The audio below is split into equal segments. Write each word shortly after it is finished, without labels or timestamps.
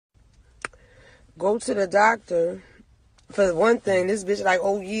go to the doctor. For one thing, this bitch like,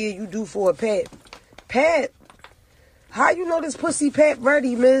 oh yeah, you due for a pap. Pap? How you know this pussy pap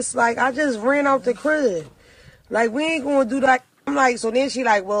ready, miss? Like, I just ran out the crib. Like, we ain't gonna do that. I'm like, so then she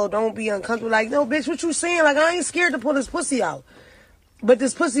like, well, don't be uncomfortable. Like, no, bitch, what you saying? Like, I ain't scared to pull this pussy out. But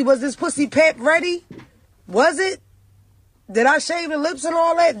was this pussy pap ready? Was it? Did I shave the lips and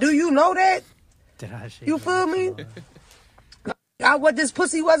all that? Do you know that? Did I shave You feel me? This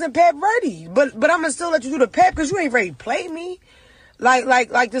pussy wasn't pap ready. But I'ma still let you do the pap because you ain't ready to play me.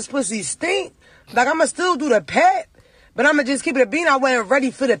 Like this pussy stink. Like, I'ma still do the pap. But I'ma just keep it a bean. I wasn't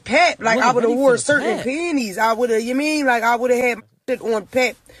ready for the pap. Like, I would have wore certain panties. I would have, like, I would have had my shit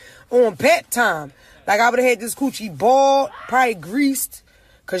on pap time. Like, I would have had this coochie bald, probably greased,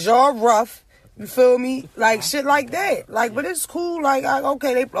 because y'all rough. You feel me? Like, shit like that. Like, but it's cool. Like,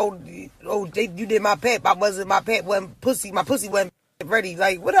 okay, you did my pap. My pap wasn't pussy. My pussy wasn't ready.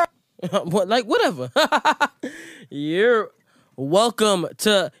 Like, whatever. Whatever. You're welcome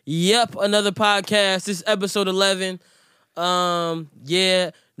to another podcast. This is episode 11. No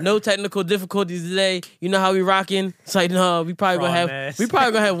technical difficulties today. You know how we rocking. It's like, no, we probably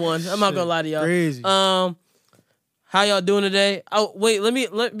gonna have one. I'm not gonna lie to y'all. Crazy. How y'all doing today? Oh, wait,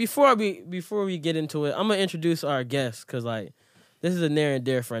 before we get into it, I'm gonna introduce our guest, cause like this is a near and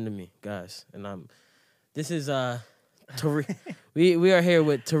dear friend of me, guys, and this is Tariq. we are here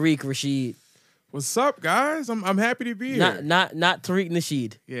with Tariq Rashid. What's up, guys? I'm happy to be here. Not Tariq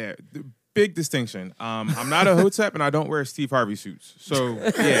Nasheed. Yeah, big distinction. I'm not a hotep and I don't wear Steve Harvey suits. So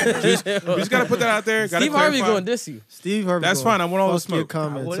yeah, we just gotta put that out there. Steve Harvey going to diss you. Steve Harvey. That's fine. I want all the smoke. I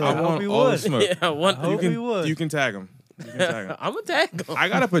want all the smoke. Yeah, You can tag him. I'm gonna tag him. I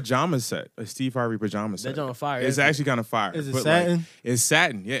got a pajama set, a Steve Harvey pajama set. That's on fire. It's actually kind of fire. Is it satin? Like, it's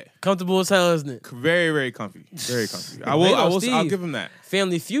satin. Yeah. Comfortable as hell, isn't it? Very, very comfy. Very comfy. I'll give him that.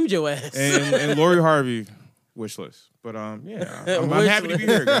 Family Feud your ass. And Lori Harvey wish list. But yeah, I'm happy to be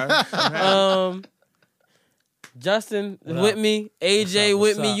here, guys. Justin with me, AJ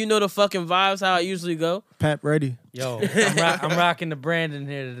with me. You know the fucking vibes, how I usually go. Pap ready. Yo, I'm rocking the Brandon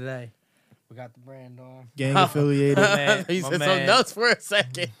here today. We got the brand on. Gang affiliated. He said something else for a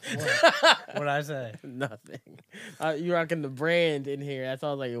second. What'd I say? Nothing. You rocking the brand in here. I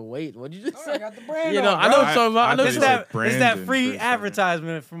thought like, wait, what'd you just say? I got the brand on. I know what you're talking about. It's that free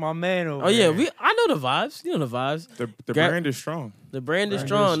advertisement from my man over there. Yeah, I know the vibes. You know the vibes. The brand is strong. The brand is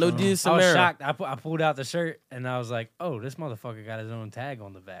strong. No D Samara. I was shocked. I pulled out the shirt and I was like, oh, this motherfucker got his own tag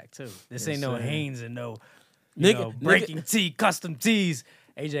on the back too. This ain't no Hanes and no breaking tee, custom tees.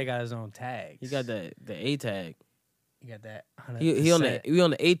 AJ got his own tags. He got the A tag. He got that. We on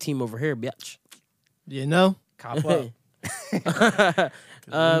the A team over here, bitch. You know, cop up.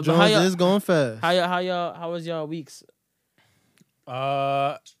 Jones is going fast. How was y'all weeks?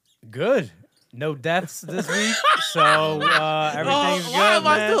 Good. No deaths this week, so everything's good. Why am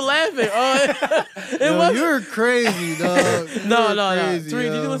I still laughing? You're crazy, dog. No. Tariq,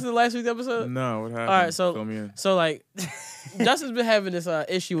 did you listen to last week's episode? No, what happened? All right, so like, Justin's been having this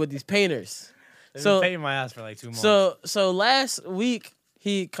issue with these painters. They've been painting my ass for like 2 months. So last week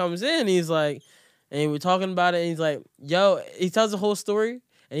he comes in, he's like, and we're talking about it, and he's like, yo, he tells the whole story,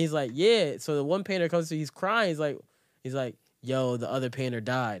 and he's like, yeah. So the one painter comes to, he's crying, he's like, yo, the other painter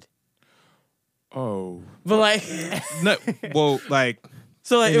died. Oh, but like, no, well, like,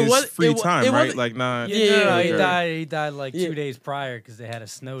 so like it was free time, right? Like, not. Yeah, he died like 2 days prior because they had a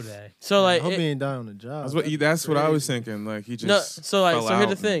snow day. So like, I hope he ain't died on the job. That's what I was thinking. Like, he just so here's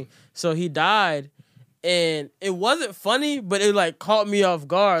the thing. So he died, and it wasn't funny, but it like caught me off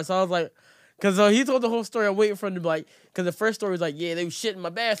guard. So I was like, because he told the whole story. I'm waiting for him to be like, because the first story was like, yeah, they was shit in my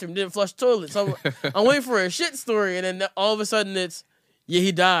bathroom, didn't flush toilet. So I'm waiting for a shit story, and then all of a sudden it's. Yeah,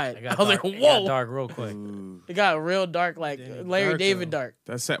 he died. I was like, whoa. It got dark real quick. It got real dark, like Larry David dark.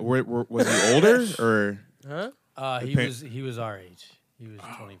 That's that. Was he older or? Huh? He was our age. He was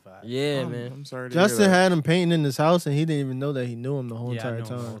 25. Yeah, man. I'm sorry. Justin had him painting in his house, and he didn't even know that he knew him the whole entire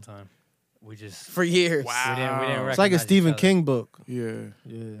time. The whole time. We just for years. Wow. We didn't it's like a Stephen King book. Yeah.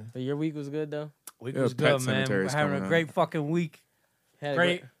 So your week was good though. Week was good, man. We're having a great fucking week.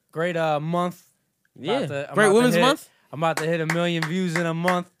 Great month. Yeah. Great Women's Month. I'm about to hit 1 million views in a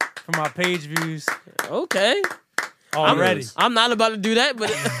month for my page views. Okay. Already. I'm not about to do that, but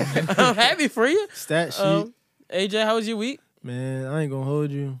I'm happy for you. Stat sheet. AJ, how was your week? Man, I ain't gonna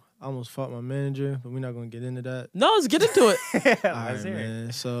hold you. I almost fought my manager, but we're not gonna get into that. No, let's get into it. All right,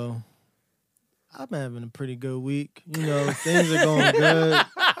 man. So I've been having a pretty good week. You know, things are going good.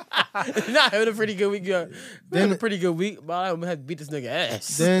 Not having a pretty good week. Then a pretty good week, but I'm gonna have to beat this nigga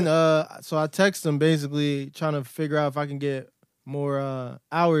ass. Then so I text him basically trying to figure out if I can get more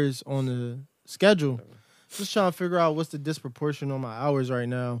hours on the schedule. Just trying to figure out what's the disproportion on my hours right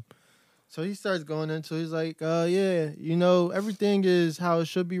now. So he starts going into, he's like, yeah, everything is how it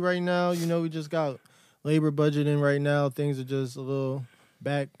should be right now. We just got labor budget in right now. Things are just a little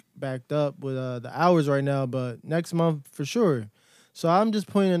backed up with the hours right now, but next month for sure. So I'm just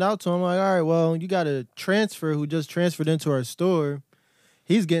pointing it out to him, like, all right, well, you got a transfer who just transferred into our store.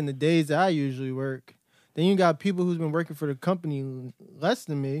 He's getting the days that I usually work. Then you got people who's been working for the company less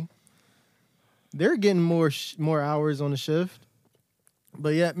than me. They're getting more hours on the shift.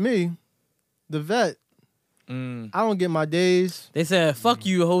 But yet me, the vet, I don't get my days. They said, fuck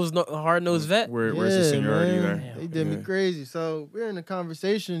you, hard-nosed vet. Where's the seniority man. there? They did me crazy. So we're in a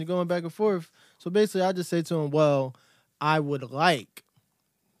conversation going back and forth. So basically I just say to him, well, I would like,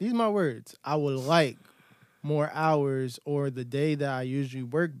 these are my words, I would like more hours or the day that I usually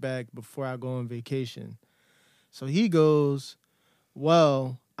work back before I go on vacation. So he goes,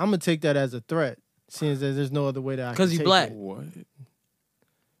 well, I'm going to take that as a threat, seeing that there's no other way that I can take it. Because you black. What?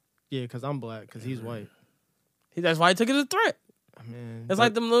 Yeah, because I'm black, because he's white. That's why he took it as a threat. Man, It's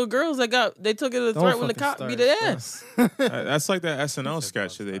like them little girls they took it as a threat when the cop beat their ass. That's like that SNL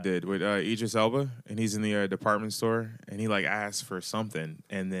sketch that they did with Idris Elba, and he's in the department store, and he like asks for something,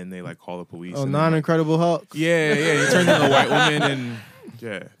 and then they like call the police. Oh, and non-Incredible Hulk. Yeah, he turned into a white woman, and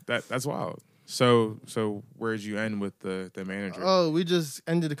yeah, that's wild. So where'd you end with the manager? Oh, we just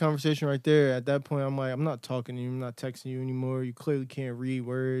ended the conversation right there. At that point, I'm like, I'm not talking to you. I'm not texting you anymore. You clearly can't read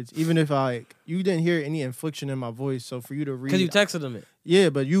words. Even if you didn't hear any inflection in my voice. So for you to read. Because you texted him it. Yeah,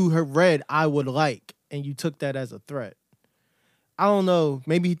 but you read, I would like, and you took that as a threat. I don't know.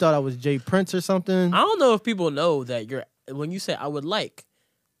 Maybe he thought I was Jay Prince or something. I don't know if people know that when you say I would like,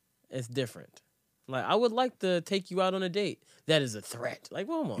 it's different. Like, I would like to take you out on a date. That is a threat. Like,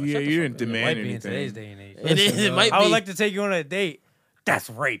 well, come on. Yeah, you didn't demand Might be in anything. today's day and age. It is. It might be. I would like to take you on a date. That's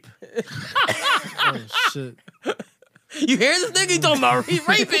rape. Oh, shit. You hear this nigga? He talking about he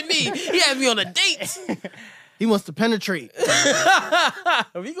raping me. He had me on a date. He wants to penetrate.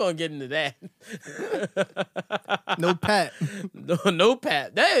 We gonna get into that. No pat. No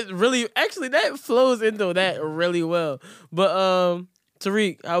pat. That is really that flows into that really well. But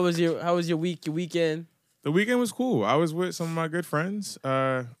Tariq, how was your week? Your weekend? The weekend was cool. I was with some of my good friends.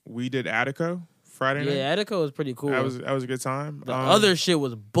 We did Attico Friday night. Yeah, Attico was pretty cool. That was a good time. The other shit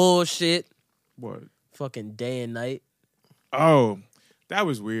was bullshit. What? Fucking day and night. Oh, that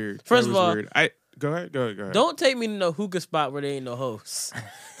was weird. First that of was all, weird. Go ahead. Don't take me to no hookah spot where there ain't no hosts.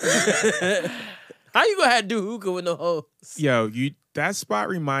 How you gonna have to do hookah with no hosts? Yo, that spot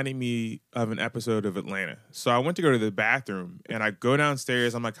reminded me of an episode of Atlanta. So I went to go to the bathroom, and I go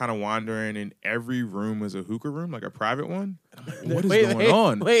downstairs. I'm like kind of wandering, and every room was a hookah room, like a private one. And I'm like, what is going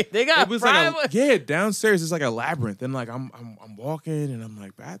on? Wait, they got it was private? like yeah, downstairs it's like a labyrinth, and like I'm walking, and I'm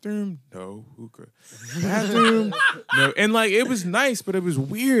like bathroom, no hookah, bathroom, no, and like it was nice, but it was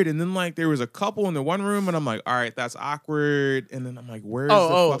weird. And then like there was a couple in the one room, and I'm like, all right, that's awkward. And then I'm like, where's the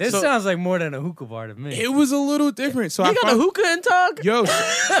fuck? This sounds like more than a hookah bar to me. It was a little different. So you got a hookah in Tug? Yo,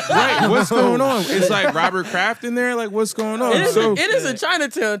 right, what's going on? It's like Robert Kraft in there. Like, what's going on? It is in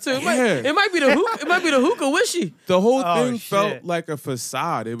Chinatown too. It might be the hookah. It might be the hookah wishy. The whole thing felt like a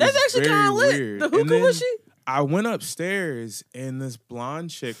facade. It was That's actually very kind of lit. weird. The hookah wishy. I went upstairs, and this blonde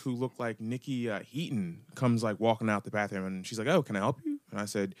chick who looked like Nikki Heaton comes like walking out the bathroom, and she's like, "Oh, can I help you?" And I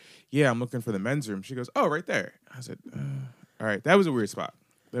said, "Yeah, I'm looking for the men's room." She goes, "Oh, right there." I said, "All right." That was a weird spot.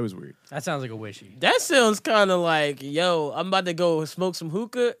 That was weird. That sounds like a wishy. That sounds kind of like, yo, I'm about to go smoke some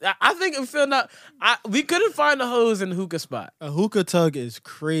hookah. I think it feel not. We couldn't find the hose in the hookah spot. A hookah tug is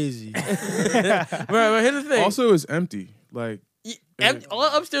crazy. Right, here's the thing. Also, it was empty. Like all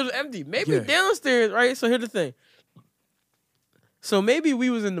upstairs was empty. Maybe downstairs, right? So here's the thing. So maybe we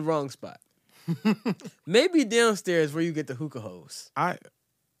was in the wrong spot. Maybe downstairs where you get the hookah hose. I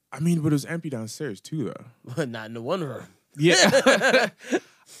mean, but it was empty downstairs too, though. But not in the one room. Yeah.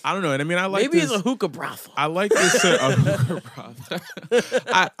 I don't know. And I mean, I like maybe this. it's a hookah brothel. I like this. A hookah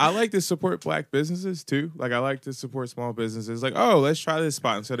brothel. I like to support black businesses too. Like I like to support small businesses. Like, oh, let's try this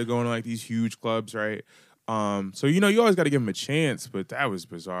spot instead of going to like these huge clubs, right? So you always got to give them a chance, but that was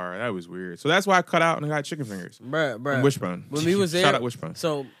bizarre. That was weird. So that's why I cut out and I got chicken fingers. Bruh. And Wishbone. When we was there, shout out Wishbone.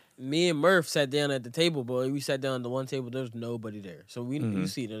 So me and Murph sat down at the table, boy. We sat down at the one table. There was nobody there. So you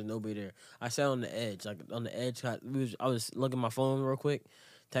see, there's nobody there. I sat on the edge, I was looking at my phone real quick,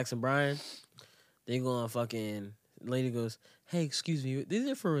 texting Brian. They go on fucking. Lady goes, "Hey, excuse me, these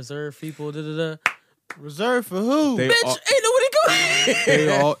are for reserved people." Da da da. Reserved for who? Bitch, ain't nobody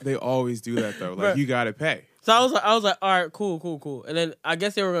going. They always do that though. Like you gotta pay. So I was like, all right, cool. And then I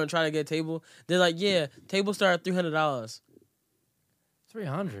guess they were gonna try to get a table. They're like, yeah, table start at $300.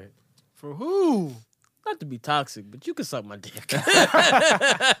 300 For who? Not to be toxic, but you can suck my dick.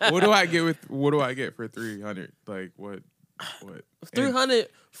 What do I get for 300? Like what? 300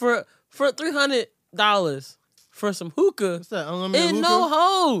 for $300 for some hookah What's that? Unlimited and hookah? no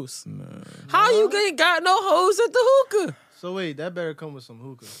hoes. No. How you ain't got no hoes at the hookah? So wait, that better come with some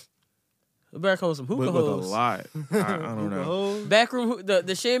hookah. It better come with some hookah With a hoes. lot. I don't Hookah know. hoes? Back room,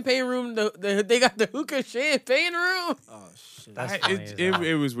 the champagne room. They got the hookah champagne room. Oh shit. That's funny as hell.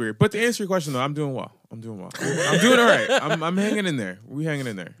 It was weird. But to answer your question though, I'm doing well. I'm doing all right. I'm hanging in there. We hanging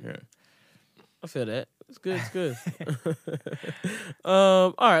in there. Yeah. I feel that. It's good. It's good.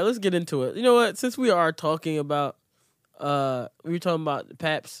 All right, let's get into it. You know what? Since we are talking about, we were talking about the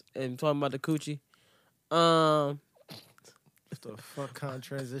Paps and talking about the coochie. What the fuck kind of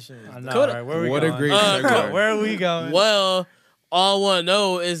transition is I that? know, Coulda- right? Where are we What a going? great segue. Where are we going? Well, all I want to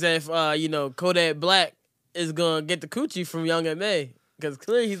know is if Kodak Black is gonna get the coochie from Young M.A. because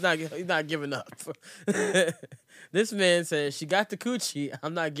clearly he's not giving up. This man said she got the coochie.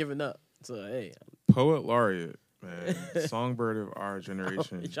 I'm not giving up. So hey, Poet laureate, man. Songbird of our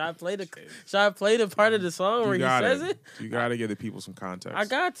generation. should I play the part of the song where he says it? You gotta give the people some context. I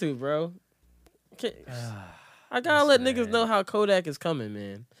got to, bro. I gotta let niggas know how Kodak is coming,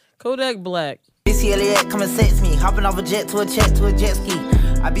 man. Kodak Black. Missy Elliott, come and sex me. Hopping off a jet to a jet to a jet ski.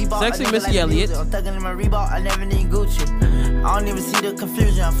 I be bought, Sexy I never Missy like Elliott. music. I'm thugging in my Reebok, I never need Gucci. I don't even see the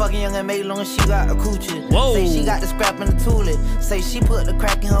confusion. I'm fucking Young and May long as she got a coochie. Whoa. Say she got the scrap in the toilet. Say she put the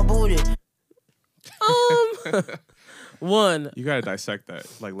crack in her booty. One. You gotta dissect that,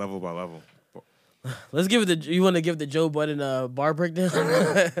 like level by level. Let's give it you want to give the Joe Budden bar breakdown?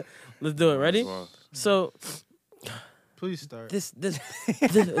 Let's do it. Ready? Well, So Please start. this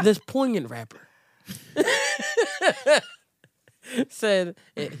poignant rapper said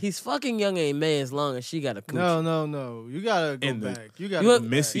he's fucking Young M.A. as long as she got a coochie. No. You gotta go In the- back. You gotta You go want- back.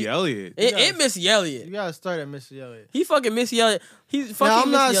 Missy Elliott. And Missy Elliott. You gotta start at Missy Elliott. He fucking Missy Elliott. He's Now, fucking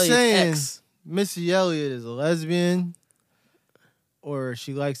I'm not Missy Elliott's saying ex. Missy Elliott is a lesbian or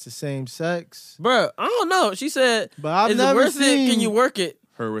she likes the same sex. Bro, I don't know. She said, But I've is it never worth seen. it? Can you work it?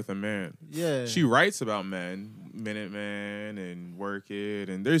 Her with a man. Yeah. She writes about men, Minute Man and Work It,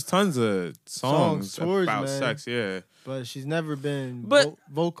 and there's tons of songs towards about men. sex. Yeah. But she's never been But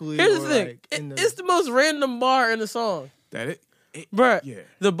vocally. Here's or the thing. Like in the, It's the most random bar in the song. That it. Bruh, Yeah.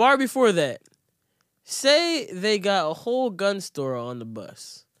 the bar before that. Say they got a whole gun store on the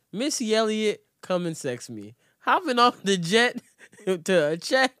bus. Missy Elliott, come and sex me. Hopping off the jet to a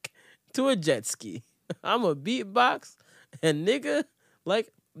check to a jet ski. I'm a beatbox and nigga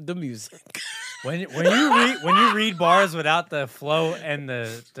like the music. When you read bars without the flow and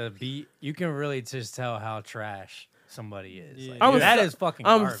the beat, you can really just tell how trash somebody is. Yeah. Like, I'm that th- is fucking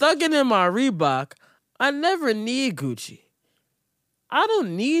I'm garbage. thugging in my Reebok. I never need Gucci. I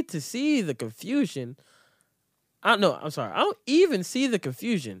don't need to see the confusion. I'm sorry. I don't even see the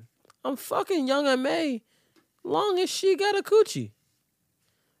confusion. I'm fucking Young M.A. long as she got a coochie.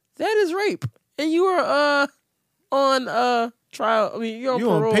 That is rape. And you are on trial. I mean, you're on you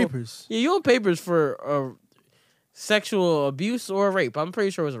parole. on papers. Yeah, you're on papers for sexual abuse or rape. I'm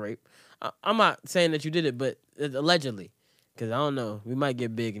pretty sure it was a rape. I'm not saying that you did it, but allegedly. Because I don't know. We might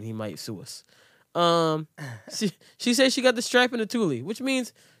get big and he might sue us. She said she got the strap and the toolie, which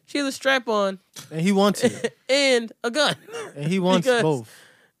means she has a strap on And he wants it. and a gun. And he wants Because- both.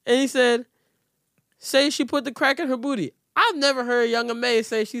 And he said, say she put the crack in her booty. I've never heard Young M.A.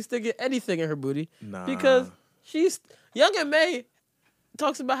 say she's sticking anything in her booty. Nah. Because Young M.A.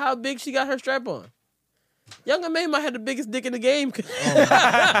 talks about how big she got her strap on. Young M.A. might have the biggest dick in the game.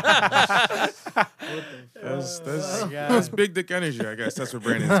 That's big dick energy. I guess that's what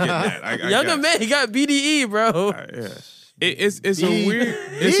Brandon's getting at. I Young guess. M.A. got BDE, bro. Yeah. It's a weird.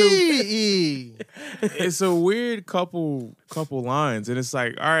 It's a weird couple lines, and it's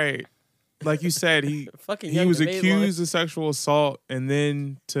like, all right, like you said, he Fucking he Young was M.A. accused of sexual assault, and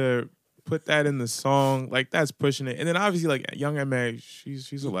then to put that in the song, like that's pushing it. And then obviously, like Young M.A.,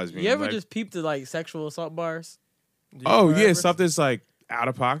 she's a lesbian. You ever like, just peeped at like sexual assault bars? oh yeah, stuff that's like out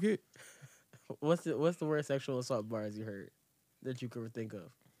of pocket. What's the worst sexual assault bars you heard that you could think of?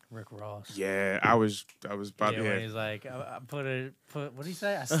 Rick Ross. Yeah, I was about Yeah, to when hit he's like, I put what did he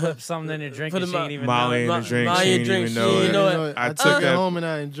say? I slipped something in a drink Put and him she out- didn't even Molly know in it. a drink. Molly She in didn't drink, even she know didn't it. know it. I I took took it that. home and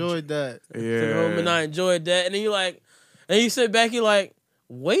I enjoyed that. Yeah, Took home and I enjoyed that. And then you like, and you sit back, you like,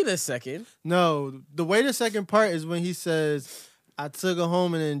 wait a second. No, the wait a second part is when he says, I took her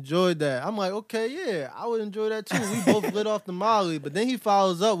home and enjoyed that. I'm like, okay, yeah, I would enjoy that too. We both lit off the Molly. But then he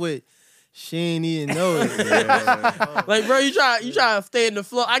follows up with, she ain't even know it. Like, bro, you try to stay in the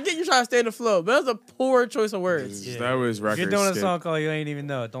flow. I get you trying to stay in the flow, but that's a poor choice of words. Yeah. That was record. If you're doing a skip. song called You Ain't Even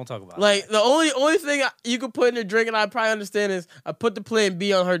Know It, don't talk about Like, it. the only thing you could put in a drink, and I probably understand, is I put the Plan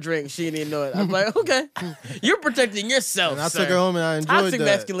B on her drink. She didn't even know it. I'm like, okay, you're protecting yourself. And I sir. took her home and I enjoyed Toxic that.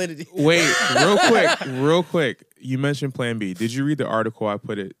 masculinity. Wait, real quick. You mentioned Plan B. Did you read the article I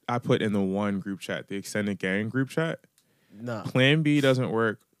put in the one group chat, the extended gang group chat? No. Plan B doesn't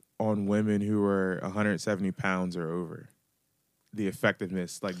work on women who are 170 pounds or over. The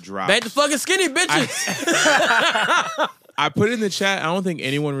effectiveness drops. Back to fucking skinny bitches. I put it in the chat. I don't think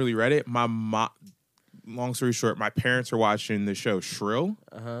anyone really read it. Long story short, my parents are watching the show Shrill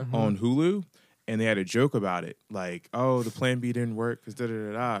on Hulu, and they had a joke about it. Like, oh, the Plan B didn't work because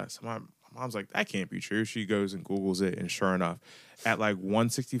da-da-da-da. So my mom's like, that can't be true. She goes and Googles it, and sure enough, at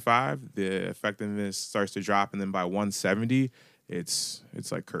 165, the effectiveness starts to drop, and then by 170, it's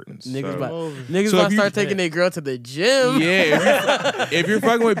like curtains. Niggas So- about to start taking their girl to the gym. yeah, if you're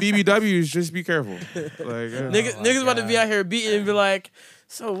fucking with BBWs, just be careful. Niggas about to be out here beating and be like,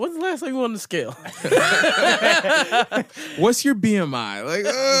 so when's the last time you were on the scale? What's your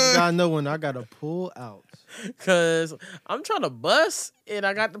BMI? I know when I gotta pull out. Cause I'm trying to bust and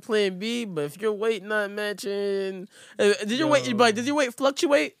I got the Plan B, but if your weight not matching, did your weight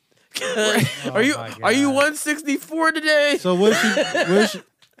fluctuate? Are you 164 today? So what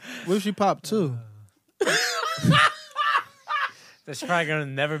if she popped too? That's probably gonna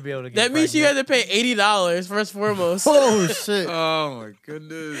never be able to get That means you had pregnant. to pay $80 first and foremost. Oh shit! Oh my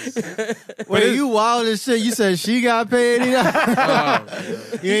goodness! Wait, you wild as shit. You said she got paid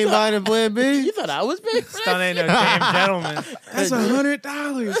 $80. You ain't buying a Plan B? You thought I was paying for Son that? ain't no damn gentleman. That's $100.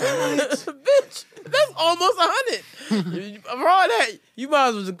 Bitch, that's almost 100. For all that, you might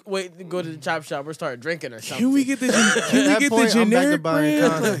as well just wait to go to the chop shop or start drinking or something. Can we get the At that point, I'm back to generic buying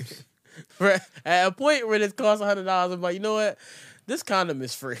brand? condoms. At a point where it costs $100, I'm like, you know what? This condom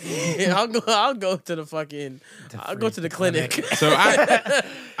is free. I'll go to the fucking. I'll go to the clinic. So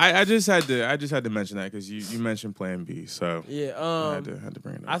I just had to mention that because you mentioned Plan B. So Yeah. I had to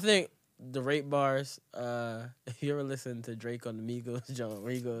bring it up. I think the rape bars. If you ever listen to Drake on the Migos joint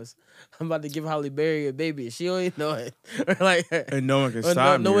where he goes, "I'm about to give Holly Berry a baby," she don't even know it. Or like, and no one can Or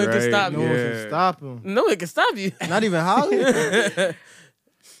stop me. no one can right? stop me. No one Yeah. can stop him. no one can stop you. Not even Holly.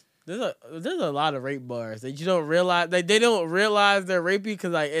 There's a lot of rape bars that you don't realize. They don't realize they're rapey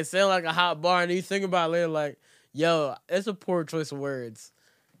because it sounds like a hot bar, and you think about it later, like, yo, it's a poor choice of words.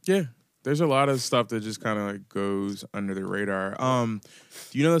 Yeah. There's a lot of stuff that just kind of goes under the radar. Do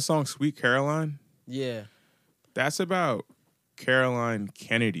you know the song "Sweet Caroline"? Yeah. That's about Caroline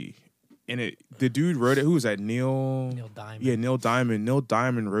Kennedy, and the dude wrote it. Who was that? Neil Diamond. Yeah, Neil Diamond. Neil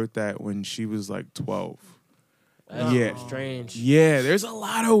Diamond wrote that when she was 12. That's Yeah. strange. Yeah, there's a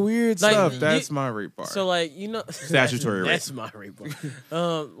lot of weird stuff. That's my rape bar. So Statutory rape. That's my rape bar.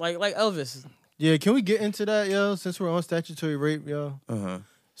 Like Elvis. Yeah, can we get into that, yo? Since we're on statutory rape, yo. Uh-huh.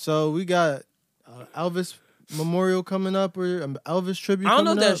 So we got Elvis memorial coming up or Elvis tribute. I don't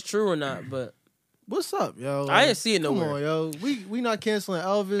know coming if that's up. true or not, but What's up, yo? I didn't see it Come nowhere. on, yo. We not canceling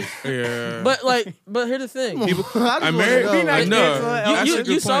Elvis. Yeah. but here's the thing. People, I just America, wanna know. I know. That's a You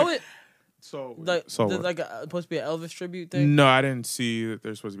good saw point. it? So, Like so there's what? supposed to be an Elvis tribute thing. No, I didn't see that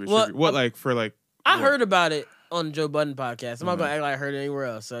there's supposed to be a Well, tribute. What, for I what? heard about it on the Joe Budden podcast. I'm not gonna act like I heard it anywhere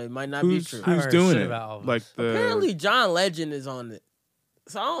else, so it might not be Who's true. I who's heard doing shit it? about Elvis. Like Apparently, John Legend is on it,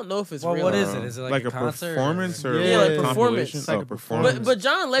 so I don't know if it's Well, real. what is it? Is it like a concert, performance or Yeah, like like performance. compilation? It's like Oh, a performance. But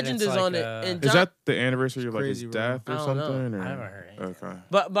John Legend it's is on like, it, and Is John, that the anniversary of crazy, his bro. death or I don't know. something? Or? I haven't heard anything. Okay.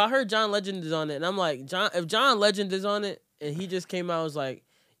 but I heard John Legend is on it, and I'm like, if John Legend is on it, and he just came out and was like,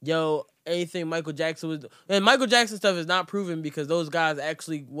 yo, anything Michael Jackson was, and Michael Jackson stuff is not proven because those guys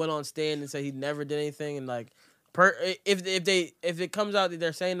actually went on stand and said he never did anything, and like, if it comes out that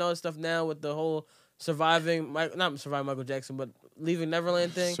they're saying all this stuff now with the whole not surviving Michael Jackson, but leaving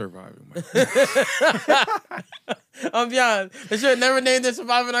Neverland thing. Surviving. I'm beyond. They should have never named it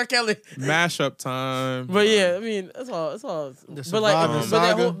Surviving R. Kelly. Mashup time. But yeah, I mean, that's all. The But like, Surviving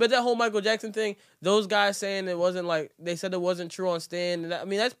Saga. but that whole Michael Jackson thing, those guys saying it wasn't like they said it wasn't true on stand. And I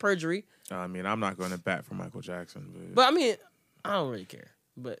mean, that's perjury. I mean, I'm not going to bat for Michael Jackson, But I mean, I don't really care.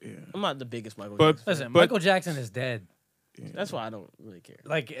 But Yeah. I'm not the biggest Michael But- Jackson. Listen, But- Michael Jackson is dead. That's why I don't really care.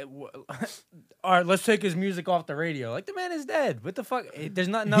 Like, all right, let's take his music off the radio. Like, the man is dead. What the fuck? There's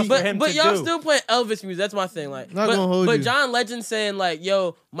nothing else for him But to y'all do. still playing Elvis music. That's my thing. Like, Not gonna hold but you. John Legend saying like,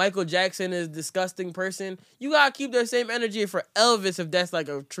 "Yo, Michael Jackson is a disgusting person." You gotta keep that same energy for Elvis if that's like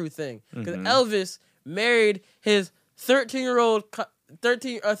a true thing. Because Elvis married his 13-year-old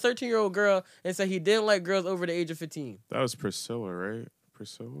girl and said he didn't like girls over the age of 15. that was Priscilla, right?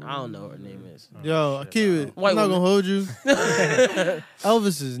 Priscilla. I don't know what her name is. Yo, I keep it. White I'm not woman. gonna hold you.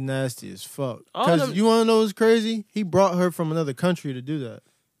 Elvis is nasty as fuck. All Because them- you want to know what's crazy? He brought her from another country to do that.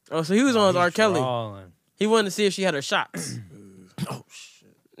 Oh, so he was on his R. Kelly. Drawing. He wanted to see if she had her shots. Oh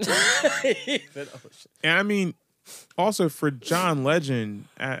shit. He said, "Oh shit." And I mean, also for John Legend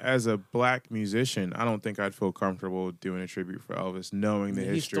as a black musician, I don't think I'd feel comfortable doing a tribute for Elvis, knowing the He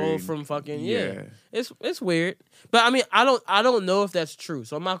history. stole from fucking It's weird, but I mean I don't know if that's true,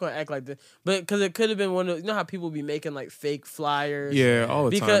 so I'm not gonna act like that. But because it could have been one of how people be making like fake flyers, Yeah, all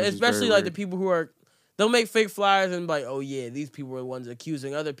the time. because It's just especially very like the weird. people who they'll make fake flyers and be like, oh yeah, these people are the ones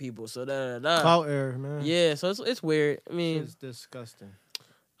accusing other people, so da. Clout error, man. Yeah, so it's weird. I mean, It's disgusting.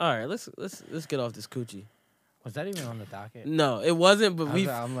 all right, let's get off this coochie. Was that even on the docket? No, it wasn't. But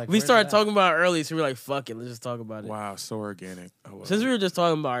I'm like, we where's started that? talking about it early, so we were like, fuck it, let's just talk about it. Wow, so organic. I love Since it. we were just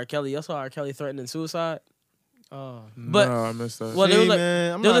talking about R. Kelly, y'all saw R. Kelly threatening suicide. Oh. But no, I missed that. well, there was like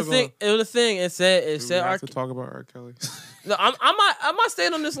man, I'm there not was a thing. It was a thing. It Do we said R. have to talk about R. Kelly. No, I'm not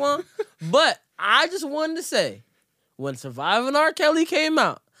staying on this long, but I just wanted to say, when Surviving R. Kelly came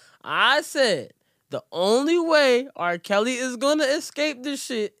out, I said the only way R. Kelly is gonna escape this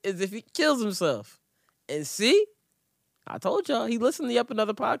shit is if he kills himself. And see, I told y'all he listened to Up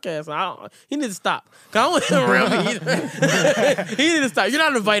Another podcast. He need to stop. 'Cause I want him around me either. He need to stop. You're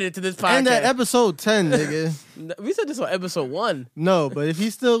not invited to this podcast. End at episode 10, nigga. We said this on episode 1. No, but if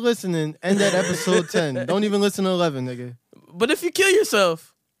he's still listening, end at episode 10. Don't even listen to 11, nigga. But if you kill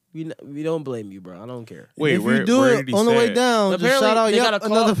yourself, we don't blame you, bro. I don't care. Wait, if where, you do where it did he on the say way it? down, just shout out, they got a yep,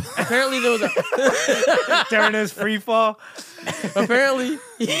 call. another. Apparently there was a. During his free fall. Apparently,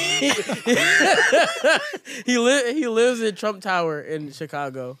 he lives in Trump Tower in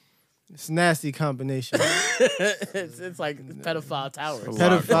Chicago. It's a nasty combination. it's like pedophile towers. A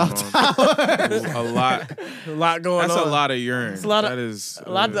lot Pedophile going on. tower. A lot. A lot going That's on. a lot of urine. It's a lot of- That is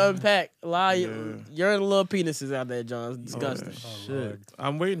A lot to unpack. A lot of Yeah. you're in little penises out there, John. It's disgusting. Shit.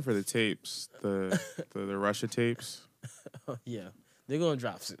 I'm waiting for the tapes, the Russia tapes. Yeah, they're gonna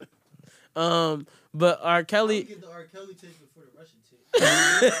drop soon. But R. Kelly, Get the R. Kelly tape before the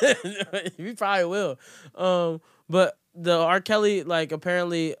Russian tape. we probably will. But the R. Kelly, like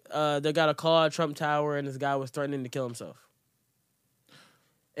apparently, they got a call at Trump Tower, and this guy was threatening to kill himself,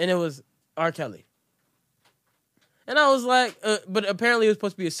 and it was R. Kelly. And I was like, but apparently it was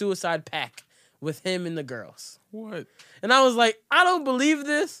supposed to be a suicide pact with him and the girls. What? And I was like, I don't believe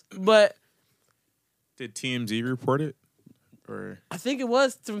this, but Did TMZ report it? Or I think it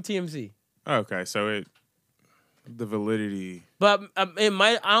was from TMZ. okay, so the validity. But it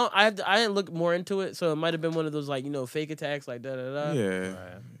might. I didn't look more into it, so it might have been one of those like fake attacks, like da da da. Yeah.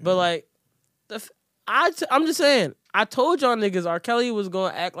 But like, I'm just saying. I told y'all niggas R. Kelly was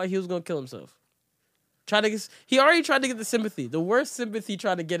gonna act like he was gonna kill himself. He already tried to get the sympathy, the worst sympathy,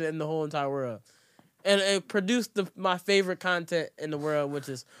 tried to get it in the whole entire world, and it produced my favorite content in the world, which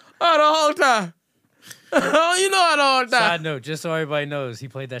is the whole time. Oh, you know how the whole time. Side note, just so everybody knows, he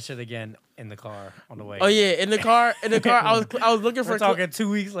played that shit again in the car on the way. Oh yeah, in the car. I was looking for. We're talking 2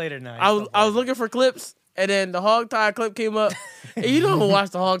 weeks later now. I was looking for clips, and then the hog tie clip came up. And you don't watch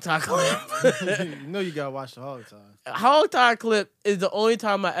the hog tie clip. You know you gotta watch the whole time. Hog tie clip is the only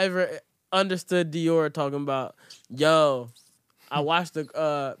time I ever understood Dior talking about, yo, I watched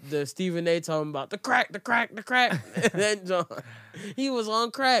the Stephen A. talking about the crack. And then John, he was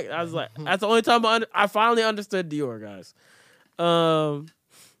on crack. I was like, that's the only time I finally understood Dior, guys.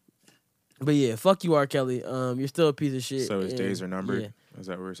 But yeah, fuck you, R. Kelly. You're still a piece of shit. So his days are numbered. Yeah, Is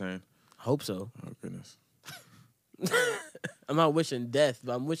that what we're saying? I hope so. Oh goodness. I'm not wishing death,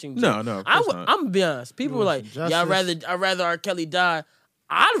 but I'm wishing. No. Of course not. I'm gonna be honest. People were like, wishing "Yeah, justice. I'd rather R. Kelly die.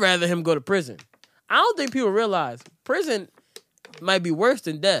 I'd rather him go to prison." I don't think people realize prison might be worse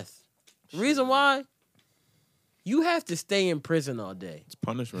than death. Reason why? You have to stay in prison all day, It's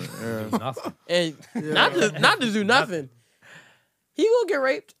punishment. Yeah. Nothing. and not to do nothing. He will get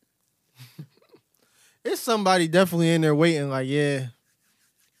raped. It's somebody definitely in there waiting, like, yeah,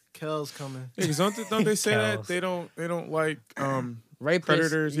 Kel's coming. Yeah, 'cause don't they say that Cows. they don't like Rapists,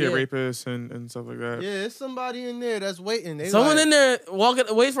 predators, rapists and stuff like that. Yeah, it's somebody in there that's waiting. They Someone like, in there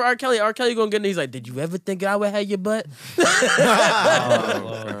wait for R. Kelly. R. Kelly gonna get in there. He's like, "Did you ever think I would have your butt?" Oh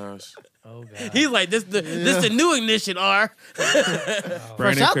Lord. gosh. Oh god. He's like, "This the new ignition, R."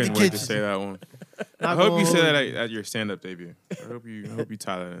 Brandon out the couldn't wait to kitchen. say that one. I Not hope you gonna say hold that at your stand-up debut. I hope you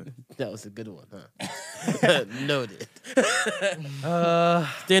tie that in. That was a good one, huh? Noted. Uh,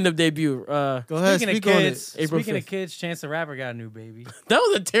 Stand-up debut. Go ahead, speaking of speak on kids, it. April speaking of 5th. kids, Chance the Rapper got a new baby. That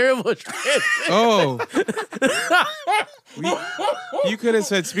was a terrible transition. Oh, you could have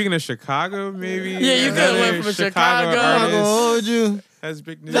said speaking of Chicago, maybe. Yeah, you coulda Another went from Chicago. I'm not gonna artist. hold you. has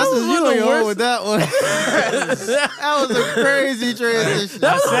big news. Justin, you ain't worst. on with that one. That was a crazy transition.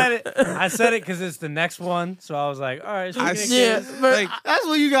 I said it because it's the next one, so I was like, all right. But That's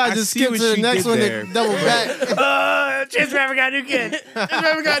when you guys I just see skip what to the she next did one there. to double back. Chance the Rapper got a new kid. Chance the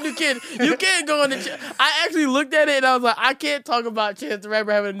Rapper got a new kid. You can't go on the. I actually looked at it and I was like, I can't talk about Chance the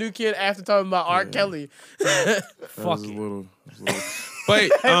Rapper having a new kid after talking about R. Kelly. Fuck it.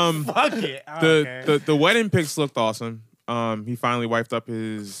 But Fuck it. I don't care. the wedding pics looked awesome. He finally wifed up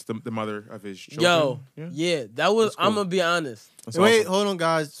the mother of his children. Yeah, that was. Cool. I'm gonna be honest. That's Wait, awesome. hold on,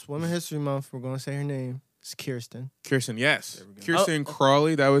 guys. It's Women History Month. We're going to say her name. It's Kirsten. Kirsten, yes. Kirsten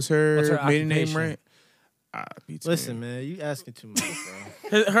Crawley, that was her, What's her maiden name, occupation? right? Listen, man, you asking too much,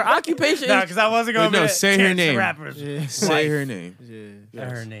 bro. Her occupation. No, because I wasn't going to say her Chance the name. Rapper's Yeah. Say her name. Yeah.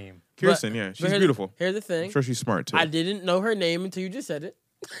 Her name. Kirsten, yeah. She's beautiful. Here's the I'm thing. sure she's smart, too. I didn't know her name until you just said it.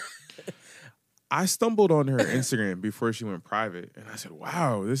 I stumbled on her Instagram before she went private, and I said,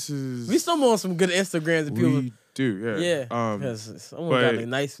 wow, this is... We stumble on some good Instagrams of people. We do, yeah. Yeah. Because someone but got a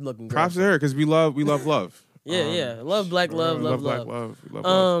nice looking girl. Props to her, because we love love. Yeah. Love black love, love. Black love. We love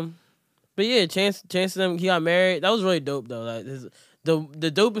love. But yeah, Chance to them, he got married. That was really dope though. Like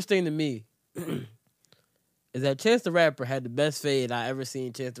the dopest thing to me is that Chance the Rapper had the best fade I ever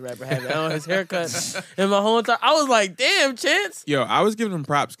seen Chance the Rapper have on his haircut in my whole entire. I was like, damn, Chance. Yo, I was giving him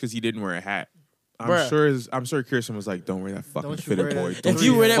props because he didn't wear a hat. Bruh. I'm sure Kirsten was like, "Don't wear that fucking Don't you fitted wear boy. that- Don't If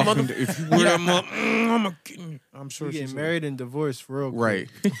you wear that fucking- mother- if you wear that mother, I'm sure You she's getting married and divorced real quick. right."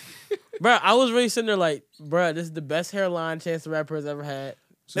 Bruh, I was really sitting there like, bruh, this is the best hairline Chance the Rapper has ever had.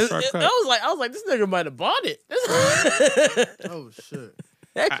 It's a sharp cut. I was like, this nigga might have bought it. Oh, shit.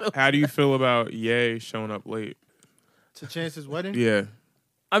 How do you feel about Ye showing up late? To Chance's wedding? Yeah,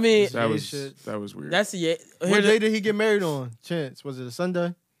 I mean, that Ye was shit. weird. that's the What day did he get married on? Chance, was it a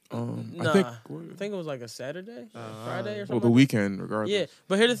Sunday? Nah, I think it was like a Saturday, Friday or something. well, the weekend, regardless. Yeah,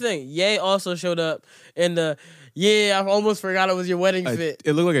 but here's the thing. Ye also showed up in the. Yeah, I almost forgot it was your wedding fit.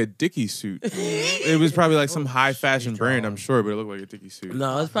 It looked like a Dickie suit. It was probably like some high fashion brand, I'm sure, but it looked like a Dickie suit.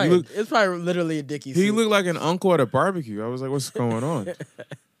 No, it's probably literally a Dickie He suit. looked like an uncle at a barbecue. I was like, "What's going on?"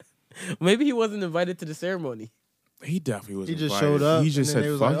 Maybe he wasn't invited to the ceremony. He definitely was. He just invited. showed up. He just and said, then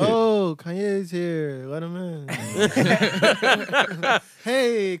they was "Fuck like, it." "Oh, Kanye's here. Let him in."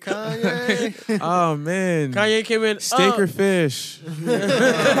 Hey, Kanye. Oh man, Kanye came in. steak or fish?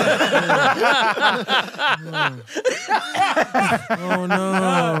 Oh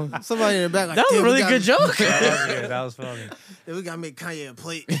no! Somebody in the back like, That was a "Damn, we really gotta- good joke. That was funny. Yeah, we gotta make Kanye a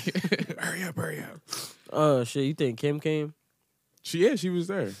plate. Hurry up! Oh shit! You think Kim came? She was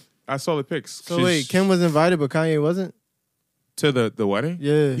there. I saw the pics. So wait, Kim was invited, but Kanye wasn't? to the wedding.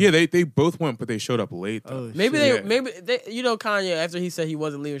 Yeah. They both went, but they showed up late though. Oh, Maybe shit. they you know Kanye after he said he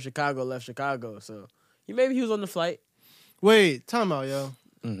wasn't leaving Chicago left Chicago, so maybe he was on the flight Wait, time out, yo.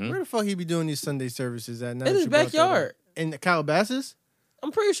 Mhm. Where the fuck he be doing these Sunday services at? Now in that his you brought that up? backyard. In the Calabasas?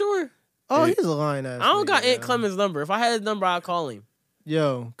 I'm pretty sure. Oh, Hey. he's a lying ass. I don't got nigga, Aunt yo. Clement's number. If I had his number, I'd call him.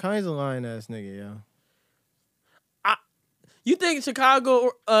 Yo, Kanye's a lying ass nigga, yo. You think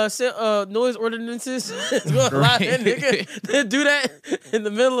Chicago noise ordinances is going to allow that nigga to do that in the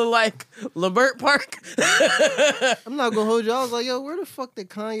middle of like Lambert Park? I'm not gonna hold you. I was like, yo, where the fuck did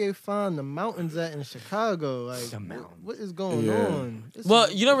Kanye find the mountains at in Chicago? Like, The mountains. what is going Yeah. on? This Well,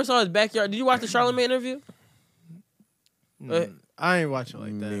 is- you never saw his backyard. Did you watch the Charlamagne interview? I ain't watching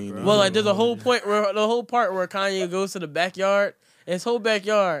like that, Me bro. neither. Well, like there's a whole part where Kanye goes to the backyard, and his whole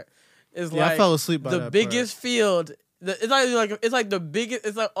backyard is Yeah, I like fell asleep by the that biggest field. It's like the biggest.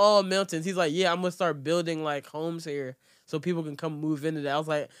 It's like all mountains. He's like, yeah, I'm gonna start building like homes here so people can come move into that. I was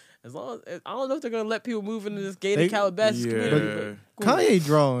like, as long as I don't know if they're gonna let people move into this gated They- Calabasas Yeah. community. But cool. Canye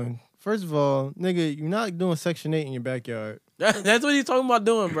drawing. First of all, nigga, you're not doing Section 8 in your backyard. That's what he's talking about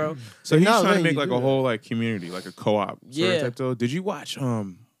doing, bro. So They're he's not trying to letting make you like do a that. whole like community, like a co-op sort Yeah. of type deal. Did you watch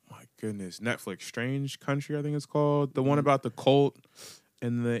my goodness, Netflix Strange Country, I think it's called. The one about the cult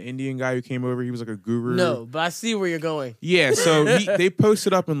and the Indian guy who came over, he was like a guru. No, but I see where you're going. Yeah, so they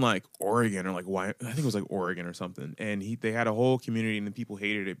posted up in like Oregon or like I think it was like Oregon or something, and they had a whole community, and the people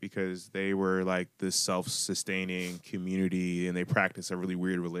hated it because they were like this self-sustaining community, and they practice a really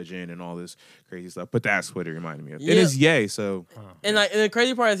weird religion and all this crazy stuff. But that's what it reminded me of. Yeah. It is Ye, so And like, and the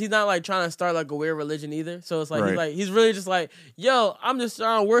crazy part is he's not like trying to start like a weird religion either. So it's like Right. he's really just like, yo, I'm just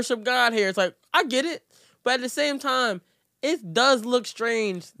trying to worship God here. It's like I get it, but at the same time, it does look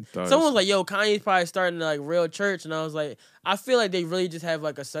strange. does. Someone was like, yo, Kanye's probably starting like real church, and I was like, I feel like they really just have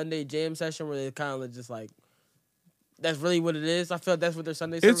like a Sunday jam session where they kind of just like that's really what it is. I feel like that's what their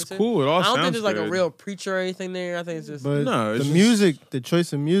Sunday It's service is. cool. It all I don't think sounds there's like a good. real preacher or anything there. I think it's just But No, it's the just- music, the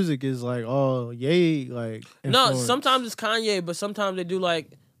choice of music is like all yay like. no. influence. Sometimes it's Kanye, but sometimes they do like.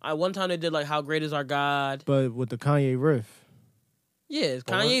 One time they did like "How Great Is Our God." But with the Kanye riff, Yeah, it's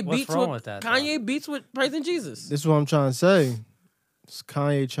But Kanye what's beats wrong with with that, Kanye beats with praising Jesus. this is what I'm trying to say. It's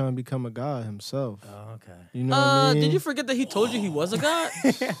Kanye trying to become a god himself. Oh, okay. You know what I mean? Did you forget that he told you he was a god?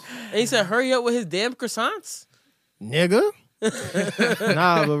 And he said, "Hurry up with his damn croissants." Nigga?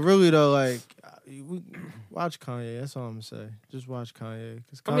 Nah, but really though, like, watch Kanye. That's all I'm gonna say. Just watch Kanye,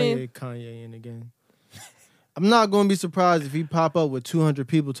 because Kanye in the game. I'm not gonna be surprised if he pop up with 200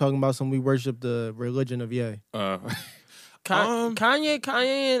 people talking about we worship the religion of Ye.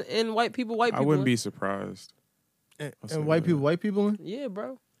 Kanye, and white people. I wouldn't be surprised. And white people. Yeah,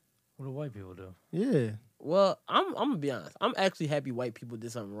 bro. What do white people do? Yeah. Well, I'm gonna be honest. I'm actually happy white people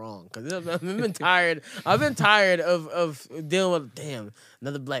did something wrong because I've been tired. I've been tired of dealing with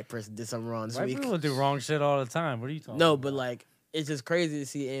another black person did something wrong this White week. people do wrong shit all the time. What are you talking No, about? but like it's just crazy to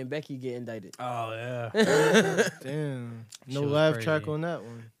see Aunt Becky get indicted. Oh, yeah. Damn. She No was laugh crazy. track on that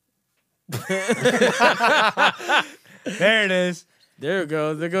one. There it is. There it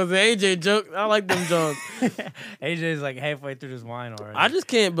goes. There goes the AJ joke. I like them jokes. AJ's like halfway through this wine already. I just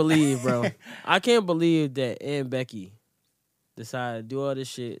can't believe, bro. I can't believe that Aunt Becky decided to do all this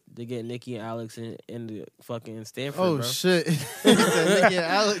shit to get Nikki and Alex in the fucking Stanford, Oh bro. shit. He said, Nicky and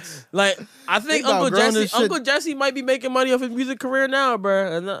Alex. Like, I think They about grown this shit. Uncle Jesse might be making money off his music career now,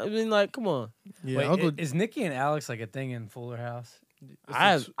 bro. And I mean, like, come on. Yeah, Wait, Uncle is Nikki and Alex like a thing in Fuller House?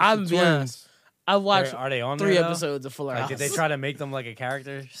 I'm be honest. I watched Are they on 3 there, though? episodes of Fuller Like, House. did they try to make them like a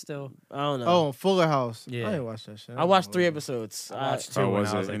character still? I don't know. Oh, Fuller House. Yeah. I ain't watched that shit. I watched 3 episodes. I watched Oh, two and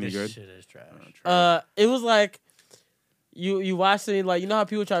was I was it like, any this good? shit is trash. It was like you watch it, like, you know how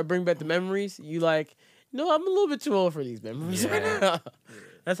people try to bring back the memories? You like, I'm a little bit too old for these memories right now.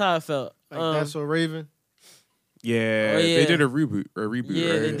 That's how I felt. Like That's So Raven. Yeah, Oh, yeah. they did a reboot.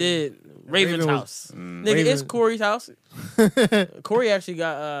 Yeah, right? they did. Raven's Raven was- house. Mm. Nigga, it's Raven- Corey's house. Corey actually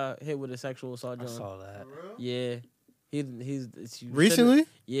got hit with a sexual assault. I John. saw that. Yeah. You Recently?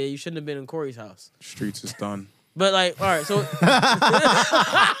 Yeah, you shouldn't have been in Corey's house. Streets is done. But like, all right, so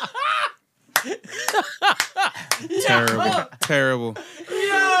Terrible.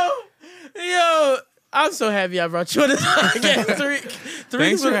 yo, I'm so happy I brought you on this podcast.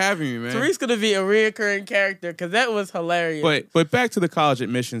 Thanks for having me, man. Tariq's gonna be a reoccurring character because that was hilarious. But back to the college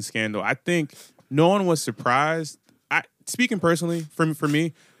admission scandal. I think no one was surprised. Speaking personally, for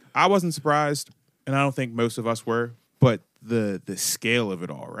me, I wasn't surprised, and I don't think most of us were. But the scale of it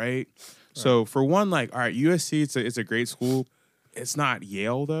all, right? So for one, like, all right, USC, it's a great school. It's not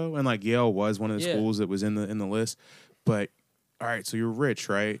Yale though, and like Yale was one of the schools that was in the list. But all right, so you're rich,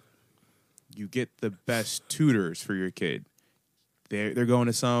 right? You get the best tutors for your kid. They're going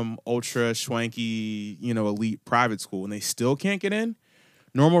to some ultra schwanky, elite private school, and they still can't get in.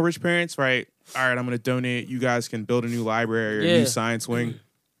 Normal rich parents, right? All right, I'm going to donate. You guys can build a new library or a new science wing.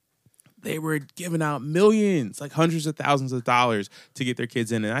 They were giving out millions, like hundreds of thousands of dollars to get their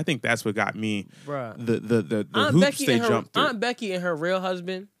kids in, and I think that's what got me. Bruh. The Aunt hoops Becky they and her, jumped through. Aunt Becky and her real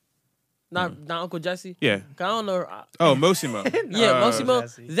husband, not Uncle Jesse. Yeah. 'Cause I don't know. Oh, Mosimo. Massimo.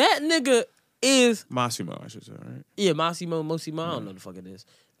 Jesse. That nigga is Massimo, I should say, right? Massimo. I don't know the fuck it is.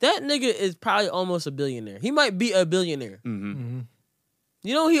 That nigga is probably almost a billionaire. He might be a billionaire. Mm-hmm.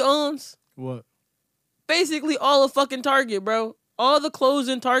 You know what he owns? What? Basically all of fucking Target, bro. All the clothes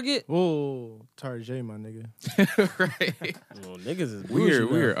in Target. Whoa, Tarjay, my nigga. Right. Well, niggas is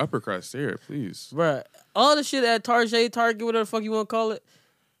We're upper crust here, please. Bruh, all the shit at Target, whatever the fuck you want to call it,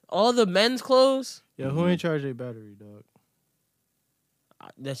 all the men's clothes, Yo, who ain't Tarjay battery, dog?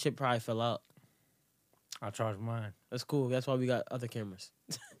 that shit probably fell out. I'll charge mine. That's cool. That's why we got other cameras.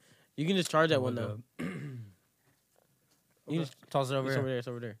 You can just charge that one though. You just Toss it over it's here. over there. It's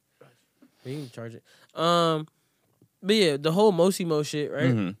over there. You can charge it. But yeah, the whole Mosimo shit, right?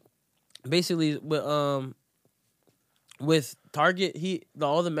 Mm-hmm. Basically, with Target,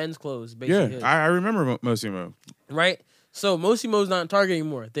 all the men's clothes, basically. Yeah, I remember Mosimo. Right? So Mosimo's not in Target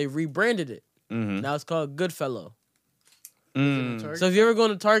anymore. They rebranded it. Mm-hmm. Now it's called Goodfellow. Mm. So if you ever go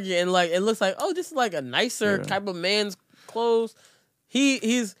to Target and like it looks like, oh, this is like a nicer type of man's clothes,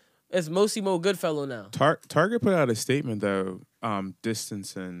 it's Mosimo Goodfellow now. Target put out a statement though,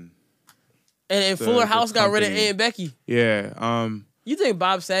 distancing. And the Fuller House got rid of company. Aunt Becky. Yeah. You think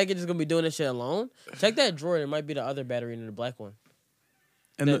Bob Saget is gonna be doing this shit alone? Check that drawer. There might be the other battery in the black one.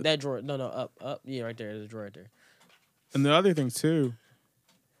 And That drawer. No, up. Yeah, right there. There's a drawer right there. and the other thing too.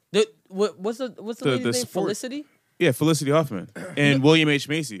 What's the lady's name? sport- Felicity? Yeah, Felicity Huffman and William H.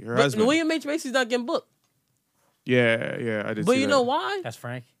 Macy, her But husband. William H. Macy's not getting booked. Yeah, I did. But see you that. know why? That's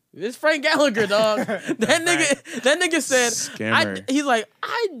Frank. It's Frank Gallagher, dog. that nigga said, Scammer. he's like,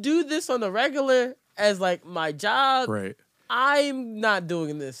 I do this on the regular as like my job. Right. I'm not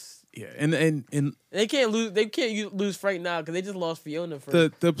doing this. Yeah, and They can't lose. They can't lose Frank now because they just lost Fiona. For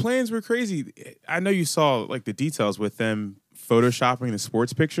the plans were crazy. I know you saw like the details with them photoshopping the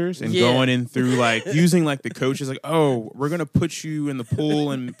sports pictures and going in through like using like the coaches like, oh, we're gonna put you in the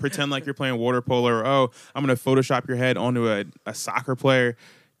pool and pretend like you're playing water polo, or oh, I'm gonna Photoshop your head onto a soccer player.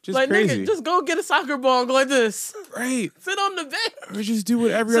 Just like, crazy. Nigga, just go get a soccer ball and go like this. Right. Sit on the bench. Or just do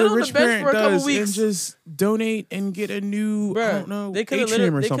what every Sit other on the rich bench parent for a couple does weeks. and just donate and get a new, I don't know, they could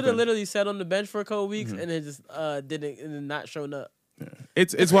atrium or have something. literally sat on the bench for a couple weeks and then just didn't and not shown up. Yeah.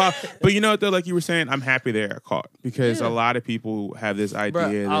 It's wild. But you know what though, like you were saying, I'm happy they got caught because a lot of people have this idea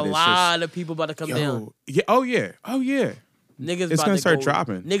Bruh, that a lot of people about to come down. Yeah, oh yeah. Niggas It's about gonna to start go,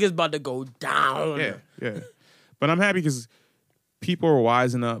 dropping. Niggas about to go down. Yeah. But I'm happy because people are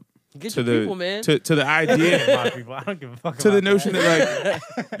wising up Get to your the people, man. to the idea My people, I don't give a fuck to about the notion that.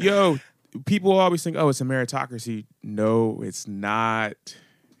 that like, yo, people always think, oh, it's a meritocracy. No, it's not.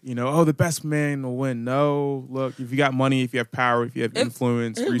 You know, oh, the best man will win. No, look, if you got money, if you have power, if you have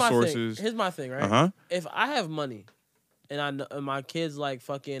influence, resources. Here's my thing, right? Uh-huh. If I have money, and I know and my kids like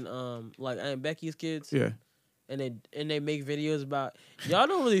fucking like Aunt Becky's kids, Yeah. and they make videos about y'all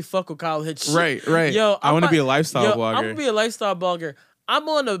don't really fuck with college. Right. Yo, I want to be a lifestyle blogger. I'm gonna be a lifestyle blogger. I'm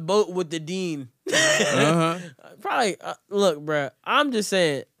on a boat with the dean. Uh-huh. Probably look, bruh. I'm just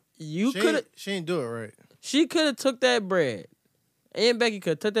saying you could. She ain't do it right. She could have took that bread. Aunt Becky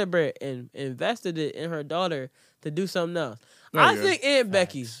could have took that bread and invested it in her daughter to do something else. I think Aunt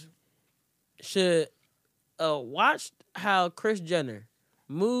Becky should watch how Kris Jenner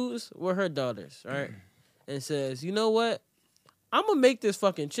moves with her daughters, right? And says, you know what? I'm gonna make this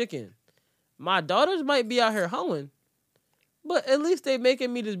fucking chicken. My daughters might be out here hoeing, but at least they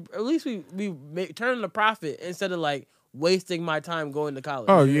making me this. At least we turning a profit instead of like wasting my time going to college.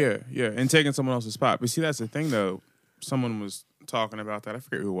 Oh yeah, and taking someone else's spot. But see, that's the thing though. Someone was talking about that. I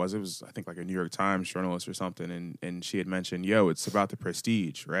forget who it was. It was, I think, like a New York Times journalist or something. And she had mentioned, yo, it's about the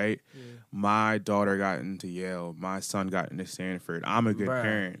prestige, right? Yeah. My daughter got into Yale. My son got into Stanford. I'm a good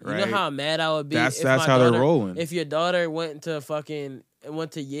parent, right? You know how mad I would be. That's how they're rolling. If your daughter went to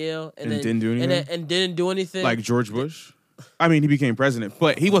Yale and then didn't do anything, and didn't do anything, like George Bush. I mean, he became president,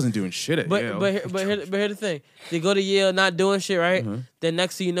 but he wasn't doing shit at Yale. But here's the thing: they go to Yale, not doing shit, right? Mm-hmm. Then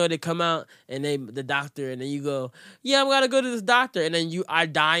next thing you know, they come out and the doctor, and then you go, yeah, I'm gonna go to this doctor, and then I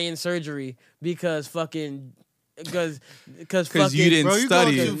die in surgery because you didn't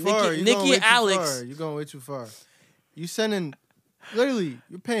study. You're going too far. Nikki and Alex, you're going way too far. You sending, literally,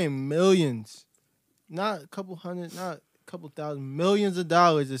 you're paying millions, not a couple hundred, not a couple thousand, millions of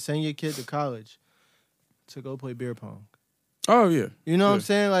dollars to send your kid to college to go play beer pong. Oh yeah, you know what I'm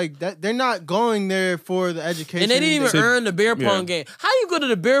saying? Like that, they're not going there for the education, and they didn't even earn the beer pong game. How you go to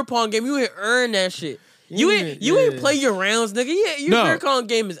the beer pong game? You ain't earn that shit. You ain't play your rounds, nigga. Yeah, your beer pong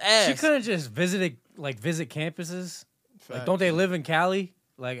game is ass. She couldn't just visit campuses. Like, don't they live in Cali?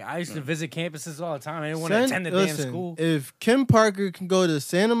 Like, I used to visit campuses all the time. I didn't want to attend the damn school. If Kim Parker can go to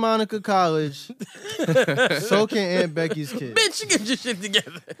Santa Monica College, so can Aunt Becky's kid. Bitch, you get your shit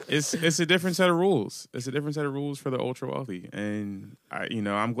together. It's a different set of rules. It's a different set of rules for the ultra wealthy, and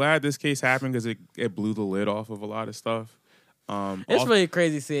I'm glad this case happened because it blew the lid off of a lot of stuff. It's really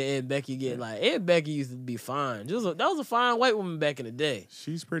crazy seeing Aunt Becky get Aunt Becky used to be fine. That was a fine white woman back in the day.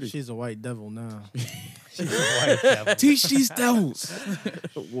 She's pretty. She's a white devil now. She's a white devil. Teach these devils.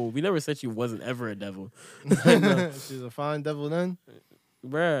 Well, we never said she wasn't ever a devil. She's a fine devil then?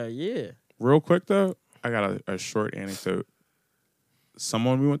 Bruh, yeah. Real quick though, I got a short anecdote.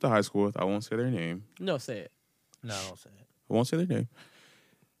 Someone we went to high school with, I won't say their name. No, say it. No, don't say it. I won't say their name.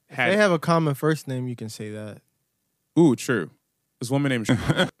 If they have a common first name, you can say that. Ooh, true. This woman named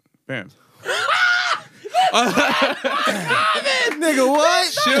Bam. Nigga,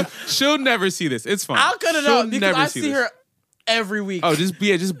 what? She'll never see this. It's fine. I'll cut it She'll out because I see this. her every week. Oh, just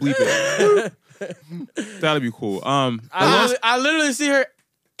bleep it. That'd be cool. I literally see her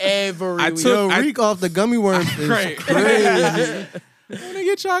every week. Yo, reek off the gummy worms is crazy. When I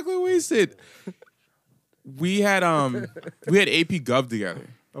get chocolate wasted. We had AP Gov together.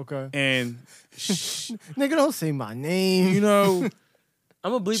 Okay. And nigga, don't say my name. you know,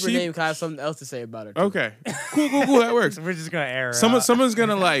 I'm gonna bleep her name because I have something else to say about her. Too. Okay. Cool. That works. We're just gonna air her out. Someone's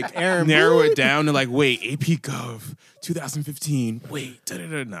gonna like narrow it down to like, wait, AP Gov 2015. Wait,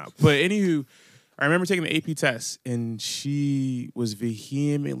 no. But anywho, I remember taking the AP test and she was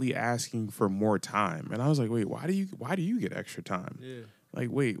vehemently asking for more time. And I was like, wait, why do you get extra time? Yeah. Like,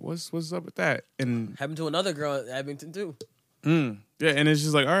 wait, what's up with that? And Happened to another girl at Abington too. yeah, and it's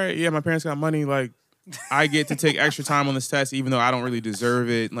just like, all right, yeah, my parents got money, like I get to take extra time on this test, even though I don't really deserve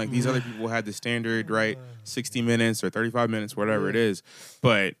it. Like these other people had the standard, right, 60 minutes or 35 minutes, whatever it is.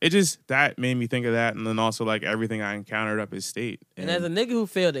 But it just that made me think of that, and then also like everything I encountered up at state. And as a nigga who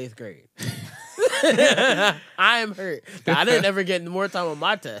failed 8th grade. I am hurt. I didn't ever get more time on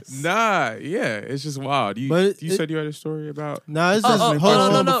my test. Nah, yeah, it's just wild. You said you had a story about. Nah, it's just hold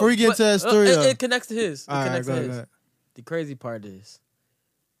on. Before you get to that story, it connects to his. All right, go ahead. The crazy part is,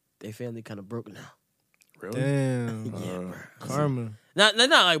 they family kind of broke now. Really? Damn. Yeah, bro. Karma. Not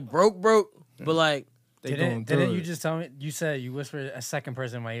like broke, but like. Didn't you just tell me? You said you whispered a second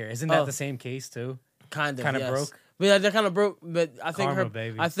person in my ear. Isn't that the same case too? Kind of yes. broke. But yeah, they're kind of broke. But I think Karma,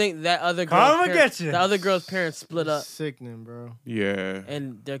 baby. I think that other The other girl's parents split up. Sickening, bro. Yeah.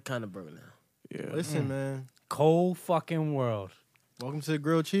 And they're kind of broke now. Yeah. Listen, man. Cold fucking world. Welcome to the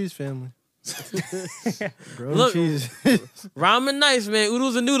grilled cheese family. Look, cheese. Ramen nice, man.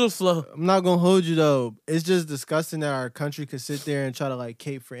 Oodles and noodles flow. I'm not gonna hold you though. It's just disgusting that our country could sit there and try to like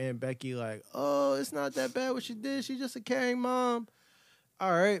cape for Aunt Becky, like, oh, it's not that bad what she did. She's just a caring mom.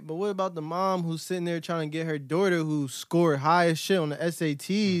 All right, but what about the mom who's sitting there trying to get her daughter, who scored high as shit on the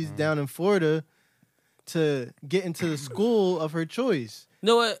SATs down in Florida, to get into the school of her choice? You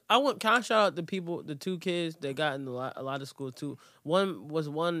know what? Can I shout out the two kids that got in a lot of school too. One was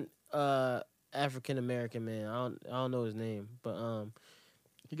African American man. I don't know his name, but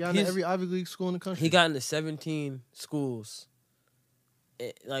he got into every Ivy League school in the country. He got into 17 schools.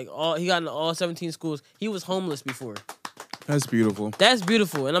 He got into all 17 schools. He was homeless before. That's beautiful. That's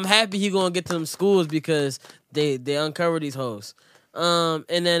beautiful, and I'm happy he gonna get to them schools because they uncover these hoes. And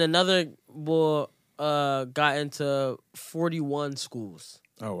then another boy got into 41 schools.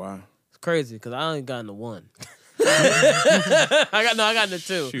 Oh wow, it's crazy because I only got into one. I got into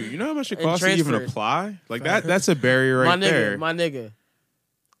 2. Shoot, you know how much it costs to even apply? Like that's a barrier right there. My nigga,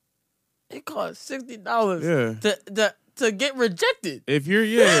 it costs $60. Yeah. To get rejected. If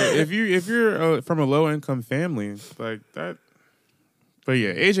you're from a low income family like that, but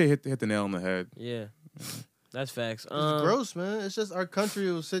yeah, AJ hit the nail on the head. Yeah, that's facts. It's gross, man. It's just our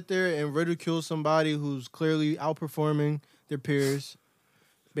country will sit there and ridicule somebody who's clearly outperforming their peers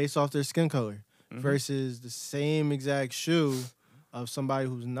based off their skin color, versus the same exact shoe of somebody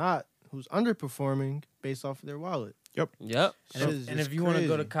who's underperforming based off of their wallet. Yep. And if you want to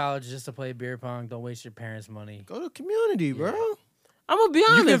go to college just to play beer pong, don't waste your parents' money. Go to community, bro. I'm gonna be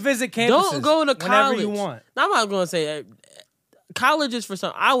honest. You can visit campuses. Don't go to college whenever you want. Now, I'm not gonna say college is for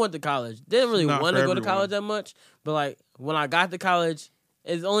some. I went to college. Didn't really want to go to college that much, but like when I got to college,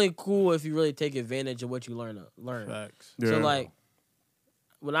 it's only cool if you really take advantage of what you learn. Facts. So like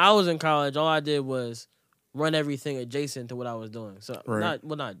when I was in college, all I did was run everything adjacent to what I was doing. So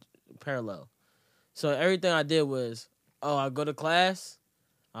not parallel. So everything I did was, I go to class,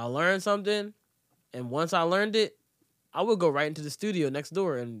 I learn something, and once I learned it, I would go right into the studio next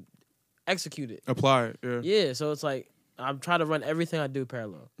door and execute it. Apply it, yeah. Yeah, so it's like I'm trying to run everything I do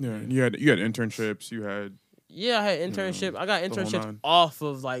parallel. Yeah, you had internships, you had. Yeah, I had internship. I got internships off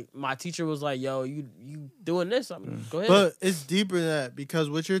of like my teacher was like, "Yo, you doing this? Go ahead." But it's deeper than that because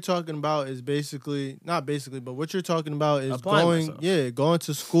what you're talking about is but what you're talking about is going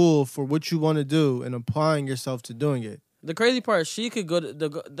to school for what you want to do and applying yourself to doing it. The crazy part is she could go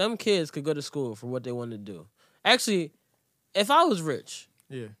to them kids could go to school for what they want to do. Actually, if I was rich,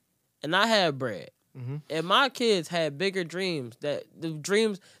 and I had bread, and my kids had bigger dreams the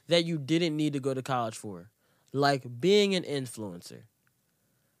dreams that you didn't need to go to college for. Like being an influencer,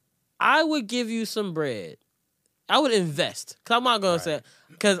 I would give you some bread. I would invest. Cause I'm not gonna say.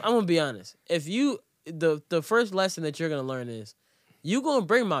 Cause I'm gonna be honest. If you the first lesson that you're gonna learn is, you gonna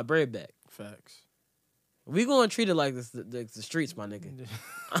bring my bread back. Facts. We gonna treat it like the streets, my nigga.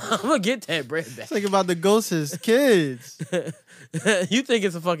 I'm gonna get that bread back. Think about the ghosts, kids. You think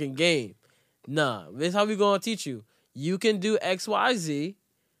it's a fucking game? Nah, this is how we gonna teach you. You can do X, Y, Z,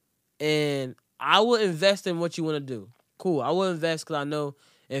 and I will invest in what you want to do. Cool. I will invest because I know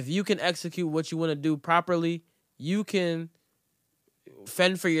if you can execute what you want to do properly, you can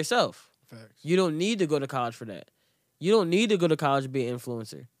fend for yourself. Facts. You don't need to go to college for that. You don't need to go to college to be an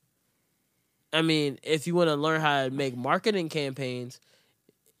influencer. I mean, if you want to learn how to make marketing campaigns,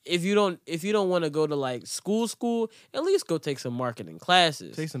 if you don't want to go to like school, at least go take some marketing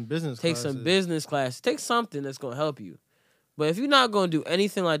classes. Take some business classes. Take something that's going to help you. But if you're not going to do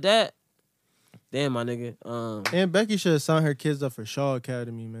anything like that, damn, my nigga. And Becky should have signed her kids up for Shaw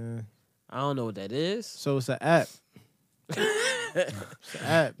Academy, man. I don't know what that is. So it's an app. It's an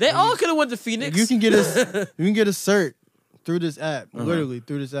app. They all could have went to Phoenix. You can get a cert through this app. Literally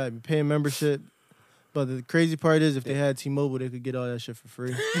through this app. You pay a membership. But the crazy part is if they had T-Mobile, they could get all that shit for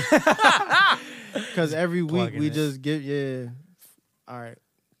free. Because every week we just get, all right.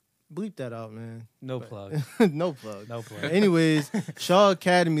 Bleep that out, man. No plug. No plug. No plug. Anyways, Shaw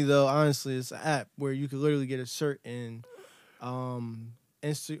Academy, though, honestly, it's an app where you could literally get a cert in, not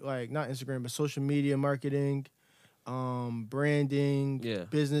Instagram, but social media marketing, branding,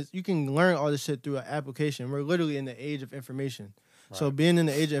 business. You can learn all this shit through an application. We're literally in the age of information. Right. So being in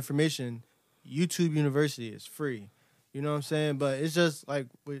the age of information, YouTube University is free. You know what I'm saying? But it's just like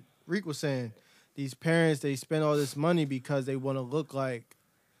what Reek was saying. These parents, they spend all this money because they want to look like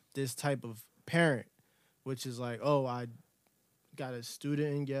this type of parent, which is like, oh, I got a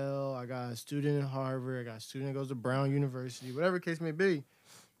student in Yale, I got a student in Harvard, I got a student that goes to Brown University, whatever the case may be.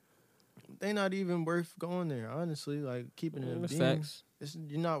 They not even worth going there, honestly. Like, keeping it in facts.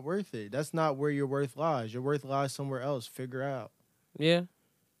 You're not worth it. That's not where your worth lies. Your worth lies somewhere else. Figure out. Yeah,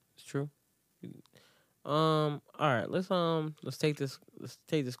 it's true. All right, let's take this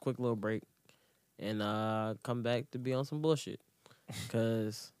quick little break and come back to be on some bullshit.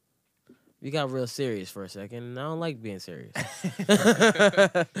 Cause we got real serious for a second, and I don't like being serious.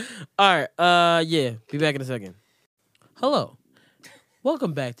 All right, be back in a second. Hello.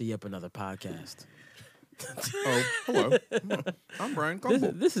 Welcome back to Yep Another Podcast. Oh, hello. I'm Brian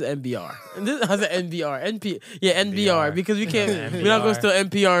Cumble. This is NBR. And this has an NBR. NBR, because we can't we're not gonna steal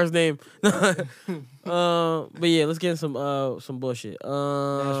NPR's name. But yeah, let's get some bullshit.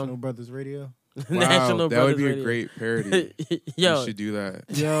 National Brothers Radio. Wow, National that Brothers would be Radio. a great parody. Yo. You should do that.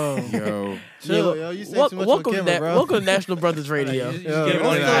 Yo. Chill. Yo, you say too much welcome, on camera, bro. welcome to National Brothers Radio. You just get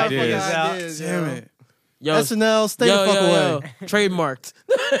one of the ideas out. Damn it. Yo, SNL, stay the fuck away. Trademarked.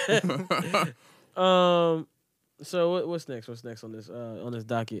 So what's next? What's next on this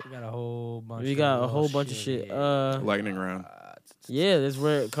docket? We got a whole bunch. Of shit. Lightning round. Yeah, that's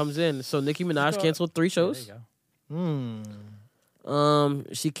where it comes in. So Nicki Minaj canceled 3 shows. There you go.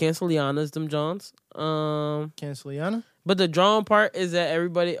 She canceled Rihanna's them Johns. Cancel Rihanna? But the drawing part is that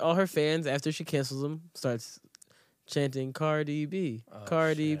everybody, all her fans, after she cancels them, starts chanting Cardi B,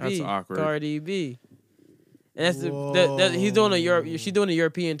 Cardi B, That's awkward. Cardi B. And that's he's doing she's doing a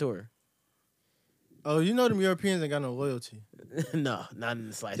European tour. Oh, you know them Europeans ain't got no loyalty. No, not in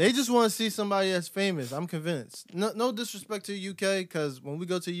the slightest. They just want to see somebody that's famous. I'm convinced. No disrespect to UK, because when we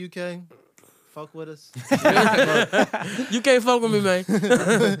go to UK, fuck with us. You can't fuck with me, man.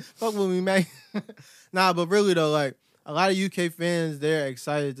 Fuck with me, man. Nah, but really though, like a lot of UK fans, they're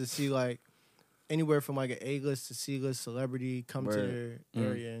excited to see like anywhere from like an A-list to C-list celebrity come to their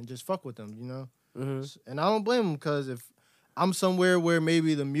area and just fuck with them, you know? Mm-hmm. And I don't blame them, because if I'm somewhere where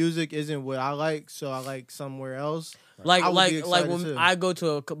maybe the music isn't what I like, so I like somewhere else. Like when I go to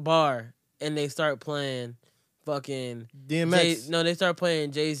a bar and they start playing fucking DMX. They start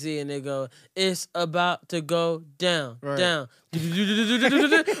playing Jay-Z and they go, "It's about to go down, down." I'm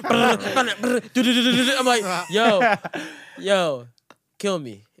like, yo, kill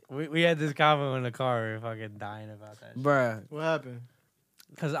me. We had this comment in the car. We were fucking dying about that shit. Bruh. What happened?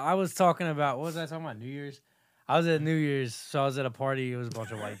 Because I was talking about, what was I talking about? New Year's? I was at New Year's, so I was at a party. It was a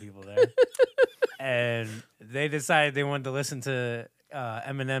bunch of white people there. And they decided they wanted to listen to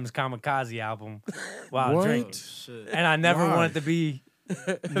Eminem's Kamikaze album while drinking. And I never wanted to be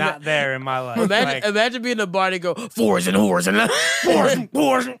not there in my life. Imagine being in a bar and go, fours and whores and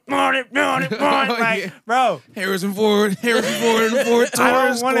fours, like, bro. Harrison Ford, and Ford. I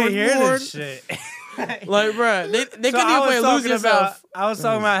don't want to hear this shit. Like, bro, they couldn't even play Lose Yourself. I was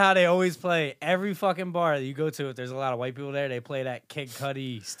talking about how they always play every fucking bar that you go to. If there's a lot of white people there, they play that Kid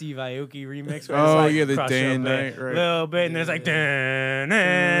Cudi, Steve Aoki remix. Where it's like, the day and night, right? Little bit, and there's like,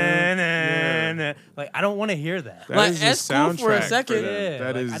 like I don't want to hear that. That like, is that's the cool for a soundtrack second. Yeah,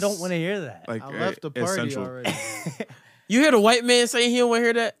 that like, is I don't want to hear that. Like, I left the party essential. already. You hear the white man saying he don't want to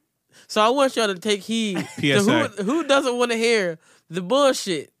hear that? So I want y'all to take heed to who doesn't want to hear the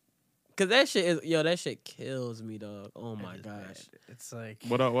bullshit. Cause that shit kills me, dog. Oh my gosh. It's like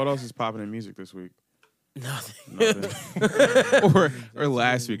what else is popping in music this week? Nothing. or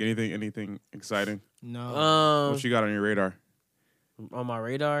last week? Anything exciting? No. What you got on your radar? On my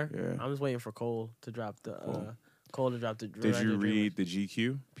radar? Yeah. I'm just waiting for Cole to drop the Cole to drop the. Did you read the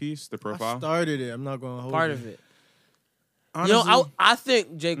GQ piece, the profile? I started it. I'm not going to hold part you. of it? Honestly, I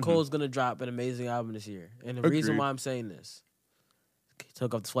think J. Cole's gonna drop an amazing album this year, and the reason Agreed. why I'm saying this, guitar.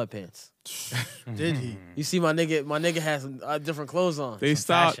 took off the sweatpants. Did he? You see, my nigga has some different clothes on. They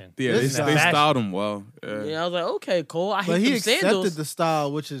styled, fashion. yeah, This they is fashion. styled him well. Yeah. Yeah, I was like, okay, Cole. I But hate he them accepted sandals. the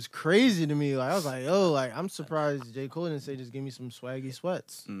style, which is crazy to me. Like I was like, oh, like I'm surprised J. Cole didn't say just give me some swaggy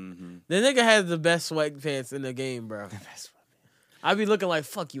sweats. Mm-hmm. The nigga has the best sweatpants in the game, bro. I be looking like,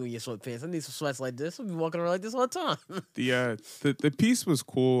 fuck you in your sweatpants. I need some sweats like this. I'll be walking around like this all the time. The piece was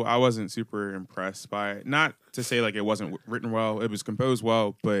cool. I wasn't super impressed by it. Not to say like it wasn't written well. It was composed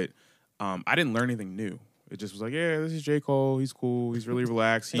well, but I didn't learn anything new. It just was like, yeah, this is J. Cole. He's cool. He's really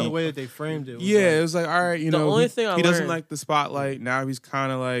relaxed. The way that they framed it. Was Yeah, like, it was like, all right, The know, only he, thing I he doesn't learned- like the spotlight. Now he's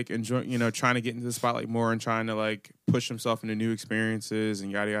kind of like enjoying, trying to get into the spotlight more and trying to like push himself into new experiences and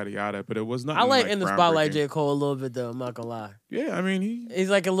yada yada yada. But it was not. I like in the spotlight groundbreaking. J. Cole a little bit though. I'm not gonna lie. Yeah, I mean He's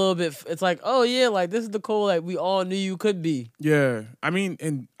like a little bit. It's like, oh yeah, like this is the Cole like we all knew you could be. Yeah, I mean,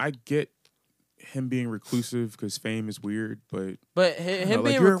 and I get him being reclusive because fame is weird, but Him like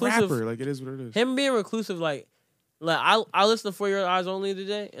being you're reclusive, a rapper, like it is what it is. him being reclusive, like I listened to For Your Eyes Only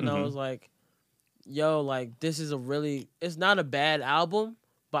today, and I Mhm. was like, yo, like this is it's not a bad album,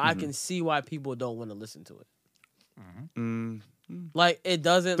 but I can see why people don't want to listen to it. Mm. Like it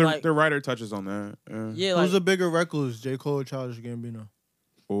doesn't The writer touches on that. yeah, like who's a bigger recluse, J. Cole or Childish Gambino?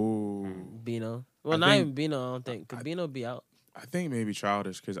 Oh, Bino. Well, I not think- even Bino. I don't think. Could Bino be out? I think maybe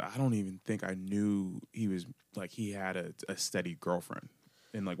Childish because I don't even think I knew he was like he had a steady girlfriend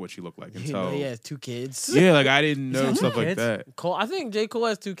and like what she looked like You until know, he has 2 kids. yeah, like I didn't know got stuff two like kids? that. Cole. I think J. Cole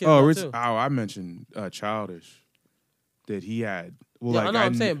has 2 kids. Oh, now, Rich, too. I mentioned Childish that he had. Well, Yeah, like I know.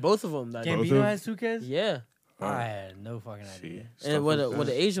 I'm kn- saying both of them. That Both Gambino of- has 2 kids? yeah, I had no fucking idea. See, and stuff with like with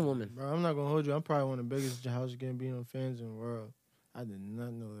that. an Asian woman. Bro, I'm not gonna hold you. I'm probably one of the biggest Childish Gambino fans in the world. I did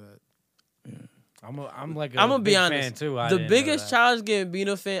not know that. I'm like I'm gonna big be fan honest. too. I The didn't know biggest that. Childish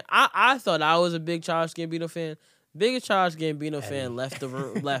Gambino fan. I thought I was a big Childish Gambino fan. Biggest Childish Gambino fan Eddie. left the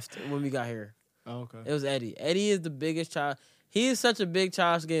room. Left when we got here. Oh, okay. It was Eddie. Eddie is the biggest child. He is such a big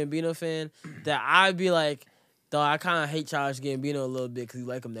Childish Gambino fan that I'd be like, though I kind of hate Childish Gambino a little bit because you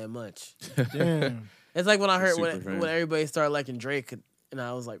like him that much. Damn. It's like when I heard Super fan. when everybody started liking Drake, and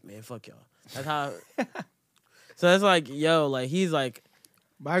I was like, man, fuck y'all. That's how. So it's like, yo, like he's like,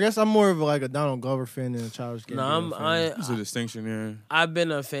 But I guess I'm more of like a Donald Glover fan than a Childish Gambino no, fan. There's a distinction, yeah. I've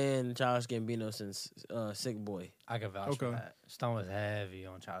been a fan of Childish Gambino since Sick Boy. I can vouch for Okay. that. Stone was heavy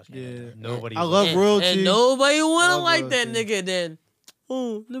on Childish Yeah. Gambino. Nobody. I was. love and, Royalty. and nobody wanna Love like that Royalty. nigga. Then,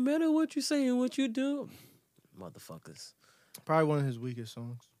 oh, no matter what you say and what you do, motherfuckers. Probably one of his weakest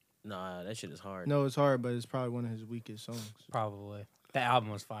songs. Nah, that shit is hard. No, it's hard, but it's probably one of his weakest songs. Probably. That album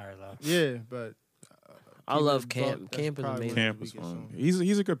was fire though. Yeah, but I keep love it Camp. buck, that's Camp is probably amazing. one of Camp his is weakest fun. songs.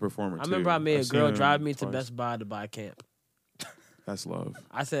 He's a good performer. I remember too. I made I've a girl seen drive him me to twice. Best Buy to buy Camp. That's love.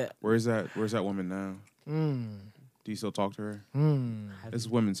 I said, Where's that woman now? Do you still talk to her? It's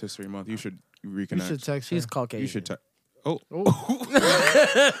Women's History Month. You should You reconnect. should text she's her. Caucasian. You should check. Oh,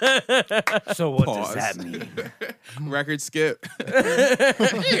 So what Pause. does that mean? record skip.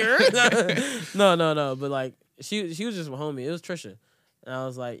 No. But like, she was just my homie. It was Trisha. And I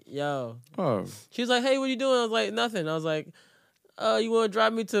was like, yo. Oh, She was like, hey, what you doing? I was like, nothing. I was like, you want to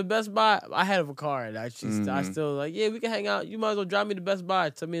drive me to Best Buy? I had a car. And I still like, yeah, we can hang out. You might as well drive me to Best Buy.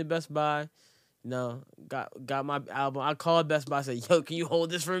 Took me to Best Buy. No, got my album. I called Best Buy. Said, yo, can you hold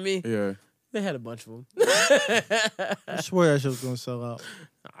this for me? yeah. They had a bunch of them. I swear that shit was gonna sell out.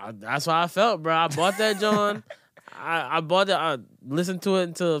 That's how I felt, bro. I bought that, John. I bought that. I listened to it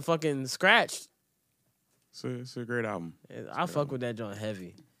until fucking scratched. It's a great album. I fuck with that John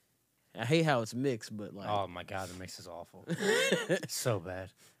heavy. I hate how it's mixed, but like Oh my god, the mix is awful. It's so bad.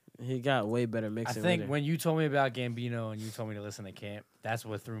 he got way better I mixing. think with it. when you told me about Gambino and you told me to listen to Camp, that's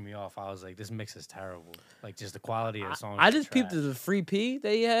what threw me off. I was like, this mix is terrible. Like just the quality of the songs. I is just peeped trash. the free P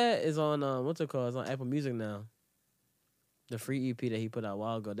that he had is on what's it called? It's on Apple Music now. The free EP that he put out a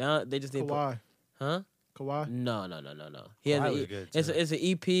while ago. Now they just need Kawhi. huh? Kawhi. No. He has Kawhi an was E- good, it's too. it's an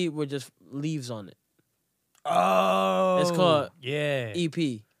EP with just leaves on it. Oh, It's called yeah.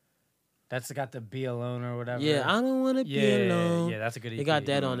 EP. That's got the Be Alone or whatever. Yeah, I don't want to be yeah, alone. yeah. That's a good. EP. He got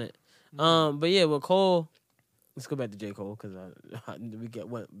that on it. But yeah, with Cole, let's go back to J. Cole because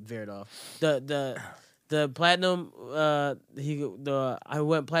went veered off. The platinum, I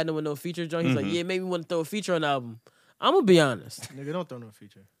went platinum with no feature. John, he's like, yeah, maybe want to throw a feature on the album. I'm gonna be honest. Nigga, don't throw no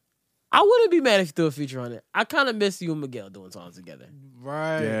feature. I wouldn't be mad if you threw a feature on it. I kind of miss you and Miguel doing songs together.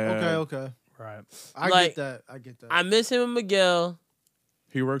 Right. Yeah. Okay. Right. I Like, get that. I miss him and Miguel.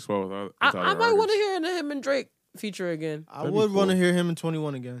 He works well with other I might want to artists. hear him and Drake feature again. I That'd be would want to cool. hear him in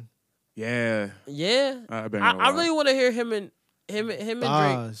 21 again. Yeah, Yeah, I bet. I really want to hear him and Drake.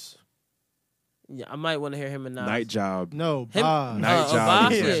 Oz. Yeah, I might want to hear him and Nas. Night Job. No, Him- Bob. Night Job.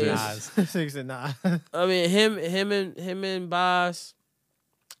 Boss, is my yeah. shit. Nas. Said nah. I mean, him and Boss.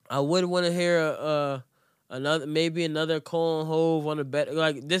 I would want to hear another Cole and Hove on the bet,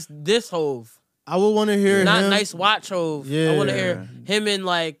 like this Hove, I would want to hear not him. Nice Watch Hove. I Yeah. want to hear him and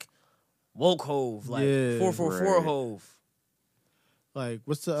like Woke Hove, like Yeah, 444 right. Hove. Like,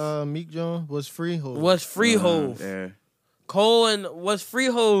 what's the Meek John? What's Free Hove? What's Free Hove? Yeah. Cole and What's Free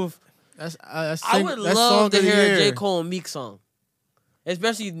Hove? That's I would love to hear a J. Cole and Meek song,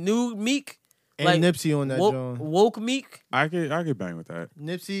 especially new Meek. and like, Nipsey on that John. Woke Meek I could bang with that.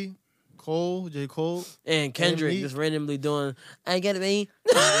 Nipsey, Cole, J. Cole. and Kendrick Meek. just randomly doing I get it, man.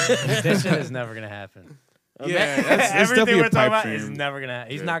 This shit is never gonna happen. Yeah, that's Everything definitely we're a talking pipe about is dream. never gonna.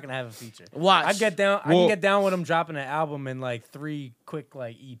 He's not gonna have a feature. Watch. I get down. I Well- can get down with him dropping an album in like 3 quick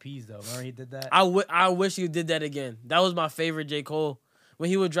like EPs though. Remember he did that. I wish you did that again. That was my favorite J. Cole. When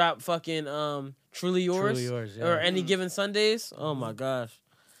he would drop fucking Truly Yours, Truly Yours, yeah. or Any Given Sundays. Oh my gosh.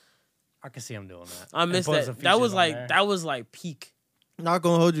 I can see him doing that. I And missed put that. some That was features on like there. that was like peak. Not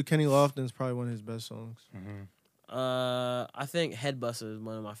gonna hold you. Kenny Lofton's probably one of his best songs. I think Headbuster is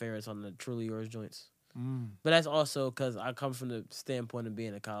one of my favorites on the Truly Yours joints. Mm. But that's also because I come from the standpoint of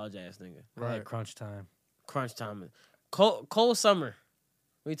being a college ass nigga. I like Crunch Time. Crunch time. Cole Summer.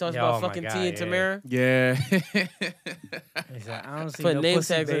 When he talks Yeah, about oh my fucking God, T and yeah. Tamara. Yeah. He said, I don't see Put no name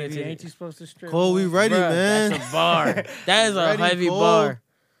pussy, tags on it, baby. too. Ain't you supposed to strip? Cole, we more?" ready, Bruh, man. That's a bar. That is a Ready, heavy Cole? bar.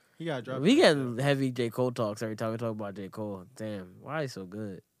 He got dropped. We getting heavy J. Cole talks every time we talk about J. Cole. Damn, why he so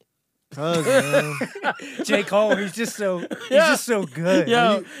good? Cuz, man. J. Cole, he's just so Yeah. just so good.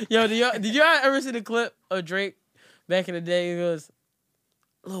 Yo, did y'all ever see the clip of Drake back in the day? He goes,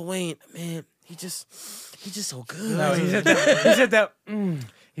 Lil Wayne, man, he just so good. No, he said that.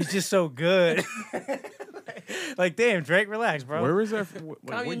 He's just so good. like, damn, Drake, relax, bro. Where was that? What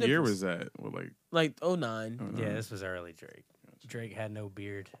Count your year nipples. was that? What, like, Like 09. Yeah, this was early Drake. Drake had no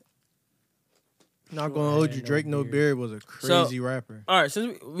beard. Not gonna hold you. No Drake No beard. Beard was a crazy rapper. All right,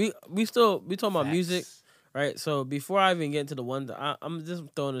 since we talking about Facts. music, right? So before I even get into the one, I'm just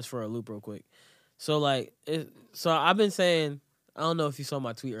throwing this for a loop real quick. So like, so I've been saying, I don't know if you saw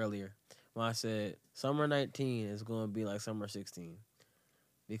my tweet earlier when I said summer 19 is going to be like summer 16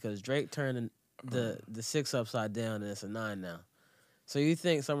 because Drake turned the 6 upside down and it's a 9 now. So you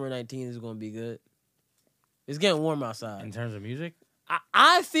think summer 19 is going to be good? It's getting warm outside. In terms of music,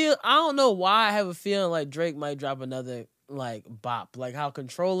 I don't know why I have a feeling like Drake might drop another like bop, like how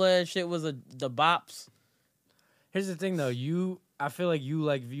Controller and shit was the bops. here's the thing though. I feel like you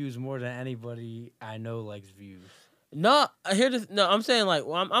like Views more than anybody I know likes Views. No, I'm saying like,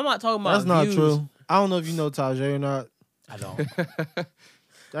 well, I'm not talking about That's not Views. true. I don't know if you know Tajay or not. I don't.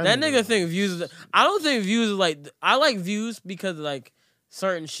 That nigga think Views is. I don't think Views is like. I like Views because of like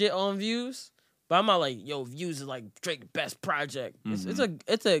certain shit on Views, but I'm not like, yo, Views is like Drake's best project. It's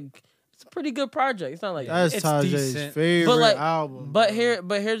a pretty good project. It's not like That's It's Tajay's decent. favorite But, like, album. But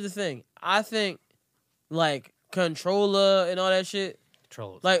here's the thing. I think like Controller and all that shit.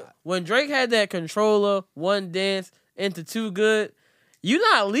 Control. Like when Drake had that Controller, One Dance into Too Good, you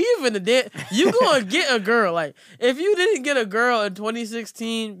not leaving the dance. You gonna get a girl. Like if you didn't get a girl in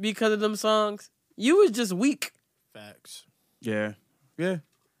 2016 because of them songs, you was just weak. Facts. yeah. Yeah.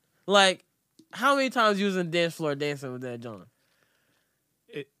 Like how many times you was in the dance floor dancing with that John?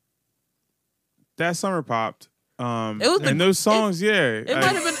 That summer popped. It was and those songs, yeah. It might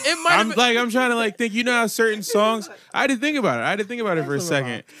have been. It might have been. I'm trying to like think. You know how certain songs. I had to think about it. For a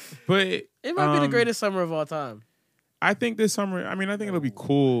second, but It might be the greatest summer of all time. I think this summer. I mean, I think it'll be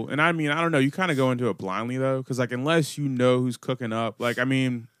cool. And I mean, I don't know. You kind of go into it blindly though, because like unless you know who's cooking up, like I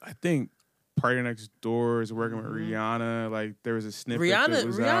mean, I think Party Next Door is working with Rihanna. Like there was a snippet. that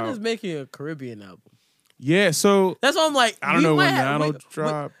was Rihanna's out. making a Caribbean album. Yeah. So That's why I'm like. I don't we know might when have- that'll wait,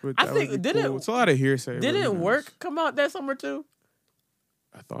 drop. But I that think- would be did cool. it- It's a lot of hearsay. Did but it who knows? work come out that summer too?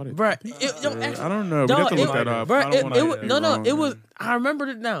 I thought it. Bruh, I don't know. We have to look that up. I Bruh, don't wanna it was be no. wrong, It was. man. I remembered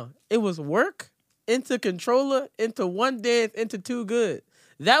it now. It was Work into Controller into One Dance into Too Good.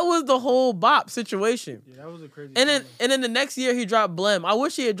 That was the whole bop situation. Yeah, that was a crazy. And then the next year he dropped Blem. I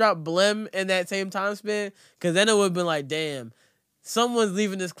wish he had dropped Blem in that same time span, because then it would have been like, damn, someone's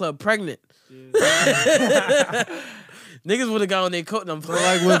leaving this club pregnant. Niggas would have got on their coat and I'm So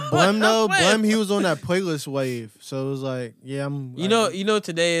like with Blem though, playing. Blem he was on that playlist wave, so it was like, yeah, I'm. You know,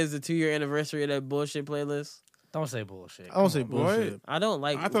 today is the 2-year anniversary of that bullshit playlist. Don't say bullshit. I don't say What? bullshit. I don't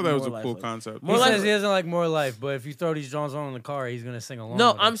like. I thought that was More a Life cool like- concept. More He Life- says he doesn't like More Life, but if you throw these Jones on in the car, he's gonna sing along.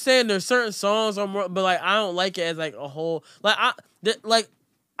 No, with I'm it. saying there's certain songs on more, but like I don't like it as like a whole. Like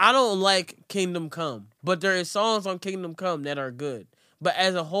I don't like Kingdom Come, but there is songs on Kingdom Come that are good. But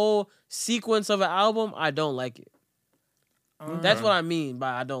as a whole sequence of an album, I don't like it. That's what I mean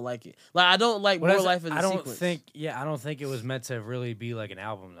by I don't like it. Like I don't like More Life as a sequence. I don't think it was meant to really be like an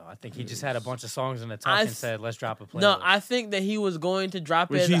album though. I think he just had a bunch of songs in the tuck and said, "Let's drop a playlist." No, I think that he was going to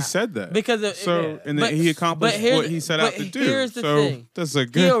drop it. He said that because and then he accomplished what he set out to do. Here's the thing. That's a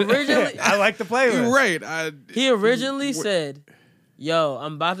good. He originally, I like the playlist. You're right. He originally said, "Yo,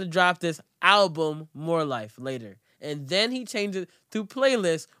 I'm about to drop this album, More Life, later," and then he changed it to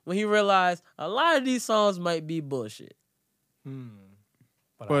playlist when he realized a lot of these songs might be bullshit.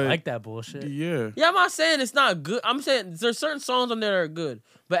 But I like that bullshit. Yeah. Yeah, I'm not saying it's not good. I'm saying there's certain songs on there that are good.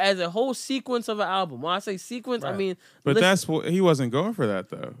 But as a whole sequence of an album, when I say sequence, I mean... But that's what... He wasn't going for that,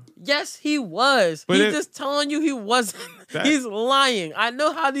 though. Yes, he was. But he's just telling you he wasn't. He's lying. I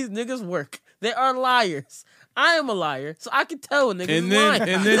know how these niggas work. They are liars. I am a liar, so I can tell when niggas lying.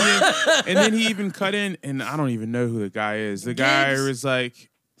 And then he even cut in, and I don't even know who the guy is. The guy was like...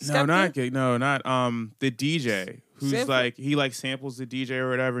 No, not Gig. No, not the DJ. Who's like he samples the DJ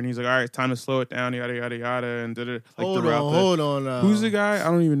or whatever, and he's like, all right, time to slow it down, yada yada yada, and did it. Hold on. Who's the guy? I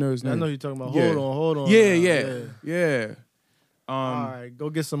don't even know his name. I know you're talking about. Hold on. Yeah. All right,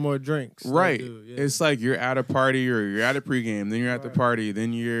 go get some more drinks. Right. It's like you're at a party or you're at a pregame, then you're at the party,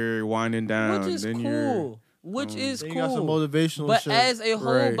 then you're winding down, which is then cool. Which is cool. cool. You got some motivational but shit. As a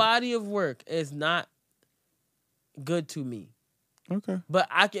whole body of work, it's not good to me. Okay. But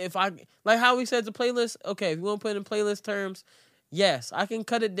I can, if I like how we said the playlist. Okay, if you want to put it in playlist terms, yes, I can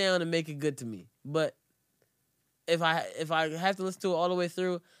cut it down and make it good to me. But if I have to listen to it all the way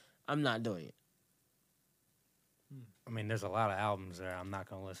through, I'm not doing it. I mean, there's a lot of albums there. I'm not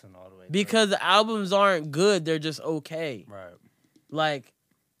gonna listen all the way because the albums aren't good. They're just okay. Right. Like,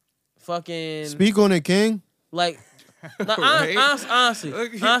 fucking. Speak on it, King. Like. No,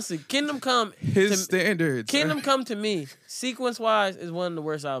 honestly, Kingdom Come. Standards. Kingdom Come to me, sequence wise, is one of the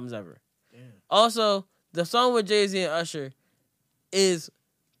worst albums ever. Damn. Also, the song with Jay-Z and Usher is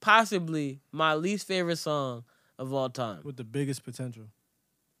possibly my least favorite song of all time. With the biggest potential.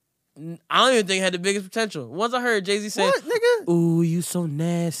 I don't even think it had the biggest potential. Once I heard Jay-Z say, "What, nigga? Ooh, you so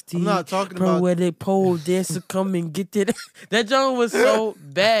nasty." I'm not talking bro, about where they pole dancer come and get it. That joke was so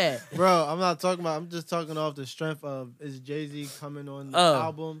bad. Bro, I'm not talking about. I'm just talking off the strength of is Jay-Z coming on the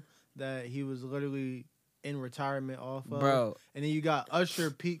album that he was literally in retirement off of. Bro. And then you got Usher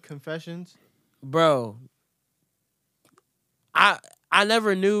Peak Confessions. Bro. I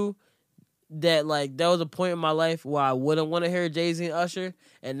never knew that there was a point in my life where I wouldn't want to hear Jay-Z and Usher,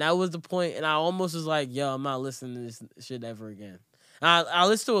 and that was the point, and I almost was like, yo, I'm not listening to this shit ever again. I'll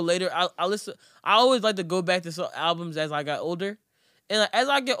listen to it later. I always like to go back to albums as I got older, and as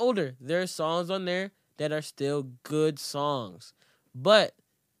I get older, there are songs on there that are still good songs, but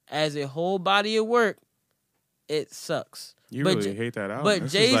as a whole body of work, it sucks. You really hate that album. But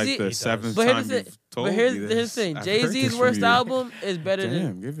Jay-Z, like the seventh time you've told me here's the thing: Jay-Z's worst album is better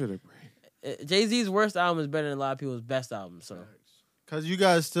than. Give it a break. Jay-Z's worst album is better than a lot of people's best album. So, because you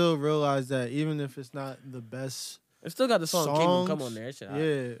guys still realize that even if it's not the best, it still got the song Kingdom Come on there.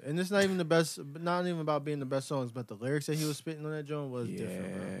 Yeah, and it's not even the best. Not even about being the best songs, but the lyrics that he was spitting on that joint was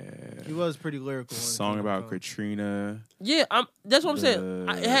different. Bro. He was pretty lyrical. Song about Katrina. Yeah, that's what I'm saying.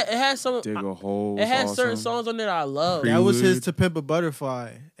 It has some. Dig a hole. It has certain songs on there that I love. That was his To Pimp a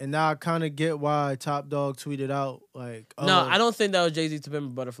Butterfly, and now I kind of get why Top Dog tweeted out like. Oh, no, I don't think that was Jay-Z's To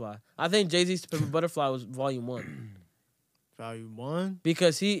Pimp a Butterfly. I think Jay-Z's To Pimp a Butterfly was Volume 1. Volume 1?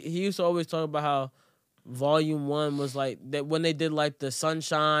 Because he used to always talk about how Volume 1 was like that when they did like the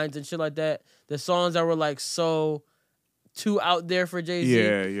Sunshines and shit like that. The songs that were so too out there for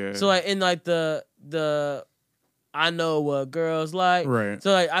Jay-Z. Yeah. So in the I know what girls like. Right.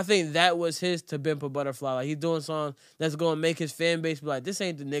 So I think that was his To Pimp a Butterfly. He's doing songs that's gonna make his fan base be like, this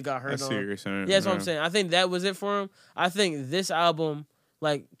ain't the nigga I heard on. That's what you're saying. Yeah, that's what I'm saying. I think that was it for him. I think this album,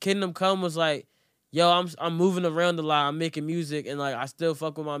 Kingdom Come, was yo, I'm moving around a lot. I'm making music, and I still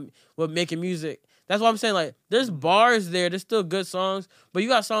fuck with making music. That's what I'm saying. There's bars there. There's still good songs, but you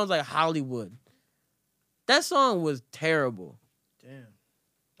got songs like Hollywood. That song was terrible. Damn,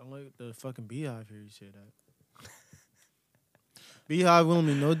 don't let the fucking Beehive hear you say that. Beehive will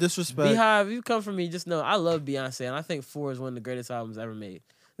me no disrespect. Beehive, if you come for me, just know I love Beyonce, and I think 4 is one of the greatest albums ever made.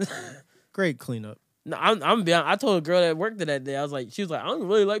 Great cleanup. No, I'm Beyonce. I told a girl that worked that day. She was like, I don't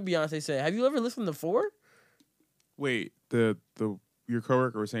really like Beyonce. Said, have you ever listened to 4? Wait, your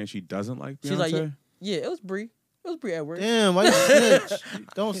coworker was saying she doesn't like Beyonce? She's like, yeah, it was Brie. It was Brie at work. Damn, why you snitch?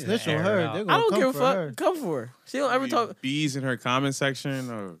 Don't snitch on her. I don't give a fuck. Come for her. She don't ever talk. Bees in her comment section.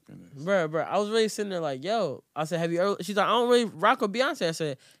 Oh goodness, bro. I was really sitting there yo. I said, have you ever? She's like, I don't really rock with Beyonce. I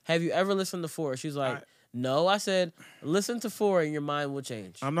said, have you ever listened to 4? She's like, No, I said listen to 4 and your mind will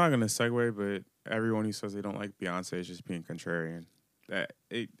change. I'm not gonna segue, but everyone who says they don't like Beyonce is just being contrarian. That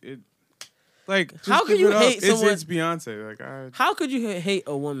it like just How can give you it up. hate someone? It's Beyonce. Like How could you hate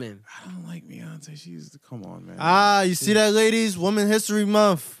a woman? I don't like Beyonce. She's come on, man. You see that, ladies? Women History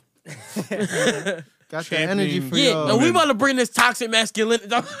Month. Got that energy for Yeah, y'all. no, we about to bring this toxic masculinity.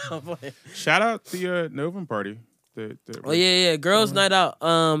 Shout out the Novum party. Oh yeah, girls' night out.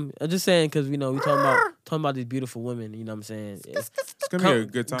 I'm just saying because we talking about these beautiful women. You know what I'm saying? It's gonna be a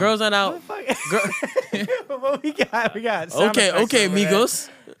good time. Girls' night out. What we got? Okay, amigos.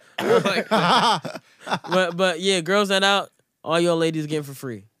 but yeah, girls' night out. All your ladies getting for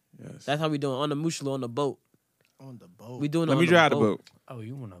free. Yes. That's how we doing on the Mushlo on the boat. On the boat. We doing. Let me drive the boat. Oh,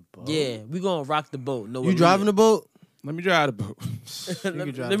 you want a boat? Yeah, we gonna rock the boat. No, You driving the boat? Let me drive the boat. Let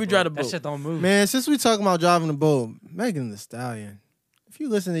me drive drive the That boat. shit don't move. Man, since we talking about driving the boat, Megan Thee Stallion. If you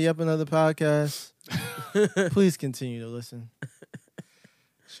listen to Yep Another Podcast, please continue to listen.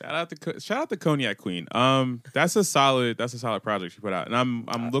 Shout out to Cognac Queen. That's a solid project she put out, and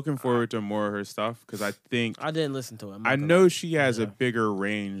I'm looking forward to more of her stuff because I think I didn't listen to it. I know she has a bigger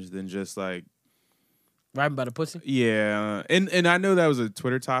range than just like Rapping about a pussy. yeah, and I know that was a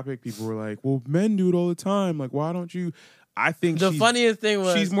Twitter topic. People were like, "Well, men do it all the time. Like, why don't you?" I think The funniest thing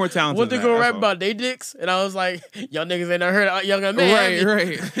was she's more talented. what they than gonna that, rap that's about they dicks, and I was like, "Y'all niggas ain't never heard of Young and May."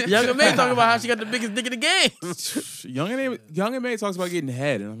 Right. Young and May talking about how she got the biggest dick in the game. Young and May talks about getting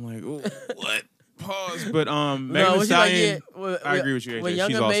head, and I'm like, "Oh, what?" Pause. But Megan Thee when she Stallion, I agree with you, AJ. When Young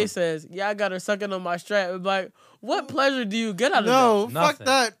She's and May awesome. says, "Yeah, I got her sucking on my strap," it's like, what pleasure do you get out of No, that? fuck Nothing.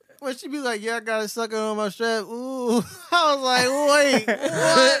 that. When she be like, yeah, I got a sucker on my strap. Ooh. I was like, wait,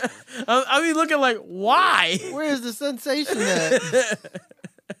 what? I mean, looking like, why? Where's the sensation at?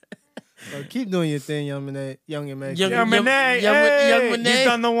 So keep doing your thing, Young and May. Young Young Monet, Monet, he's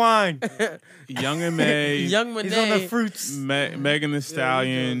done the wine. Young and May, Young He's on the Monet. fruits. Megan Thee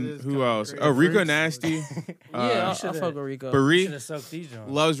Stallion. is Who kinda else? crazy. Oh, Rico Fruits. Nasty. Yeah, I should've- fuck with Rico. Should Bari have soaked these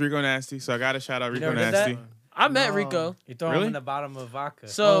joints. loves Rico Nasty, so I gotta shout out Rico never did Nasty. that? I met No. Rico. You throw Really? him in the bottom of vodka.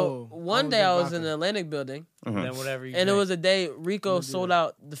 So Oh, one I day I was was in in the Atlantic building, Uh-huh. then whatever you and it drink. was a day Rico do sold that.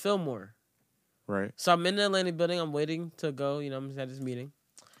 out the Fillmore. Right. So I'm in the Atlantic building. I'm waiting to go. I'm just at this meeting,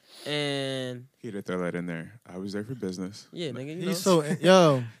 and He had to throw that in there. I was there for business. yeah,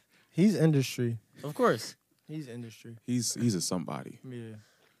 nigga, He's industry. of course, He's industry. He's a somebody. Yeah.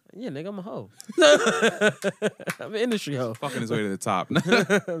 yeah, nigga, I'm a hoe. I'm an industry hoe. Fucking his way to the top.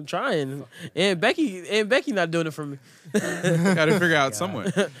 I'm trying, and Becky not doing it for me. Gotta figure out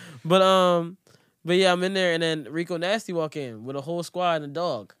somewhere. But yeah, I'm in there, and then Rico Nasty walk in with a whole squad and a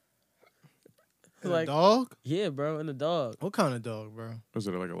dog. A dog? Yeah, bro, and a dog. What kind of dog, bro? Was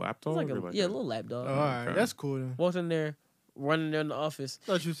it like a lap It's dog? like or a like little lap dog. Oh, all right. Okay. That's cool then. Walked in there, running there in the office.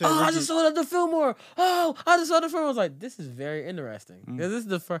 Thought you said Oh, I Ricky- just sold out the Fillmore. Oh, I just saw the Fillmore. I was like, this is very interesting. Because this is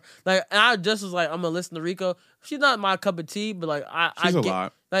the first, and I just was like, I'm going to listen to Rico. She's not my cup of tea, but like, She's I a get,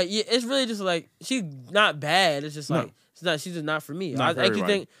 lot. like, yeah, it's really just like, she's not bad. It's just No. like, she's just not for me. Not for I actually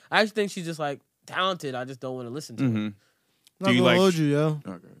everybody. think she's just like talented. I just don't want to listen to her. Mm-hmm. I'm Do not you gonna like- hold you, yo.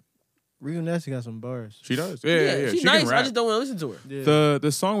 Okay. Rico Nasty got some bars. She does. Yeah. She's She nice. can I rap. just don't want to listen to her. Yeah.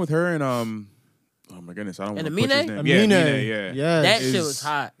 The song with her and oh my goodness, I don't want And to butcher his Amine? name. Yeah, Amine. Amine, yeah. Yes. That Is- shit was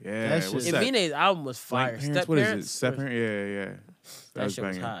hot. Yeah, That shit- what's And that? Mine's album was fire. Blank Step What is it? Parents. Step Parents? Yeah. That shit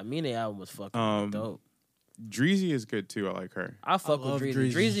was banging. hot. Mine album was fucking dope. Dreezy is good too. I like her. I fuck with love Dreezy.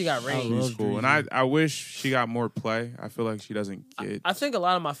 Dreezy. Dreezy got I range. love She's cool, Dreezy. and I wish she got more play. I feel like she doesn't get. I think a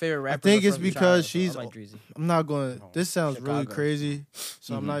lot of my favorite rappers. think are it's from because Chicago, so she's- I like Dreezy. I'm not going to. This sounds really Chicago. crazy,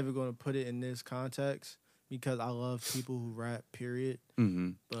 so I'm Mhm. not even going to put it in this context because I love people who rap, period.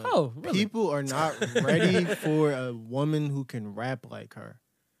 Mm-hmm. But Oh, really? people are not ready for a woman who can rap like her.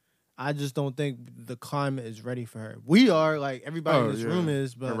 I just don't think the climate is ready for her. We are, like, everybody in this room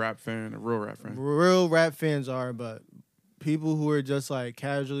is, a but rap fan, a real rap fan. real rap fans are, but people who are just like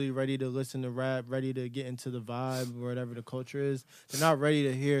casually ready to listen to rap, ready to get into the vibe, whatever the culture is, they're not ready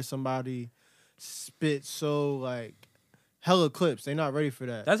to hear somebody spit so like hella clips. They're not ready for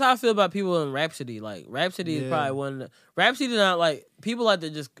that. That's how I feel about people in Rhapsody. Like Rhapsody is Yeah. probably one. Of the, Rhapsody not like people like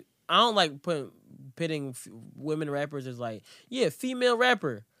to just. I don't like pitting women rappers as like female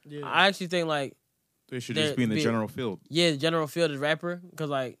rapper. Yeah. I actually think like They should They're just be in the being- general field. the general field is rapper because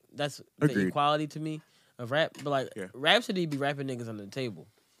like that's the Agreed. equality to me of rap. But like Yeah. Rhapsody be rapping niggas under the table.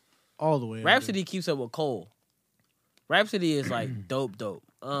 all the way. Rhapsody keeps up with Cole. Rhapsody is like dope.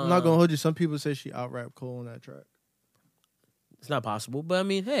 I'm not gonna hold you. Some people say she out rap Cole on that track. It's not possible, but I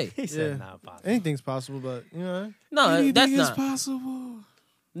mean, hey, He said Yeah. not possible. Anything's possible, but you know. no, that's not. possible.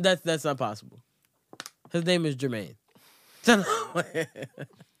 That's not possible. His name is Jermaine.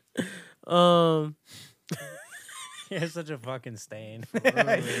 You're such a fucking stain.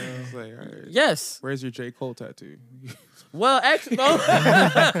 It's like, all right, Yes. where's your J. Cole tattoo? Well, actually, no.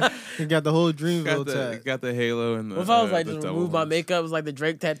 He got the whole Dreamville tat. got the halo and the. What if I was like, the just double remove my horns. makeup? It was like the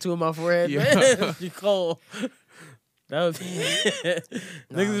Drake tattoo on my forehead. Yeah. You cold. That would be.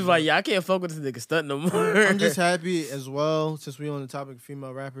 Niggas is like, yeah, I can't fuck with this nigga stunt no more. I'm just happy as well, since we on the topic of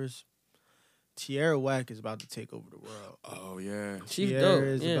female rappers. Tierra Whack is about to take over the world. Oh yeah. She's Tierra dope.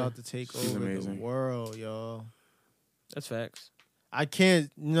 is Yeah. about to take She's over amazing. the world, y'all. That's facts. I can't,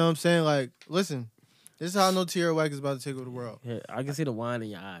 you know what I'm saying? Like, listen, this is how I know Tierra Whack is about to take over the world. Yeah, I can see the wine in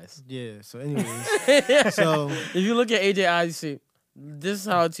your eyes. Yeah, so anyways. So, if you look at AJ eyes, you see, this is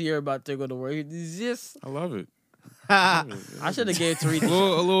how Tierra about to go to work. He's just, I love it. I should have gave Tariq. A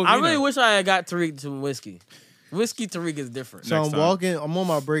little I vino. really wish I had got Tariq some whiskey. Whiskey Tariq is different. so Next I'm on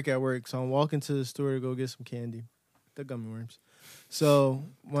my break at work, so I'm walking to the store to go get some candy. The gummy worms. So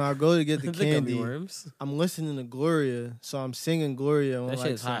when I go to get the The gummy candy, worms. I'm listening to Gloria, so I'm singing Gloria on That like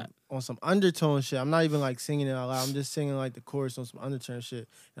shit's hot. on some undertone shit. I'm not even like singing it out loud. I'm just singing like the chorus on some undertone shit.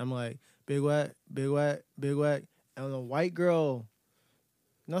 And I'm like, big whack, big whack, big whack. And a white girl,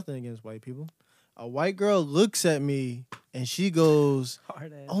 nothing against white people. A white girl looks at me and she goes,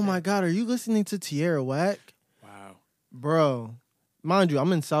 "Oh my God, are you listening to Tierra Whack?" Wow. Bro, mind you,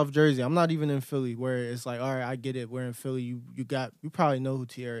 I'm in South Jersey. I'm not even in Philly where it's like, all right, I get it. We're in Philly. You probably know who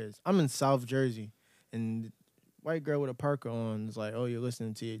Tierra is. I'm in South Jersey, and white girl with a parka on is like, "Oh, you're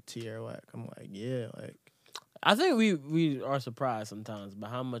listening to Tierra Whack." I'm like, yeah, like, I think we are surprised sometimes by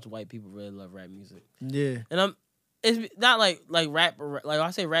how much white people really love rap music. yeah. And it's not like rap, like when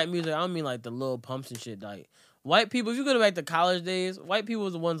I say rap music, I don't mean like the little pumps and shit. Like white people, if you go back to college days, white people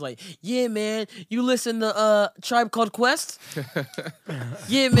was the ones like, yeah, man, you listen to Tribe Called Quest?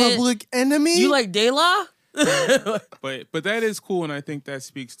 Yeah, man. Public Enemy. You like De La? But that is cool, and I think that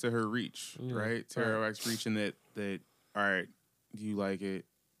speaks to her reach, Yeah. right? Tierra Whack's reaching that all right, you like it,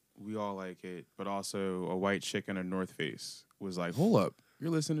 we all like it, but also a white chick in a North Face was like, hold up, you're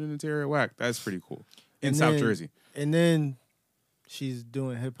listening to Tierra Whack. That's pretty cool. In And South then- Jersey. And then she's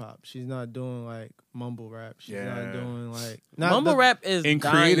doing hip hop. She's not doing like mumble rap. She's Yeah. not doing like Mumble rap is And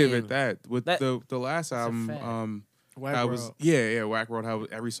creative dying. at that. With That- the last a album, fact. Whack I World. was Whack World. How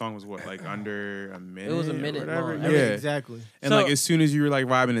every song was what, like under a minute? It was a or minute whatever. long. Yeah, Exactly. and So- like as soon as you were like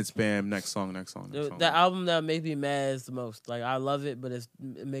vibing, it's bam, next song. That album that makes me mad is the most. Like I love it, but it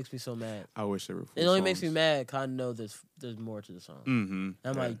makes me so mad. I wish there were. It only makes me mad because I know there's more to the song. Mm-hmm.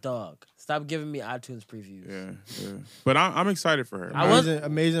 I'm like, dog, stop giving me iTunes previews. Yeah. But I'm excited for her. I was-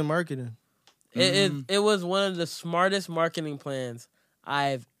 Amazing marketing. It was one of the smartest marketing plans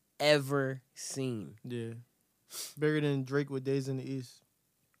I've ever seen. Yeah. Bigger than Drake with Days in the East.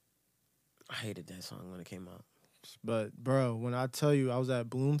 I hated that song when it came out. But bro, when I tell you I was at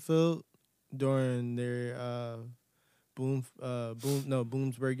Bloomfield during their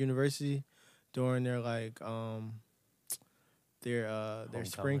Bloomsburg University during their like their spring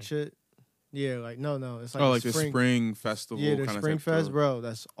Homecoming. shit. Yeah, like no, it's like like the spring festival. Yeah, the kinda spring type fest, deal. bro.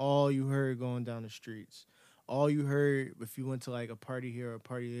 That's all you heard going down the streets. All you heard if you went to like a party here or a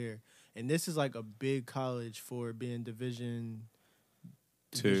party there. And this is like a big college for being Division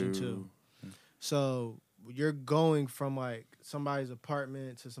Two. So you're going from like somebody's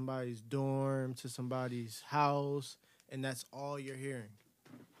apartment to somebody's dorm to somebody's house, and that's all you're hearing.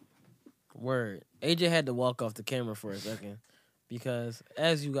 Word. AJ had to walk off the camera for a second because,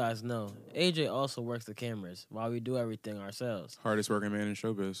 as you guys know, AJ also works the cameras while we do everything ourselves. Hardest working man in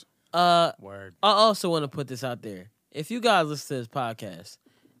showbiz. Word. I also want to put this out there. If you guys listen to this podcast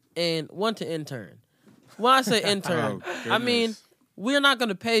and want to intern, when I say intern, I mean goodness. we're not going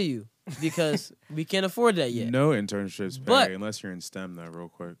to pay you because we can't afford that yet. No internships pay But- unless you're in STEM though, real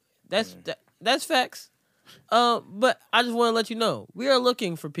quick. That's facts. But I just want to let you know we are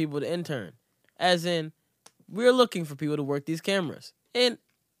looking for people to intern, as in we're looking for people to work these cameras and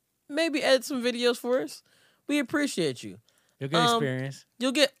maybe edit some videos for us. We appreciate you. You'll get experience.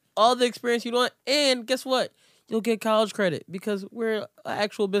 You'll get all the experience you want, and guess what? You'll get college credit because we're an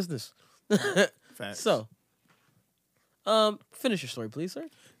actual business. Facts. So, finish your story, please, sir.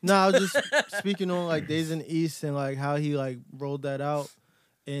 No, I was just speaking on like Days in the East and like how he like rolled that out,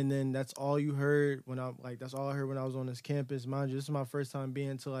 and then that's all you heard when that's all I heard when I was on this campus. Mind you, this is my first time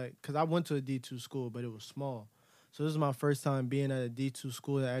being to like, cause I went to a D2 school, but it was small, so this is my first time being at a D2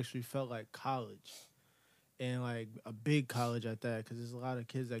 school that actually felt like college, and like a big college at that, cause there's a lot of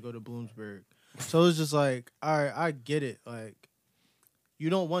kids that go to Bloomsburg. So it's just like, all right, I get it, like. You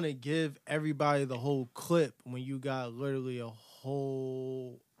don't want to give everybody the whole clip when you got literally a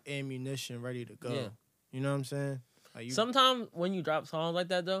whole ammunition ready to go. Yeah. You know what I'm saying? Like Sometimes when you drop songs like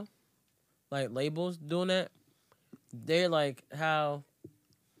that, though, like labels doing that, they're like how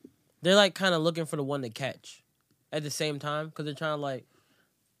they're like kind of looking for the one to catch at the same time because they're trying to like.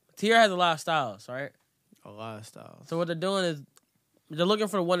 Tier has a lot of styles, right? A lot of styles. So what they're doing is they're looking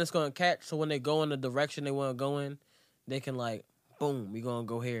for the one that's going to catch. So when they go in the direction they want to go in, they can like, boom, we gonna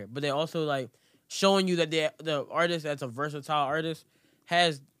go here. But they also like showing you that the artist that's a versatile artist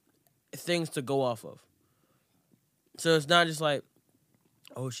has things to go off of. So it's not just like,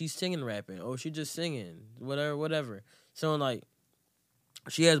 oh, she's singing, rapping. Oh, she just singing, whatever. So like,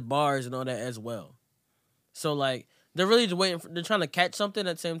 she has bars and all that as well. So like, they're really just waiting. They're trying to catch something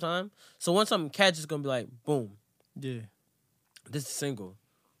at the same time. So once something catches, it's gonna be like, boom. Yeah. This is single.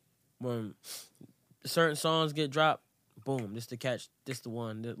 When certain songs get dropped, boom, this the catch. This the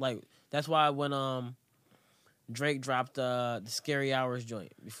one. Like that's why when Drake dropped the Scary Hours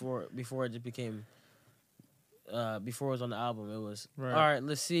joint before it just became before it was on the album, it was right. All right.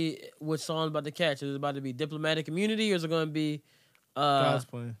 Let's see what song's about to catch. Is it about to be Diplomatic Immunity or is it going to be God's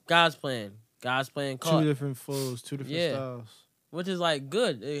Plan? God's Plan. God's Plan. Caught. Two different flows, two different styles, which is like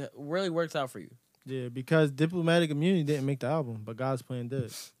good. It really works out for you. Yeah, because Diplomatic Immunity didn't make the album, but God's Plan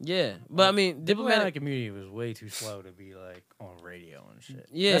did. Yeah, but I mean, Diplomatic Immunity was way too slow to be like on radio and shit.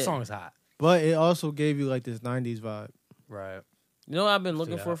 Yeah, that song was hot, but it also gave you like this '90s vibe. Right. You know what I've been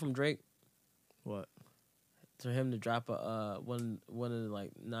looking for from Drake? What? For him to drop a one of the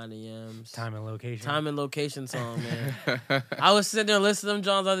like 9 a.m. Time and Location song, man. I was sitting there listening to them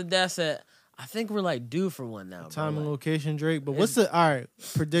Johns on the day. I said, I think we're like due for one now. Time and like, Location, Drake. But what's the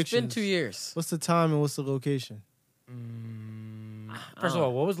prediction? It's been 2 years. What's the time and what's the location? First of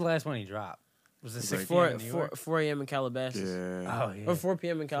all, what was the last one he dropped? Was it 6 p.m. in New York? 4 a.m. in Calabasas? Yeah. Oh, yeah. Or 4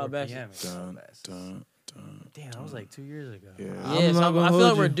 p.m. in Calabasas. Damn, that was like 2 years ago. Yeah. Yeah, so I feel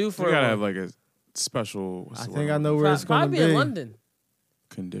like we're due for. We gotta have like a special. I think I know where it's going to be. Probably in London.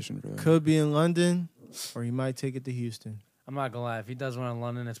 Condition for that. Could be in London, or he might take it to Houston. I'm not gonna lie. If he does one in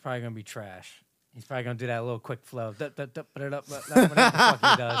London, it's probably gonna be trash. He's probably gonna do that little quick flow. Whatever the fuck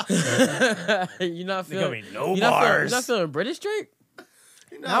he does. You're not feeling no bars. You're not feeling British Drake?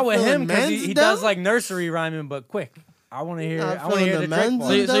 Not with him because he does like nursery rhyming, but quick. I want to hear. I want to hear the Drake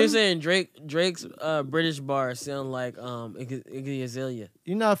part. So you're saying Drake's British bars sound like Iggy Azalea?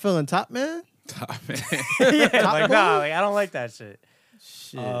 You're not feeling Top Man? Top Man. Yeah, like nah, like I don't like that shit.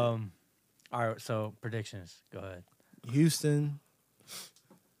 Shit. All right, so predictions. Go ahead. Houston,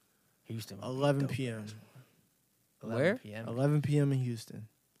 11 dope. p.m. 11 Where? PM. 11 p.m. in Houston.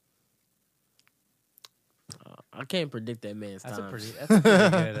 I can't predict that man's That's time. a pretty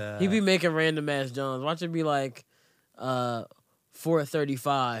good. He be making random ass Jones. Watch it be like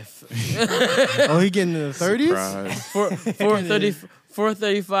 4:35. Oh, he getting in the 30s?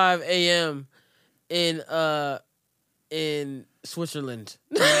 4:35 a.m. in Switzerland.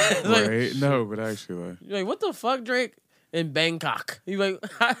 Right? No, but actually, like, You're like, what the fuck, Drake? In Bangkok. You like,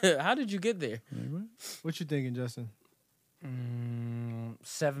 how did you get there? What you thinking, Justin?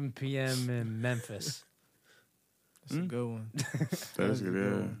 7 p.m. in Memphis. That's a good one. that's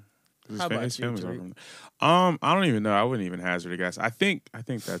good. Yeah. How about his you, family's Tariq? over. I don't even know. I wouldn't even hazard a guess. I think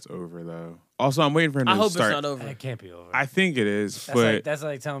that's over though. Also, I'm waiting for him to I hope start. it's not over. It can't be over. I think it is, That's but like, that's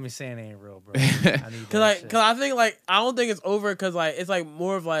like telling me Santa ain't real, bro. I need Cause I think like I don't think it's over because like it's like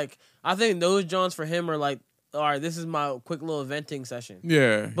more of like I think those Johns for him are like, all right, this is my quick little venting session.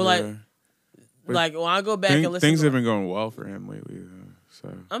 yeah. But like when I go back and listen, things have been going well for him lately.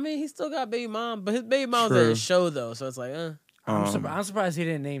 So I mean, he still got baby mom, but his baby mom's at his show though, so it's like, I'm surprised he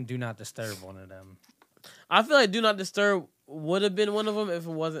didn't name Do Not Disturb one of them. I feel like Do Not Disturb would have been one of them if it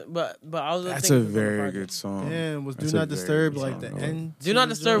wasn't. But I was. That's a very good song. Damn, was That's Do a Not very Disturb good like song, the though. end? Do Not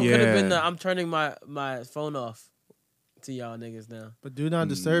Disturb could have been the Yeah. I'm turning my phone off to y'all niggas now. But Do Not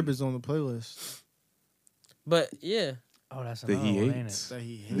Disturb is on the playlist. But yeah, Oh, that's That another he one, ain't hates.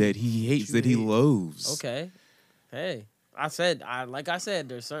 it? That he hates. That he loathes. okay. Hey, I said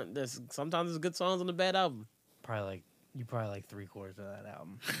there's sometimes there's good songs on the bad album, You probably like 3/4 of that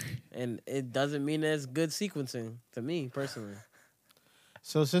album. and it doesn't mean there's good sequencing to me personally.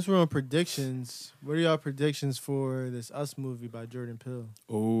 So since we're on predictions, what are y'all predictions for this Us movie by Jordan Peele?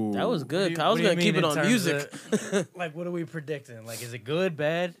 Oh, That was good. 'Cause I What was do you gonna keep mean it in on terms music. Like, what are we predicting? Like, is it good,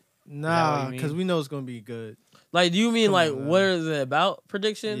 bad? Nah, you because mean? we know it's gonna be good. Like, do you mean Come like on, what man. is it about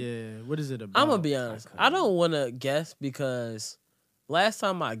prediction? Yeah, what is it about? I'm gonna be honest. I don't want to guess because last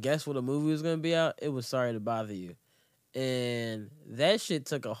time I guessed what a movie was gonna be out, it was Sorry to Bother You, and that shit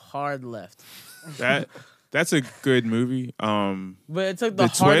took a hard left. That's a good movie. But it took the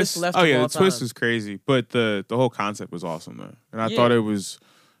hardest twist. left. Oh of yeah, all the twist time. was crazy, but the whole concept was awesome though, and I Yeah. thought it was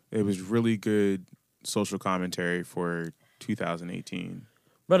really good social commentary for 2018.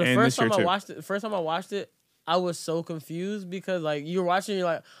 But the and first this year, time I too. watched it, I was so confused because like you're watching, you're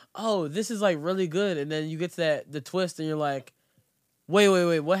like, oh, this is like really good, and then you get to the twist, and you're like,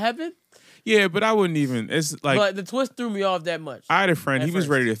 wait, what happened? Yeah, but I wouldn't even. It's like, but the twist threw me off that much. I had a friend. at He was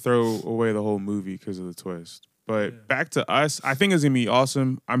first. ready to throw away the whole movie because of the twist. But back to Us, I think it's gonna be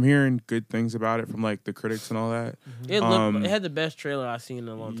awesome. I'm hearing good things about it from like the critics and all that. It had the best trailer I've seen in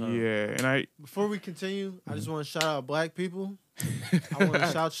a long time. Yeah, and Before we continue, I just want to shout out black people. I want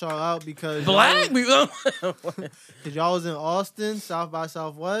to shout y'all out because Black people. because y'all was in Austin, South by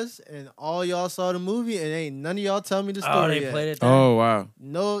Southwest, and all y'all saw the movie, and ain't none of y'all tell me the story Oh, they yet. played it there? Oh wow.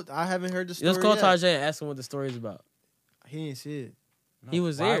 No, I haven't heard the story Let's call yet. Tajay and ask him what the story's about. He didn't see it. He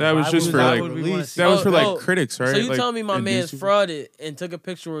was Why- there. That was why just would- for, why like, would we wanna release- see That was it? for Oh, like critics, right? So you like, telling me my and man's these people- frauded and took a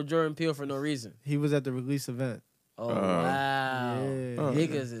picture with Jordan Peele for no reason? He was at the release event. Oh wow, Yeah. Oh,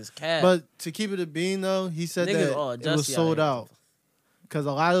 niggas is cat. But to keep it a bean, though, he said Niggas that all it was dusty sold out out because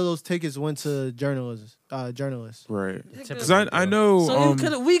a lot of those tickets went to journalists. Right. Niggas- Because I know So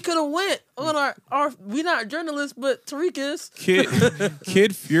we could have went on our we not journalists, but Tariq is.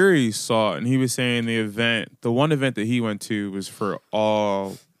 Kid Fury saw it, and he was saying the one event that he went to was for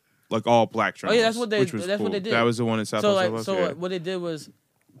all black journalists. Oh yeah, that's what they. which was That's cool. what they did. That was the one in South So by like, Southwest, yeah. what they did was,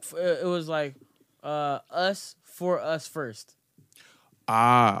 it was like, us for us first.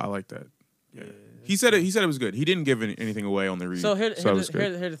 I like that. Yeah. He said it was good. He didn't give anything away on the read. So it was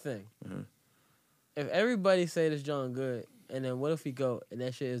good. here's the thing. Uh-huh. If everybody say this John good, and then what if we go and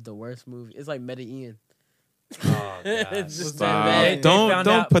that shit is the worst movie? It's like Meta Ian. Oh, God. It's just Stop. that They bad. Don't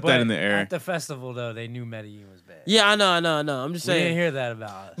found put that but in the air. At the festival, though, they knew Medellin was bad. Yeah, I know. I'm just We didn't saying. hear that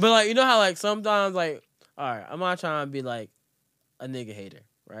about us. But like, you know how like sometimes like, all right, I'm not trying to be like a nigga hater,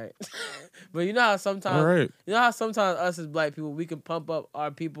 right? But you know how sometimes, All right. you know how sometimes us as black people we can pump up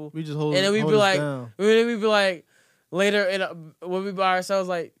our people, We just hold. and then we hold be us like, down. later when we by ourselves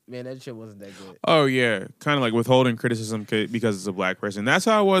like, man, that shit wasn't that good. Oh yeah, kind of like withholding criticism because it's a black person. That's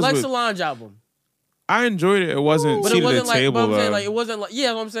how it was. Like with, Solange album. I enjoyed it. It wasn't But it seated wasn't at like, table but I'm though. saying like it wasn't like,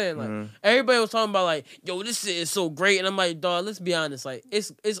 yeah, what I'm saying like Mhm. everybody was talking about like, yo, this shit is so great, and I'm like, dog, let's be honest, like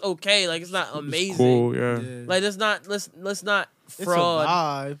it's okay, like it's not amazing, Cool, yeah. like let's not It's fraud. a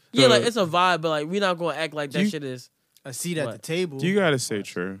vibe. Yeah, like The- it's a vibe, but like we're not gonna act like that You- shit is. A seat at What? the table. You gotta say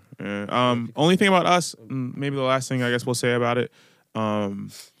true. Yeah. Only thing about us, maybe the last thing I guess we'll say about it.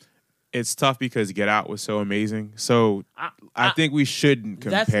 It's tough because Get Out was so amazing. So I think we shouldn't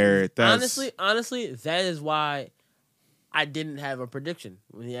compare it. That's, honestly, that is why I didn't have a prediction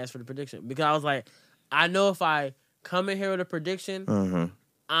when he asked for the prediction, because I was like, I know if I come in here with a prediction, Uh-huh.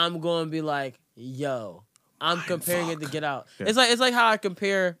 I'm going to be like, yo, I'm comparing it to Get Out. Yeah. It's like how I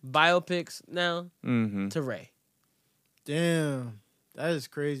compare biopics now Mm-hmm. to Ray. Damn, that is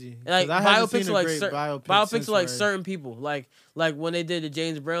crazy. Like 'Cause I haven't biopics seen are a like great biopic biopics since are like Ray. certain people. Like when they did the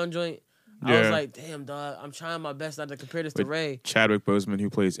James Brown joint, I Yeah. was like, damn, dog, I'm trying my best not to compare this to With Ray. Chadwick Boseman,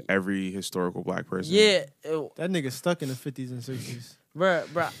 who plays every historical black person. Yeah, That nigga stuck in the 50s and 60s.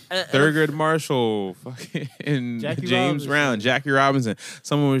 bruh. Thurgood Marshall, fucking Jackie James Robinson. Brown, Jackie Robinson.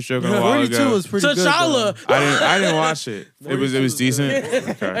 Someone was joking a while 42 ago. was pretty good. T'Challa. though. I didn't watch it. It was 42 was decent.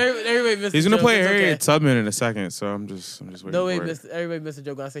 Okay. Everybody missed He's the gonna joke. play It's Harriet okay. Tubman in a second, so I'm just waiting No, for it. everybody missed the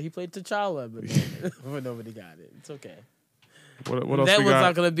joke. I said he played T'Challa, but nobody got it. It's okay. What else That we was got?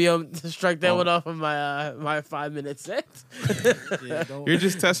 not gonna be to strike that Oh. one off of my 5-minute set. Yeah, don't- You're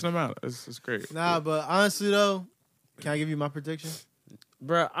just testing them out. It's great. Nah, but honestly though, can I give you my prediction?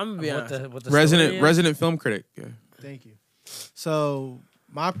 Bro, I'm gonna be honest. What the Resident story is? resident film critic. Yeah. Thank you. So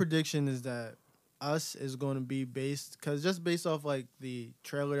my prediction is that Us is going to be based off like the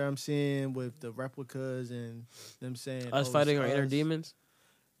trailer that I'm seeing with the replicas and them saying Us oh, fighting it's our inner us. demons.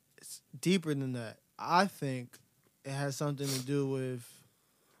 It's deeper than that. I think it has something to do with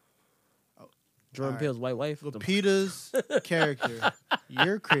Jordan Alright. Peele's white wife. Lupita's character.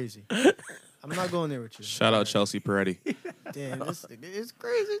 You're crazy. I'm not going there with you. Shout out Chelsea Peretti. Damn, this nigga is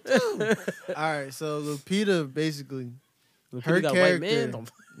crazy too. All right, so Lupita basically, her Lupita got white men. character,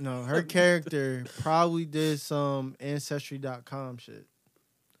 Don't- no, her character probably did some Ancestry.com shit,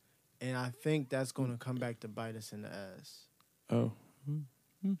 and I think that's going to come back to bite us in the ass. Oh.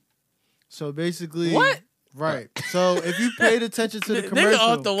 So basically, What? Right. So if you paid attention to the Nigga commercial,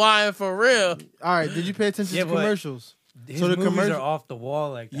 off the wire for real. all right, did you pay attention Yeah, to but- commercials? His So the movies commercial- are off the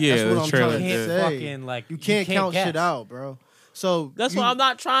wall like that. Yeah, That's what the I'm trailer. trying You to can't say. fucking like You can't count guess. shit out, bro. So That's you, why I'm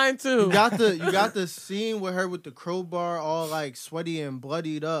not trying to. You got the scene with her with the crowbar all like sweaty and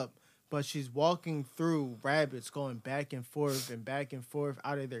bloodied up, but she's walking through rabbits going back and forth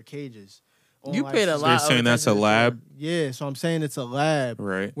out of their cages. On, You like, paid a she's- lot They're of saying that's a attention to lab. Yeah, so I'm saying it's a lab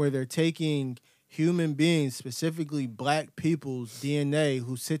Right. where they're taking human beings, specifically black people's DNA,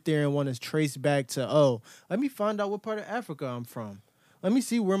 who sit there and want to trace back to, oh, let me find out what part of Africa I'm from. Let me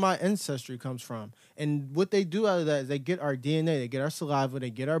see where my ancestry comes from. And what they do out of that is they get our DNA, they get our saliva, they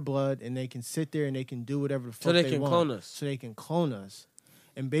get our blood, and they can sit there and they can do whatever the fuck So they they can want. clone us. So they can clone us.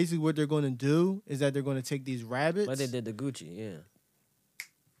 And basically what they're going to do is that they're going to take these rabbits. Like they did the Gucci, yeah.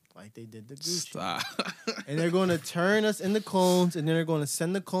 Like they did the Gucci. Stop. And they're going to turn us into clones, and then they're going to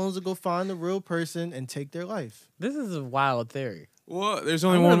send the clones to go find the real person and take their life. This is a wild theory. Well, there's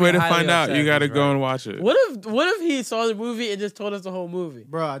only I'm gonna one way be to highly find out. upset You if got to he's go right. and watch it. What if he saw the movie and just told us the whole movie?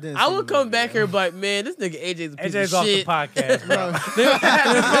 Bro, I didn't. I see would the come movie, back bro. here and be like, man, this nigga AJ's a piece AJ's of off the shit. podcast, bro.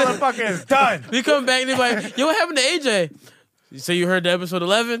 No. This motherfucker is done. We come back and they like, yo, what happened to AJ? So you heard the episode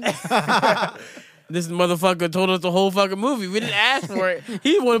 11? This motherfucker told us the whole fucking movie. We didn't ask for it.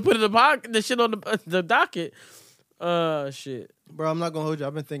 He want to put the shit on the docket. Shit. Bro, I'm not gonna hold you.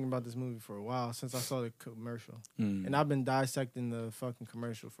 I've been thinking about this movie for a while since I saw the commercial, and I've been dissecting the fucking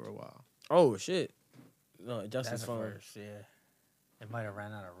commercial for a while. Oh shit. No, Justin's That's the phone. first, yeah. It might have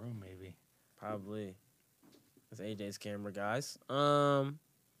ran out of room, maybe. Probably. That's AJ's camera, guys. But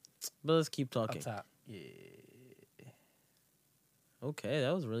let's keep Up talking. top. Yeah. Okay,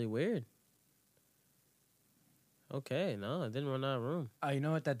 that was really weird. Okay, no, it didn't run out of room. Oh, you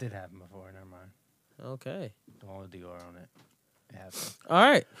know what? That did happen before. Never mind. Okay. The one with Dior on it. It happened. All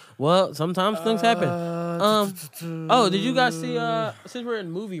right. Well, sometimes things happen. Oh, did you guys see? Since we're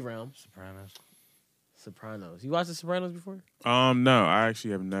in movie realm, Sopranos. You watched The Sopranos before? No, I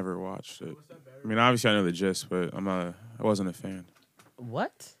actually have never watched it. I mean, obviously I know the gist, but I wasn't a fan.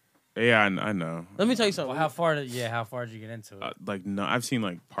 What? Yeah, I know. Let me tell you something. Well, how far did you get into it? No, I've seen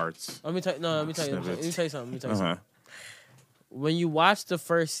like parts. Let me tell you Snippets. something. When you watch the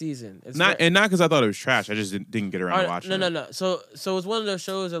first season, it's Not because I thought it was trash. I just didn't get around to watching it. No. So it's one of those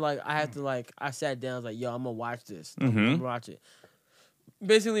shows that like I had to I sat down, I was like, yo, I'm gonna watch this. I'm gonna watch it.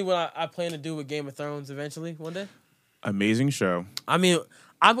 Basically, what I plan to do with Game of Thrones eventually one day. Amazing show. I mean,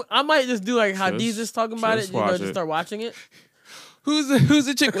 I might just do like how Just- Jesus talking about it. just You know, watch just it. start watching it. Who's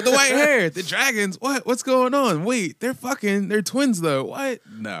the chick with the white hair? The dragons? What's going on? Wait, they're fucking. They're twins though. What?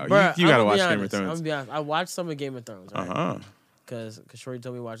 No, Bruh, you gotta I'ma watch be Game of honest, I'm Thrones. gonna be honest. I watched some of Game of Thrones. Right? Because Shorty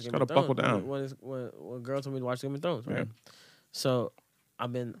told me to watch Game gotta of Thrones. buckle down. When girl told me to watch Game of Thrones, right? Yeah. So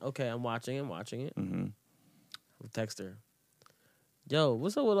I'm watching it. Mm-hmm. I'll text her. Yo,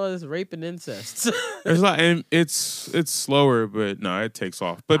 what's up with all this rape and incest? There's a lot, and it's slower, but no, it takes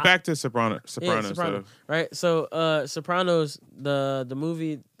off. But back to Sopranos. Sopranos, right? So, Sopranos, the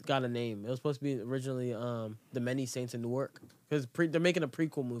movie got a name. It was supposed to be originally The Many Saints in Newark because they're making a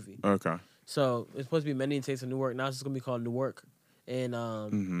prequel movie. Okay. So it's supposed to be Many Saints in Newark. Now it's just gonna be called Newark, and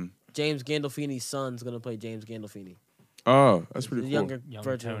James Gandolfini's son's gonna play James Gandolfini, Oh, that's pretty the cool. younger Young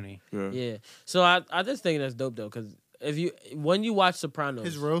version. Tony. Yeah. Yeah. So I just think that's dope though, because when you watch Sopranos,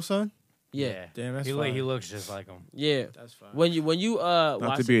 His real son? yeah, Damn, that's he fine. looks just like him. yeah. That's fine. When you Not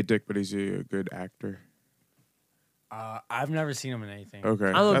watch to be a dick, but he's a good actor. I've never seen him in anything. Okay.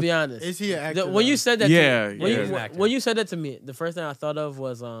 I'm gonna be honest. Is he an actor? When you said that, Yeah, to me, when, yeah. you, He's an actor. when you said that to me, the first thing I thought of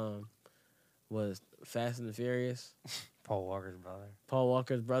was Fast and the Furious, Paul Walker's brother. Paul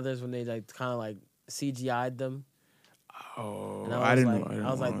Walker's brothers, when they like kind of like CGI'd them. Oh, And I didn't.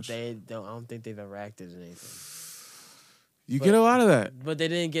 I was like, watch. I don't think they've ever acted in anything. You get a lot of that. But they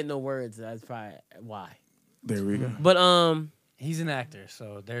didn't get no words. That's probably why. There we go. But He's an actor,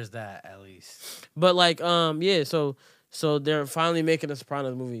 so there's that at least. But like yeah, so they're finally making a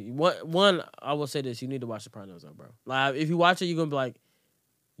Sopranos movie. One, I will say this: you need to watch Sopranos, though, bro. Like if you watch it, you're gonna be like,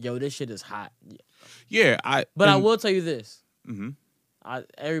 "Yo, this shit is hot." Yeah, But I will tell you this: Mm-hmm.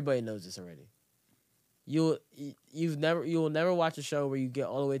 everybody knows this already. You will never watch a show where you get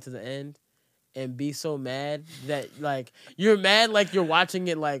all the way to the end and be so mad that like you're mad like you're watching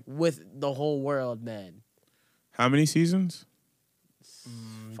it like with the whole world mad. How many seasons?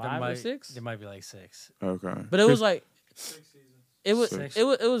 5 or 6? There might be like 6. Okay. But it was like it was Six. it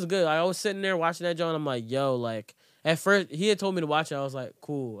was good. Like, I was sitting there watching that joint. I'm like, yo, like at first he had told me to watch it. I was like,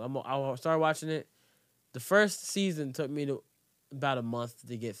 cool. I'll start watching it. The first season took me to about a month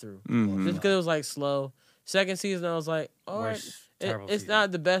to get through, Mhm. just because it was like slow. Second season, I was like, all right, Worst, terrible it's season.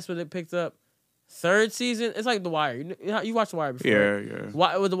 not the best, but it picked up. Third season, it's like The Wire. You watched The Wire before? Yeah,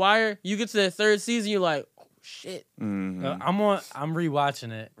 yeah. With The Wire, you get to the third season, you're like, oh shit. Mhm. I'm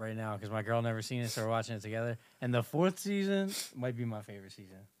rewatching it right now because my girl never seen it, so we're watching it together. And the 4th season might be my favorite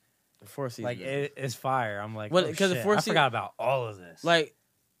season. The fourth season, Like it's fire. I'm like, Well, oh, 'cause the shit, fourth I season- forgot about all of this. like,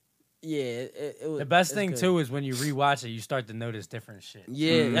 yeah, it was the best it's thing good. too is when you rewatch it, you start to notice different shit.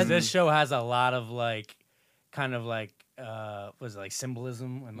 Yeah, Mhm. that's This show has a lot of like kind of like was it like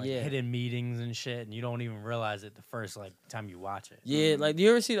symbolism and like hidden meetings and shit, and you don't even realize it the first like time you watch it. Yeah, like do you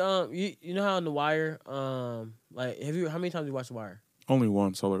ever see you know how in The Wire like how many times you watch The Wire? Only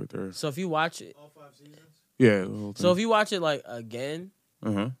once all over there. So if you watch it All 5 seasons. Yeah. The whole thing. So if you watch it like again,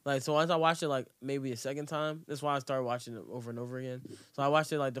 like so once I watched it like maybe a second time, that's why I started watching it over and over again. So I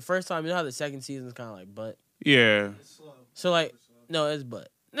watched it like the first time. You know how the second season is kind of like butt. Yeah. It's slow. So like no, it's butt.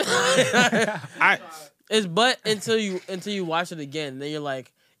 I It's butt until you watch it again. Then you're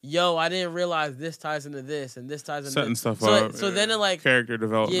like, yo, I didn't realize this ties into this and this ties into setting this. stuff So up. so then it like character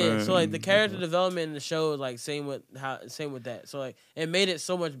development. yeah. So like the character development in the show is like same with that. So like it made it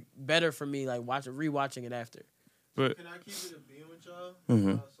so much better for me like rewatching it after. But Can I keep it a being with y'all?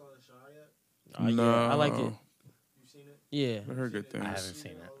 Mhm. Y'all saw The Shy yet? no, Yeah, I like it. You seen it? Yeah. I heard good I things. haven't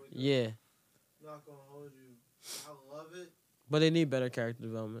seen it. Yeah. Not gonna hold you. I love it. But they need better character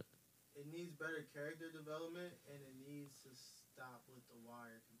development. It needs better character development, and it needs to stop with the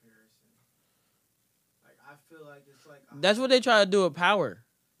Wire comparison. Like I feel like it's like That's what they try to do with Power.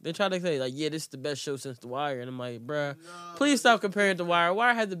 They try to say like, yeah, this is the best show since The Wire, and I'm like, bruh, please stop comparing it to Wire.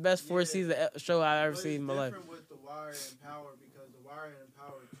 Wire had the best 4-season show I've ever seen in my life. It's different with The Wire and Power because The Wire and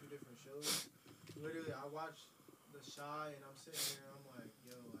Power are two different shows. Literally, I watched The Shy, and I'm sitting here, I'm like,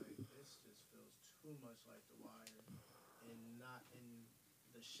 yo, like this just feels too much like The Wire, and not in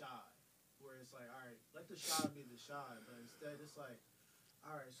The Shy, where it's like, all right, let The Shy be The Shy, but instead it's like,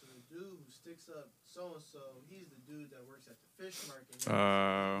 all right, so the dude who sticks up so-and-so, he's the dude that works at the fish market.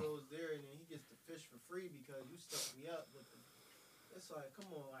 And he goes there and then he gets the fish for free because you stuck me up with the... It's like, come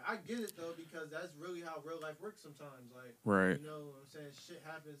on. Like, I get it, though, because that's really how real life works sometimes. Like, Right. you know what I'm saying? Shit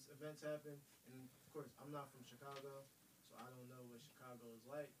happens, events happen. And, of course, I'm not from Chicago, so I don't know what Chicago is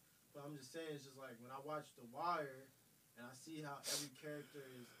like. But I'm just saying, it's just like, when I watch The Wire and I see how every character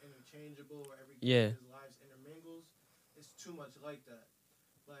is interchangeable or every character's lives intermingles, it's too much like that.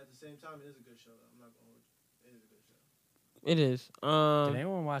 But at the same time, it is a good show. Though. I'm not gonna hold you. It is a good show. It is. Did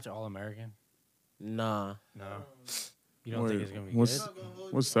anyone watch All American? Nah. No. You don't think it's gonna be what's- good?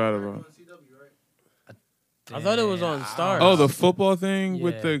 What's that about? I thought it was on Stars. Oh, the football thing Yeah.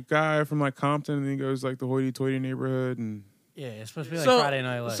 with the guy from like Compton, and he goes like the hoity-toity neighborhood, and Yeah, it's supposed to be like Friday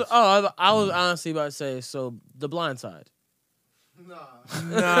Night Lights. So, I was honestly about to say, so The Blind Side.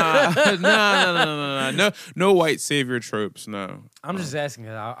 no white savior tropes. No. I'm just asking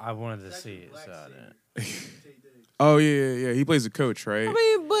because I wanted to see it. So I didn't. Oh yeah. He plays a coach, right? I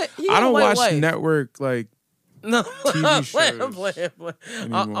mean, but he I got don't a white watch wife. network like No, TV I'm shows playing. anymore.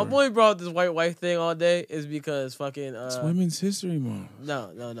 I've only brought up this white wife thing all day is because fucking. It's Women's History Month.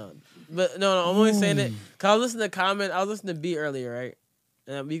 No. But no, I'm only saying it because I was listening to comment. I was listening to B earlier, right?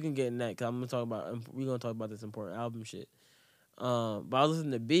 And we can get in that because we're gonna talk about this important album shit. But I was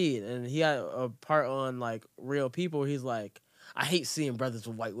listening to B and he had a part on like real people. He's like, I hate seeing brothers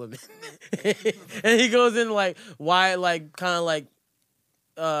with white women, and he goes in like why like kind of like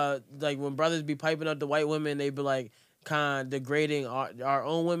when brothers be piping up the white women, they be like kind of degrading our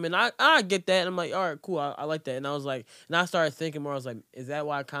own women. I get that. And I'm like, all right, cool. I like that. And I was like, and I started thinking more. I was like, is that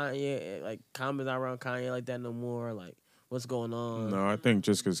why Kanye like Common's not around Kanye like that no more? Like, what's going on? No, I think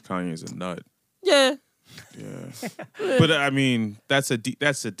just because Kanye's a nut. Yeah. Yeah, but I mean that's a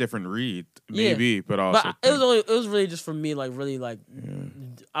different read, maybe, but also. But it was really just for me, like really like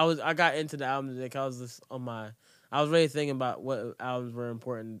I got into the album today. 'Cause I was just I was really thinking about what albums were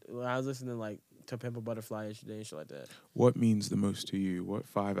important when I was listening like to Pimp a Butterfly yesterday and shit like that. What means the most to you? What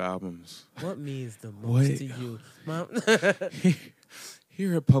 5 albums? What means the most to you, Mom?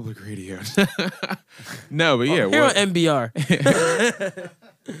 Here at Public Radio. No, but yeah, here on NBR.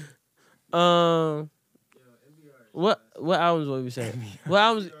 What albums would we say? What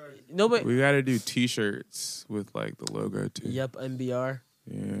albums? Nobody. we got to do T-shirts with like the logo too. Yep, NBR.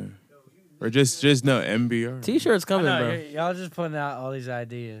 Yeah, or just no MBR. T-shirts coming, I know, bro. y'all just putting out all these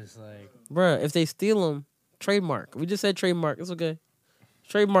ideas. Like, Bro, if they steal them, trademark. We just said trademark. It's okay.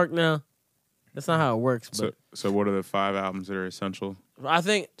 Trademark now. That's not how it works, but So what are the 5 albums that are essential I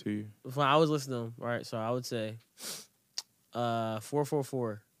think to you? when I was listening to them, right, so I would say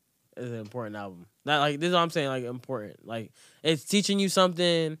 444 is an important album. Not like this is what I'm saying, like important. Like it's teaching you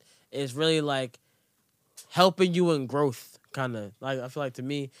something. It's really like helping you in growth, kind of. Like I feel like to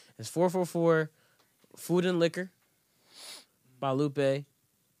me, it's 444, Food and Liquor by Lupe, B,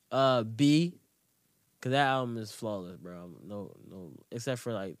 because that album is flawless, bro. No, except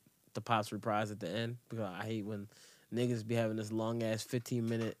for like the Pops reprise at the end, because I hate when niggas be having this long ass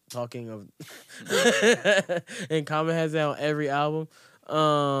 15-minute talking of, and Common has that on every album.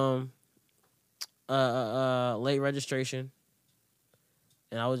 Late Registration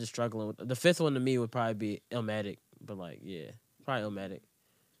and I was just struggling with the fifth one. To me would probably be Illmatic, but like yeah, probably Illmatic.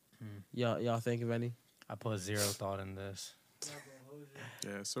 Y'all think of any? I put zero thought in this.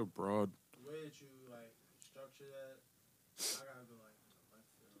 Yeah, it's so broad. The way that you like structure that, I gotta go like left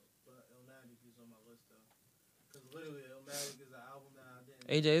field. But Illmatic is on my list though, because literally Illmatic is an album that I didn't.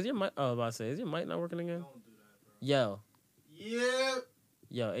 AJ, is your mic? Oh, I was about to say, is your mic not working again? Don't do that, bro.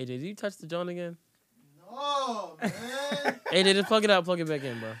 Yo, AJ, did you touch the joint again? No, man. AJ, just plug it out, plug it back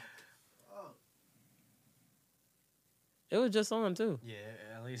in, bro. Oh. It was just on too. Yeah,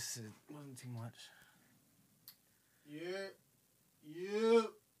 at least it wasn't too much. Yeah. All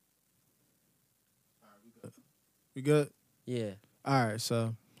right, we good. Yeah. All right,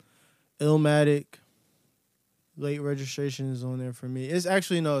 so Illmatic, late registration is on there for me. It's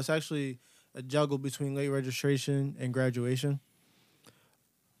actually a juggle between late registration and graduation.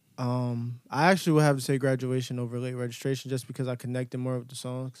 I actually would have to say graduation over late registration just because I connected more with the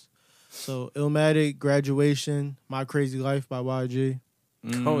songs. So Illmatic, Graduation, My Crazy Life by YG.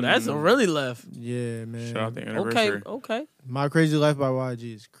 Oh, that's a really left. Yeah, man. Shout out the anniversary. Okay. My Crazy Life by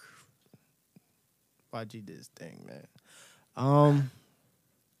YG is YG did his thing, man.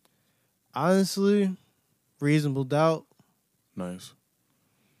 Honestly, Reasonable Doubt. Nice.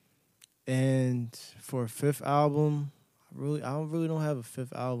 And for a fifth album, I don't have a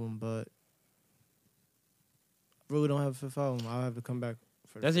fifth album, but I really don't have a fifth album. I'll have to come back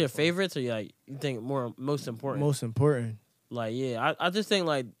for the That's your fifth one. favorites, or you think most important? Most important. Like, yeah, I just think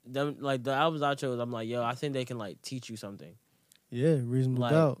like them, like the albums I chose. I'm like, yo, I think they can like teach you something. Yeah, Reasonable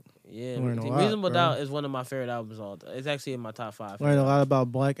Like, Doubt. Yeah, Learn a lot, Reasonable bro. Doubt is one of my favorite albums. It's actually in my top 5. Learned a lot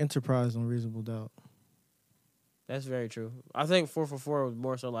about Black enterprise on Reasonable Doubt. That's very true. I think 444 was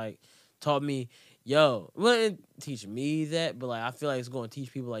more so like taught me, yo, well, it didn't teach me that, but like I feel like it's going to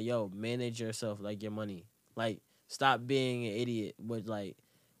teach people like, yo, manage yourself, like your money, like stop being an idiot. But like,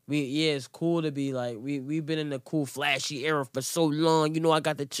 it's cool to be like we've been in the cool flashy era for so long. You know, I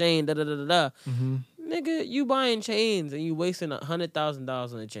got the chain, da da da da da. Mm-hmm. Nigga, you buying chains and you wasting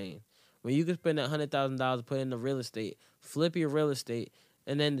 $100,000 on a chain when you could spend that $100,000 to put into real estate, flip your real estate,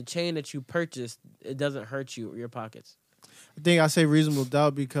 and then the chain that you purchased, it doesn't hurt you or your pockets. I think I say Reasonable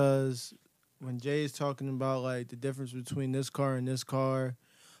Doubt because when Jay is talking about like the difference between this car and this car,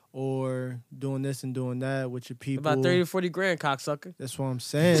 or doing this and doing that with your people, About 30 to 40 grand, cocksucker. that's what I'm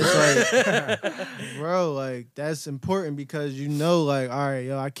saying. It's like, bro, like that's important because you know, like, all right,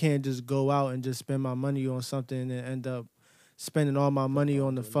 yo, I can't just go out and just spend my money on something and end up spending all my money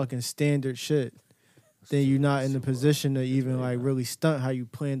on the fucking standard shit. Then you're not in the position to even like really stunt how you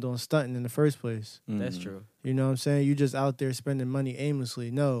planned on stunting in the first place. That's true. You know what I'm saying? You just out there spending money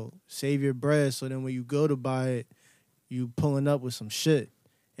aimlessly. No, save your bread so then when you go to buy it, you pulling up with some shit.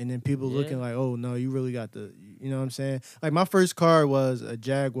 And then people looking like, oh, no, you really got the, you know what I'm saying? Like, my first car was a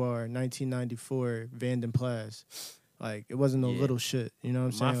Jaguar 1994 Vanden Plas. Like, it wasn't no little shit, you know what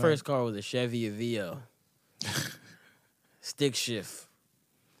I'm saying? My first car was a Chevy Aveo. Stick shift.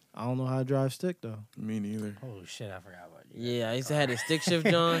 I don't know how to drive stick, though. Me neither. Holy shit, I forgot about you. Yeah, I used to have a stick shift,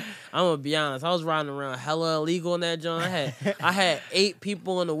 John. I'm gonna be honest. I was riding around hella illegal in that, John. I had 8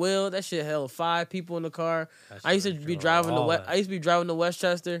 people on the wheel. That shit held 5 people in the car. I used to be driving to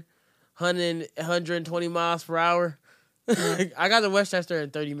Westchester, 120 miles per hour. I got to Westchester in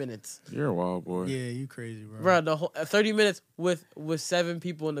 30 minutes. You're a wild boy. Yeah, you crazy, bro. Bro, the whole 30 minutes with 7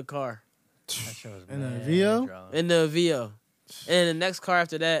 people in the car. That shit was In a mad VO? drunk. In the VO. And the next car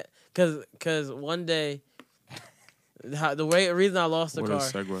after that, cause one day, reason I lost the What car. a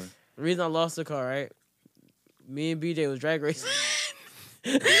segue. The reason I lost the car, right? Me and BJ was drag racing.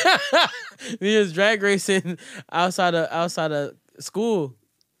 We was drag racing outside of school,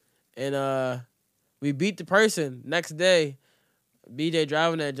 and we beat the person. Next day, BJ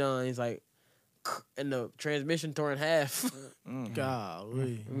driving that John. He's like, and the transmission tore in half.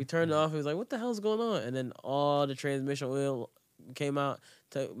 Golly. We turned it off. He was like, "What the hell's going on?" And then all the transmission oil came out.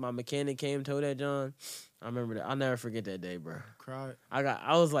 My mechanic came, towed that John. I remember that. I'll never forget that day, bro. Cried.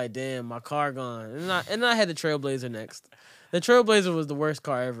 I was like, damn, my car gone. And I had the Trailblazer next. The Trailblazer was the worst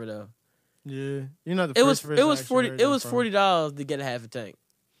car ever though. Yeah. You're not the It first was $40 to get a half a tank.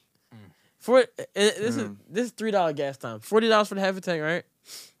 This is $3 gas time. $40 for the half a tank, right?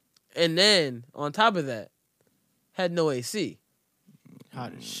 And then on top of that, had no AC.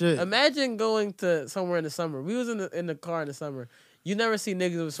 Hot as shit. Imagine going to somewhere in the summer. We was in the car in the summer. You never see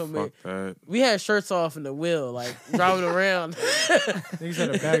niggas with so many. Fuck that. We had shirts off in the wheel, like driving around. Niggas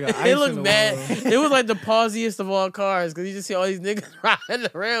had a bag of ice It looked in the mad. window. It was like the pausiest of all cars because you just see all these niggas riding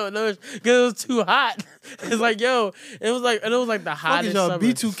around because it was too hot. It's like, yo, it was like the Fuck, hottest is y'all summer.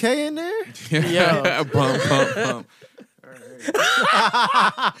 B2K in there? Yo. Bump.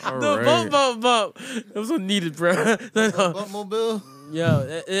 The bump. It was so needed, bro. Bump mobile.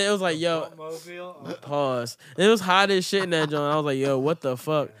 Yo, it was like, yo, pause. It was hot as shit in that joint. I was like, yo, what the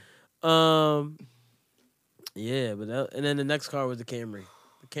fuck? Yeah, and then the next car was the Camry.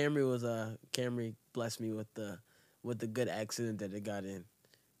 The Camry was Camry blessed me with the good accident that it got in,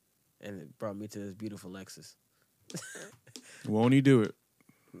 and it brought me to this beautiful Lexus. Won't he do it?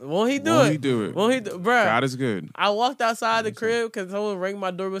 Won't he do Won't it? he do it? Won't he do, bro? God is good. I walked outside the crib because someone rang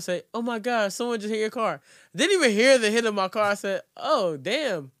my doorbell and say, "Oh my God, someone just hit your car." Didn't even hear the hit of my car. I said, "Oh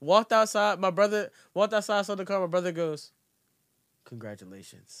damn!" Walked outside. My brother walked outside, saw the car. My brother goes,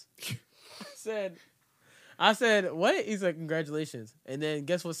 "Congratulations." I said, "What?" He said, "Congratulations." And then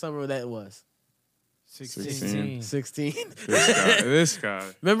guess what summer that was? 16. 16. This guy.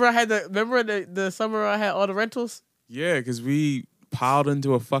 Remember the summer I had all the rentals? Yeah, because we piled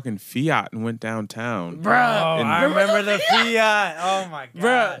into a fucking Fiat and went downtown. Bruh. I remember the Fiat. Oh my God.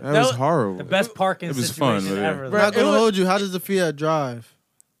 Bruh. That was horrible. The best parking It was fun, situation but yeah. ever. Bruh, Not gonna it was- hold you. How does the Fiat drive?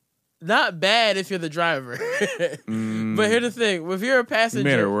 Not bad if you're the driver. But here's the thing. If you're a We passenger,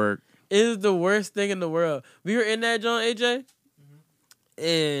 made it work. it is the worst thing in the world. We were in that joint, AJ,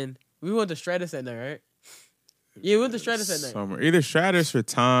 and we went to Stratus that night, right? Yeah, we went to Stratus that night. Somewhere. Either Stratus or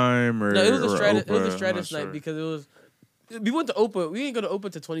Time or No, it was or a Stratus. It was Opa, a I'm Stratus not night sure. because it was. We went to Opa. We didn't go to Opa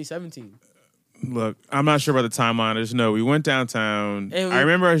to 2017. Look, I'm not sure about the timeline. I just know we went downtown. And I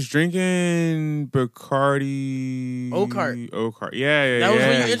remember us drinking Bacardi. Oakart. Yeah. That was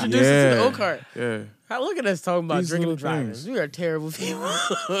when you introduced us to the Oakart. Yeah. How look at us talking about These drinking and little driving. things. We are terrible people.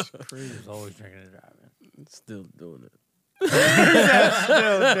 He was always drinking and driving. Still doing it.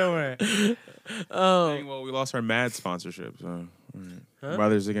 Still doing it. Well, we lost our Mad sponsorship. So, Huh?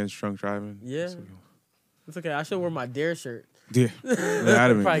 Brothers Against Drunk Driving. Yeah. So, It's okay. I should wear my Dare shirt. yeah.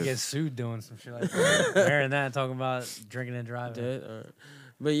 That'd have Probably been get sued doing some shit like that. Wearing that and talking about drinking and driving. Dead.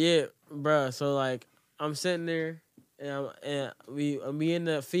 But yeah, bruh. So like, I'm sitting there, and we in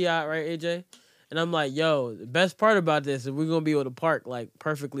the Fiat, right, AJ? And I'm like, yo, the best part about this is we're gonna be able to park like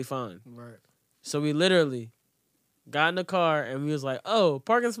perfectly fine. Right. So we literally got in the car and we was like, oh,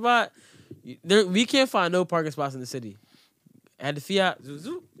 parking spot. We can't find no parking spots in the city. Had the Fiat.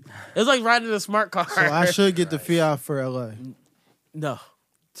 It was like riding in a smart car. So I should get the Fiat for LA. No.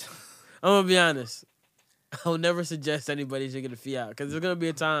 I'm gonna be honest. I'll never suggest anybody should get a Fiat because there's gonna be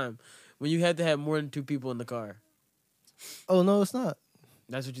a time when you have to have more than 2 people in the car. Oh no, it's not.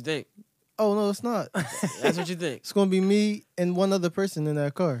 That's what you think. Oh no, it's not. That's what you think. It's gonna be me and one other person in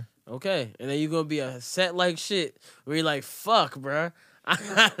that car. Okay, and then you're gonna be a set like shit where you're like, "Fuck, bruh. I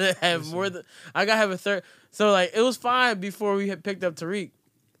gotta have more than I gotta have a third." So like, it was fine before we had picked up Tariq.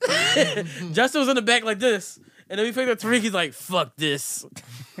 Justin was in the back like this, and then we picked up Tariq. He's like, "Fuck this."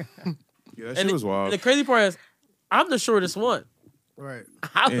 Yeah, that shit was wild. The crazy part is, I'm the shortest one. Right.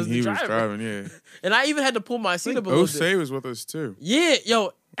 I And was the he was driver, driving, yeah. and I even had to pull my seat up a little bit. Osei was with us too. Yeah,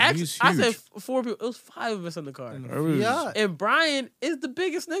 yo. Actually, He's I said huge. 4 people. It was 5 of us in the car. It was- Fiat. And Brian is the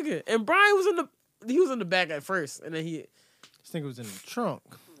biggest nigga. And Brian was in the back at first, and then he This nigga was in the trunk.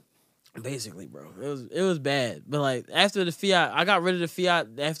 basically, bro, it was bad. But like after the Fiat, I got rid of the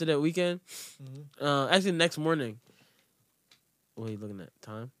Fiat after that weekend. Actually, the next morning. What are you looking at?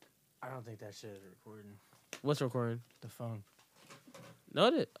 Time? I don't think that shit is recording. What's recording? The phone. No,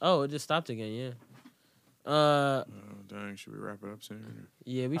 it did. Oh, it just stopped again. Yeah. Oh, dang, should we wrap it up soon?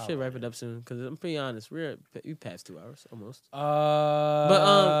 Yeah, we should wrap it up soon because I'm pretty honest. We passed 2 hours almost.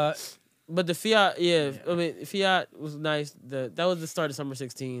 But But the Fiat, yeah, I mean, Fiat was nice. That was the start of Summer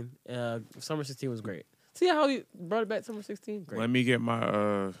 16. Summer 16 was great. See how you brought it back, Summer 16? Great. Let me get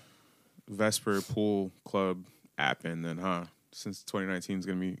my Vesper Pool Club app in then, huh? Since 2019 is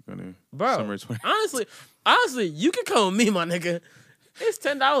gonna Bro, summer 20. honestly, you can come with me, my nigga. It's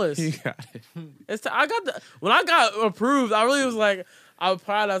 $10. You got it. When I got approved, I really was like, I was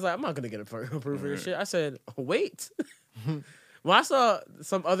proud. I was like, I'm not gonna get approved for this shit. I said, wait. When I saw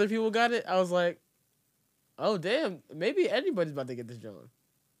some other people got it, I was like, oh damn, maybe anybody's about to get this job.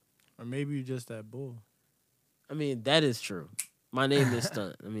 Or maybe you just that bull. I mean, that is true. My name is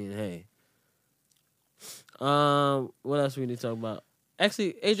Stunt. I mean, hey. What else we need to talk about?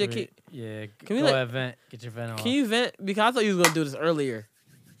 Actually, AJ, can we go ahead, vent? Get your vent on. can you vent? Because I thought you was gonna do this earlier.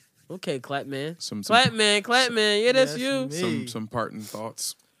 Okay, clap man. Some Clap man. Yeah, that's you. some parting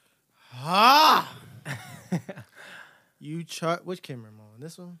thoughts. Ha! You chart which camera am I on?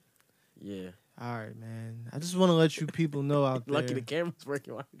 This one? Yeah. All right, man. I just want to let you people know out there. Lucky the camera's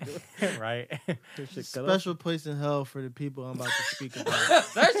working while you do it. right. Special place in hell for the people I'm about to speak about.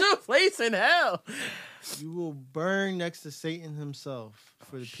 Special place in hell. You will burn next to Satan himself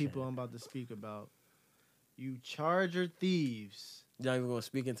for the people I'm about to speak about. You Charger thieves. You're not even gonna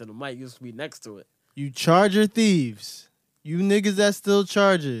speak into the mic. You just be next to it. You Charger thieves. You niggas that still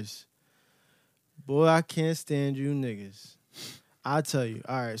Chargers. Boy, I can't stand you niggas. I tell you.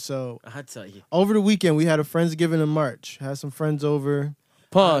 All right, so I tell you. over the weekend we had a Friendsgiving in March. Had some friends over.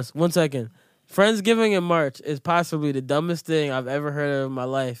 Pause. 1 second. Friendsgiving in March is possibly the dumbest thing I've ever heard of in my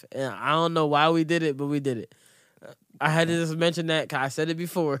life, and I don't know why we did it, but we did it. I had to just mention that because I said it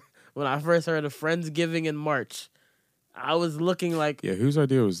before when I first heard of Friendsgiving in March. I was looking like Yeah, whose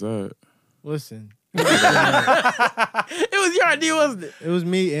idea was that? Listen, it was your idea, wasn't it? it was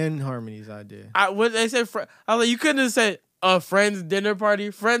me and Harmony's idea. When they said, I was like, you couldn't have said a friend's dinner party,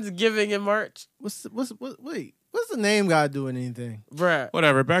 Friendsgiving in March, What's the name got to do with anything? bruh.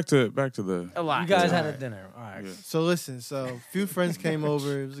 Whatever. Back to the. A lot. You guys had a Alright. dinner. All right. Yeah. So listen, a few friends came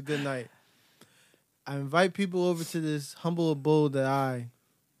over. It was a good night. I invite people over to this humble abode that I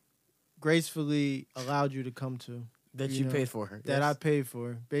gracefully allowed you to come to. that you you know, paid for her. That I paid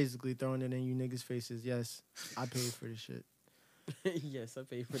for. Basically throwing it in you niggas' faces. Yes, I paid for this shit. Yes, I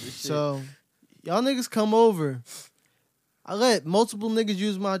paid for this shit. So, y'all niggas come over. I let multiple niggas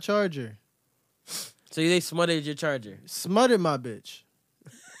use my charger. So they smutted your charger. Smutted my bitch.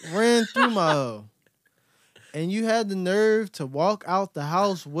 Ran through my hoe. And you had the nerve to walk out the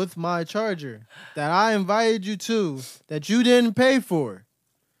house with my charger that I invited you to that you didn't pay for.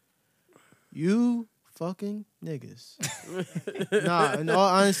 You fucking niggas. Nah, in all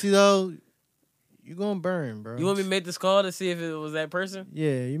honesty though, you gonna burn, bro. You want me to make this call to see if it was that person?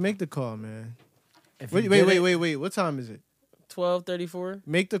 Yeah, you make the call, man. If Wait, you wait, did wait, it- wait, wait. What time is it? 12:34.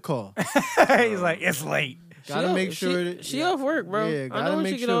 Make the call. He's like, it's late. Gotta make sure that she off work, bro. Yeah, I gotta know when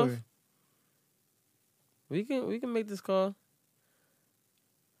make she get sure. off. We can make this call.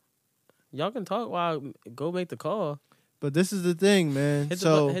 Y'all can talk while I go make the call. But this is the thing, man. Hit the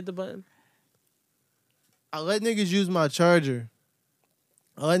So button. Hit the button. I let niggas use my charger.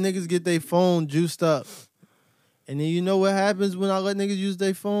 I let niggas get their phone juiced up. And then you know what happens when I let niggas use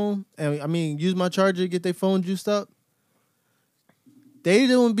their phone? And I mean, use my charger to get their phone juiced up? They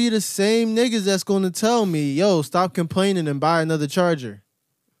don't be the same niggas that's going to tell me, yo, stop complaining and buy another charger.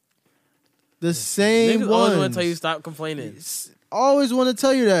 The same Niggas ones. always want to tell you stop complaining. Always want to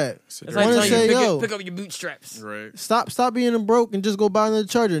tell you that. It's I like wanna telling you say, pick, yo. pick up your bootstraps. Right. Stop being broke and just go buy another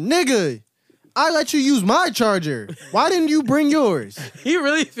charger. Nigga, I let you use my charger. Why didn't you bring yours? He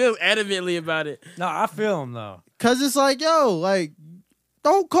really feels adamantly about it. No, I feel him though. Cause it's like, yo, like,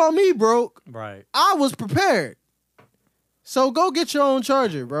 don't call me broke. Right. I was prepared. So go get your own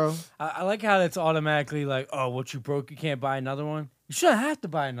charger, bro. I like how it's automatically like, oh, what you broke, you can't buy another one. You shouldn't have to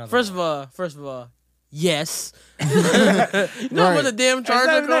buy another First one. of all, yes. You know what the damn It's not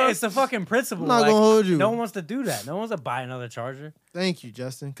charger even that, costs? it's the fucking principle. I'm not like, gonna hold you. No one wants to do that. No one wants to buy another charger. Thank you,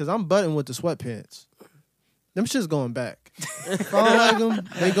 Justin. Cause I'm butting with the sweatpants. Them shit's going back. If I don't like them,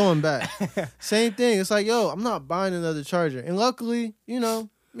 they going back. Same thing. It's like, yo, I'm not buying another charger. And luckily, you know,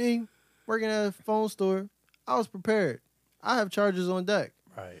 me working at a phone store, I was prepared. I have chargers on deck.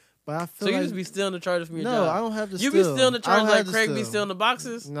 Right. But I So feel you like just be stealing the chargers from your no, job? I don't have to You steal. be stealing the I don't chargers like have to Craig be steal. stealing the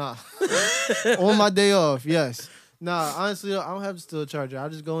boxes? Nah. On my day off, yes. Nah, honestly, I don't have to steal a charger. I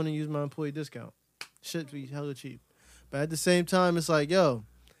just go in and use my employee discount. Shit be hella cheap. But at the same time, it's like, yo,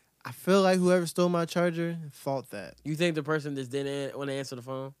 I feel like whoever stole my charger fought that. You think the person just didn't want to answer the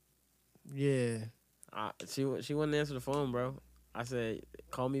phone? Yeah. She wouldn't answer the phone, bro. I said,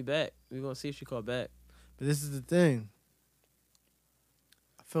 call me back. We're going to see if she called back. But this is the thing.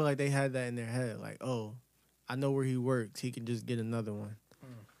 I feel like they had that in their head. Like, oh, I know where he works. He can just get another one.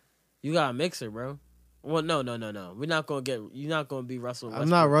 You got a mixer, bro. Well, no. We're not going to you're not going to be Russell Westbrook. I'm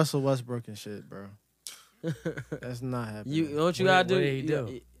not Russell Westbrook and shit, bro. That's not happening. You know what you What- got to do? what did he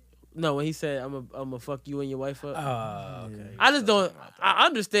do? No, when he said, I'm going to fuck you and your wife up. Oh, okay. I just don't. I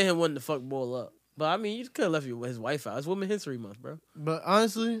understand him wanting to fuck Bull up. But, I mean, you could have left his wife out. It's Women's History Month, bro. But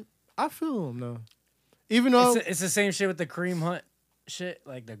honestly, I feel him, though. Even though... It's the same shit with the Kareem Hunt shit.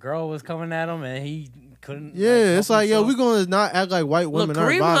 Like the girl was coming at him and he couldn't. Yeah, it's help like, yo, himself. we gonna not act like white Look, women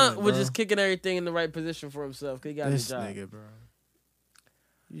aren't Kareem violent, Hunt was bro. just kicking everything in the right position for himself because he got his This job. nigga, bro.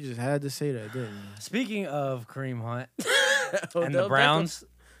 You just had to say that, didn't you? Speaking of Kareem Hunt Odell and the Beckham. Browns,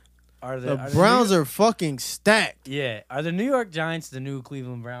 The Browns are fucking stacked. Yeah, are the New York Giants the new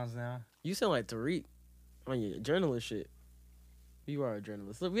Cleveland Browns now? You sound like Tariq on your journalist shit. You are a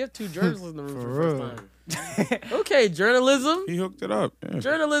journalist. Look, we have two journalists in the room for the first time. Okay, journalism. He hooked it up. Yeah.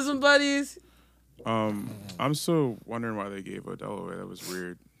 Journalism buddies. I'm still wondering why they gave Odell away. That was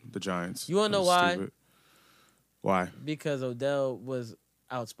weird. The Giants. You wanna That know was why? stupid. Why? Because Odell was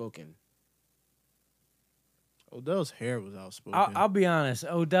outspoken. Odell's hair was outspoken. I'll be honest.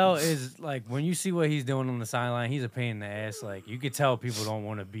 Odell is like, when you see what he's doing on the sideline, he's a pain in the ass. Like, you could tell people don't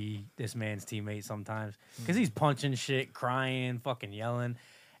want to be this man's teammate sometimes because he's punching shit, crying, fucking yelling,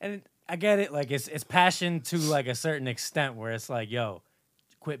 and I get it. Like, it's passion to like a certain extent where it's like, yo,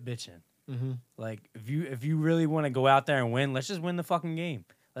 quit bitching. Mm-hmm. Like, if you really want to go out there and win, let's just win the fucking game.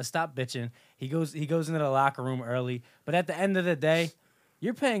 Let's stop bitching. He goes into the locker room early, but at the end of the day,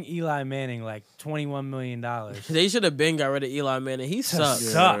 you're paying Eli Manning like $21 million. They should have been got rid of Eli Manning. He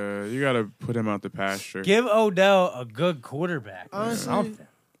sucks. Yeah, you got to put him out the pasture. Give Odell a good quarterback. Honestly, Something.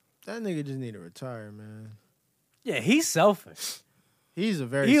 that nigga just need to retire, man. Yeah, he's selfish. He's a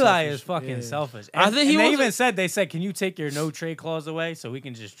very Eli selfish, is fucking yeah. selfish. I think he and they was even they said, can you take your no trade clause away so we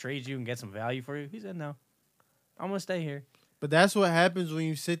can just trade you and get some value for you? He said, no. I'm going to stay here. But that's what happens when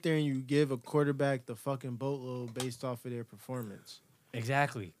you sit there and you give a quarterback the fucking boatload based off of their performance.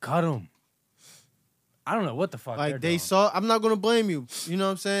 Exactly. Cut him. I don't know what the fuck they're Like, they doing. saw, I'm not going to blame you. You know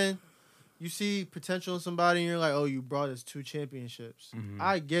what I'm saying? You see potential in somebody and you're like, oh, you brought us 2 championships. Mhm.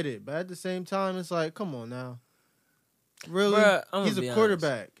 I get it. But at the same time, it's like, come on now. Really? Bruh, I'm He's gonna a be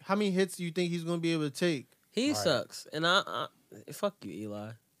quarterback. How many hits do you think he's going to be able to take? He Right. sucks. And I fuck you,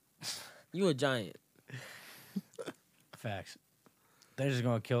 Eli. You a giant. Facts. They're just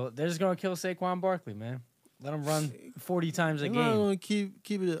gonna kill Saquon Barkley, man. Let him run 40 times a I'm not game. going to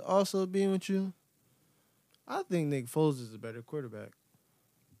keep it also being with you. I think Nick Foles is a better quarterback.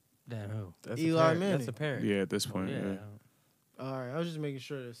 Damn who? That's Eli apparent. Manning. That's apparent. Yeah, at this point. yeah. All right, I was just making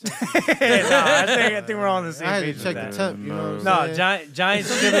sure that. I think we're on the same I had page to with check that. the temp. You know what No, I'm saying? Giants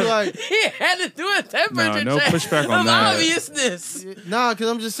Some should people have. like, He had to do a temperature No check pushback on of that. obviousness. nah, because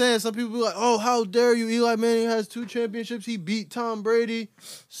I'm just saying, some people be like, oh, how dare you? Eli Manning has 2 championships. He beat Tom Brady.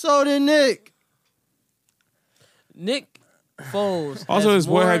 So did Nick. Nick Foles. Also, has is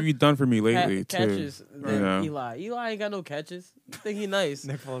what more have you done for me lately, too? catches than Yeah. Eli. Eli ain't got no catches. I think he nice.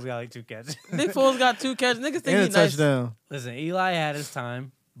 Nick Foles got like 2 catches. Nick Foles got 2 catches. Niggas think And a he nice. touchdown. Listen, Eli had his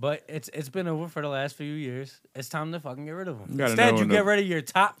time, but it's been over for the last few years. It's time to fucking get rid of him. You gotta Instead, know you when get to- rid of your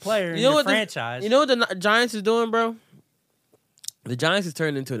top player in You know your what the- franchise. You know what the Giants is doing, bro? The Giants is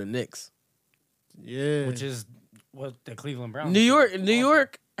turning into the Knicks. Yeah. which is what the Cleveland Browns. New York, do. New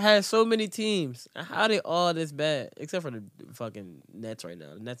York has so many teams. How they all this bad? Except for the fucking Nets right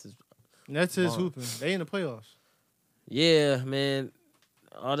now. The Nets is Nets is Long. hooping. They in the playoffs. yeah, man.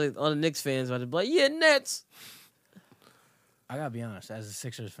 All the Knicks fans are like, yeah, Nets. I gotta be honest. As a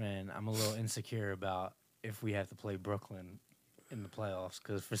Sixers fan, I'm a little insecure about if we have to play Brooklyn in the playoffs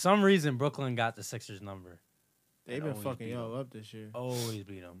because for some reason Brooklyn got the Sixers number. They've And been always fucking beat y'all them. up this year. Always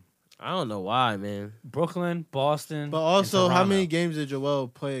beat them. I don't know why, man. Brooklyn, Boston, But also, and how Toronto. many games did Joel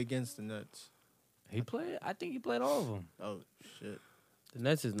play against the Nets? He played? I think he played all of them. Oh, shit. The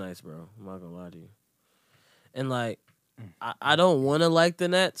Nets is nice, bro. I'm not gonna lie to you. And like, I don't want to like the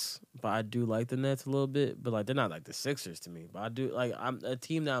Nets, but I do like the Nets a little bit. But like, they're not like the Sixers to me. But I do like. I'm a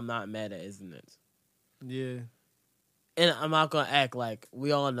team that I'm not mad at is the Nets. Yeah. And I'm not gonna act like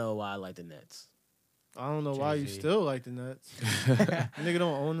we all know why I like the Nets. I don't know why you Jay-Z. still like the Nets. Nigga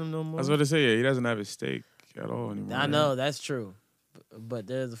don't own them no I more. was about to say, yeah, he doesn't have his stake at all anymore. I know that's true, but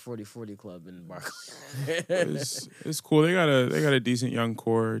there's a 40-40 club in Barclays. It's cool. They got a decent young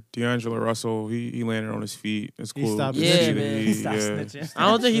core. D'Angelo Russell, he landed on his feet. It's He cool. stopped to Yeah, see that man. He stopped snitching. I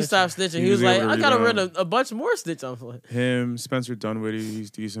don't think he stopped snitching. He, He was was like, able to I gotta rebound. run a bunch more snitch on. Him, Spencer Dunwoody,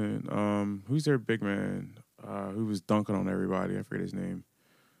 he's decent. Who's their big man? Who was dunking on everybody? I forget his name.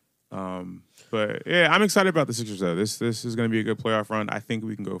 But yeah, I'm excited about the Sixers though. This is going to be a good playoff run. I think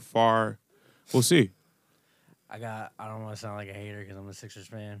we can go far. We'll see. I don't want to sound like a hater because I'm a Sixers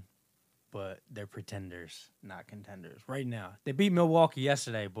fan, but they're pretenders, not contenders. Right now, they beat Milwaukee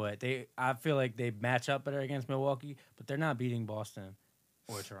yesterday, but I feel like they match up better against Milwaukee, but they're not beating Boston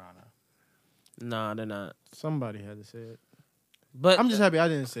or Toronto. Nah, they're not. Somebody had to say it. But I'm just happy I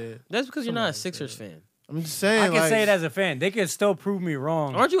didn't say it. that's because you're not a somebody Sixers said fan. I'm just saying. I can like, say it as a fan. They could still prove me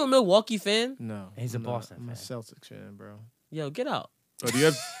wrong. Aren't you a Milwaukee fan? No. He's a I'm not. Boston I'm a fan. Celtics fan, bro. Yo, get out. Oh, do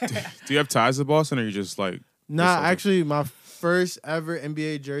you have ties to Boston, or you just like? Nah, Celtics? actually, my first ever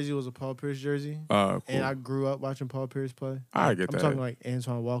NBA jersey was a Paul Pierce jersey. Cool. And I grew up watching Paul Pierce play. I get I'm that. talking like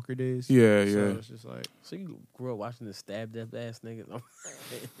Antoine Walker days. Yeah, So yeah. it's just like, So you grew up watching the stab death ass niggas.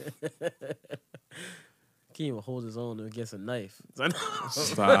 Can't even hold his own against a knife.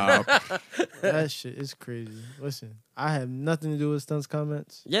 Stop. that shit is crazy. Listen, I have nothing to do with Stunts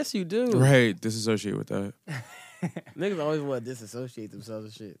comments. Yes, you do. Right, disassociate with that. Niggas always want to disassociate themselves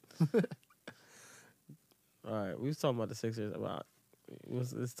and shit. All right, we was talking about the Sixers.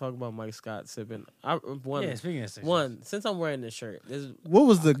 Let's talk about Mike Scott sipping. Yeah, speaking of Sixers. Since I'm wearing this shirt, What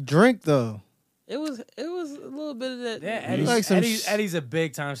was the drink though? It was a little bit of that. Yeah, Eddie's a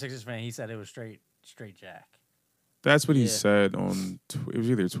big time Sixers fan. He said it was straight Jack. That's what he said on. It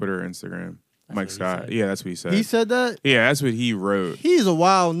was either Twitter or Instagram. Mike Scott. Yeah, that's what he said. He said that? Yeah, that's what he wrote. He's a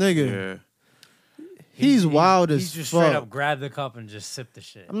wild nigga. Yeah. He's wild as He's just fuck. straight up grab the cup and just sip the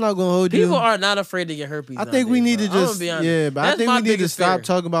shit. I'm not gonna hold you. People are not afraid to get herpes. I think we need to just be honest. but I think we need to stop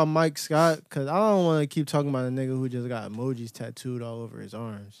talking about Mike Scott because I don't want to keep talking about a nigga who just got emojis tattooed all over his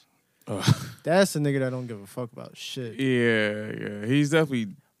arms. That's a nigga that don't give a fuck about shit. Yeah. He's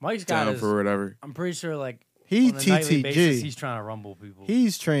definitely Mike Scott down for whatever. I'm pretty sure like he's on a nightly TTG. basis, he's trying to rumble people.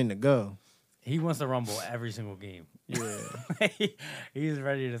 He's trained to go. He wants to rumble every single game. Yeah. He's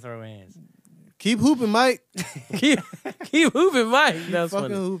ready to throw hands. Keep hooping, Mike. keep hooping, Mike. That's fucking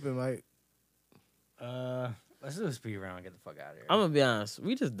funny. hooping, Mike. Let's do a speed round and get the fuck out of here. I'm gonna be honest.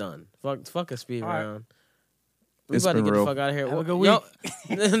 We just done. Fuck a speed round. Right. We It's about to been get real. the fuck out of here. Have a good week. No.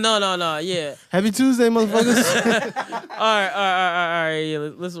 Yeah. Happy Tuesday, motherfuckers. All right. Yeah,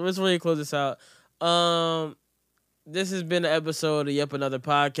 let's really close this out. This has been an episode of Yep Another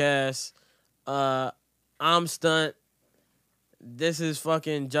Podcast. I'm Stunt. This is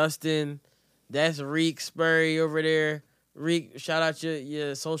fucking Justin. That's Reek Spurry over there. Reek, shout out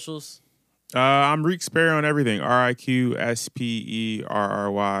your socials. I'm Reek Sperry on everything. RIQSPERRY,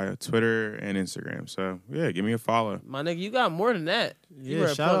 Twitter and Instagram. So yeah, give me a follow. My nigga, you got more than that. You Yeah,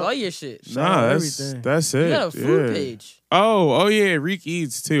 better shout plug out. all your shit. Nah, everything. that's it. You got a food Yeah. page. Oh yeah, Reek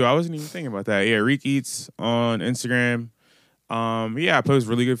Eats too. I wasn't even thinking about that. Yeah, Reek Eats on Instagram. Yeah, I post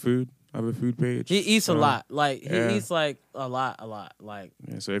really good food. I have a food page. He eats a lot. Like yeah. he eats like a lot. Like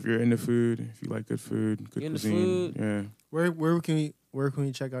Yeah, so if you're into food, if you like good food, good You into cuisine, food? yeah. Where can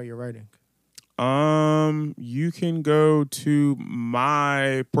we check out your writing? You can go to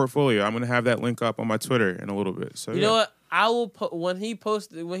my portfolio. I'm gonna have that link up on my Twitter in a little bit. So you know what? I will put when he posts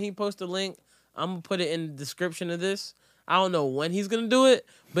the link. I'm gonna put it in the description of this. I don't know when he's gonna do it,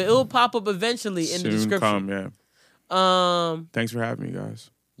 but it will pop up eventually in the Soon description. come, yeah. Thanks for having me,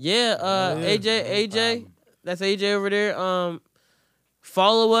 guys. Yeah, AJ, that's AJ over there.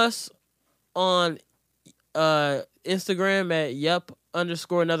 Follow us on Instagram at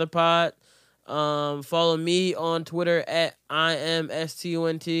yep_anotherpod. Follow me on Twitter at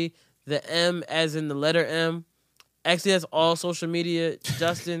IMSTUNT. The M as in the letter M. Actually, that's all social media.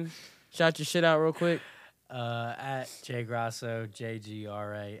 Justin, shout your shit out real quick. At JGrasso,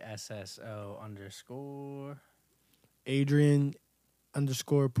 JGRASSO_.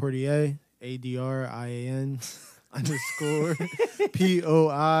 Adrian_Portier, ADRIAN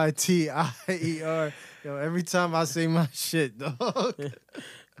 _POITIER. Yo, every time I say my shit, dog.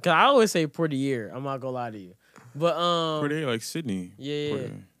 Cause I always say Portier. I'm not gonna lie to you. But Pretty like Sydney. Yeah.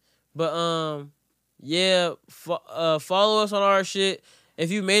 Portier. But follow us on our shit. If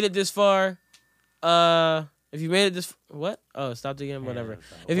you made it this far, what? Oh, stopped again. Whatever.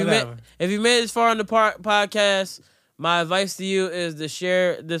 If you made it this far on the podcast, my advice to you is to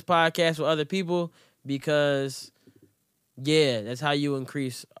share this podcast with other people because, yeah, that's how you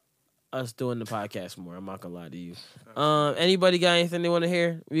increase us doing the podcast more. I'm not gonna lie to you. Anybody got anything they want to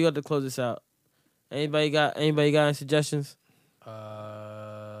hear? We got to close this out. Anybody got any suggestions? No,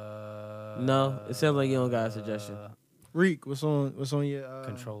 it sounds like you don't got a suggestion. Reek, what's on your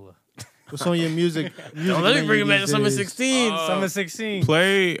Controller. What's on your music? Let me bring it back to Summer 16. Summer 16.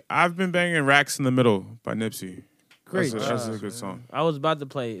 Play I've Been Banging Racks in the Middle by Nipsey. Great. That's a good song. I was about to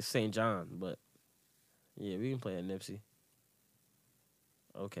play St. John, but yeah, we can play a Nipsey.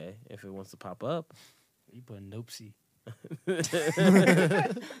 Okay, if it wants to pop up. You put Nopesy.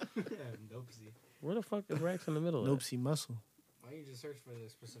 Where the fuck is Racks in the Middle? Nopesy Muscle. Why you just search for the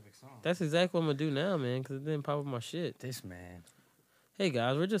specific song? That's exactly what I'm gonna do now, man, because it didn't pop up my shit. This man. Hey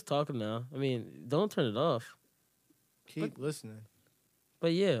guys, we're just talking now. I mean, don't turn it off. Keep listening.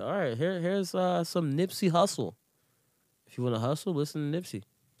 But yeah, all right. Here's some Nipsey Hustle. If you want to hustle, listen to Nipsey.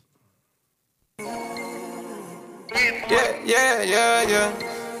 Yeah.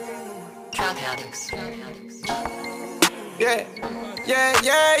 Drug addicts. Yeah.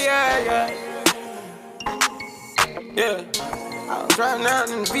 I was riding around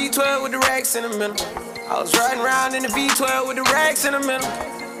in the V12 with the racks in the middle. I was riding around in the V12 with the racks in the middle.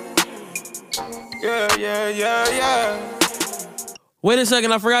 Yeah. Wait a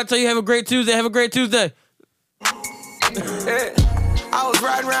second, I forgot to tell you have a great Tuesday. Have a great Tuesday. Yeah. I was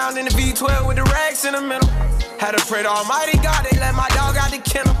riding around in the V12 with the racks in the middle. Had to pray to Almighty God, they let my dog out the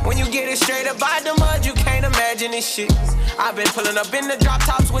kennel. When you get it straight up out the mud, you can't imagine this shit. I've been pulling up in the drop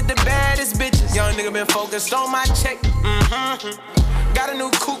tops with the baddest bitches. Young nigga been focused on my check. Got a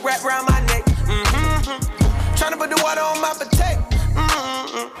new coupe wrapped around my neck. Tryna put the water on my potato.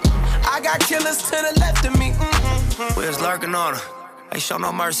 I got killers to the left of me. We was lurking on her. Ain't show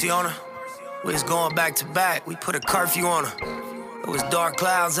no mercy on her. We was going back to back. We put a curfew on her. It was dark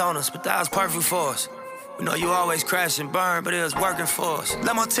clouds on us, but that was perfect for us. We know you always crash and burn, but it was working for us.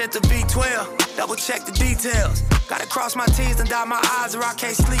 Let my tent to V12, double check the details. Gotta cross my T's and dot my I's or I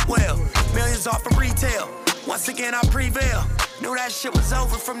can't sleep well. Millions off of retail, once again I prevail. Knew that shit was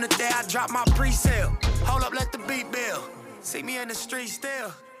over from the day I dropped my pre-sale. Hold up, let the beat build. See me in the street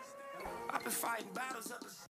still. I've been fighting battles up the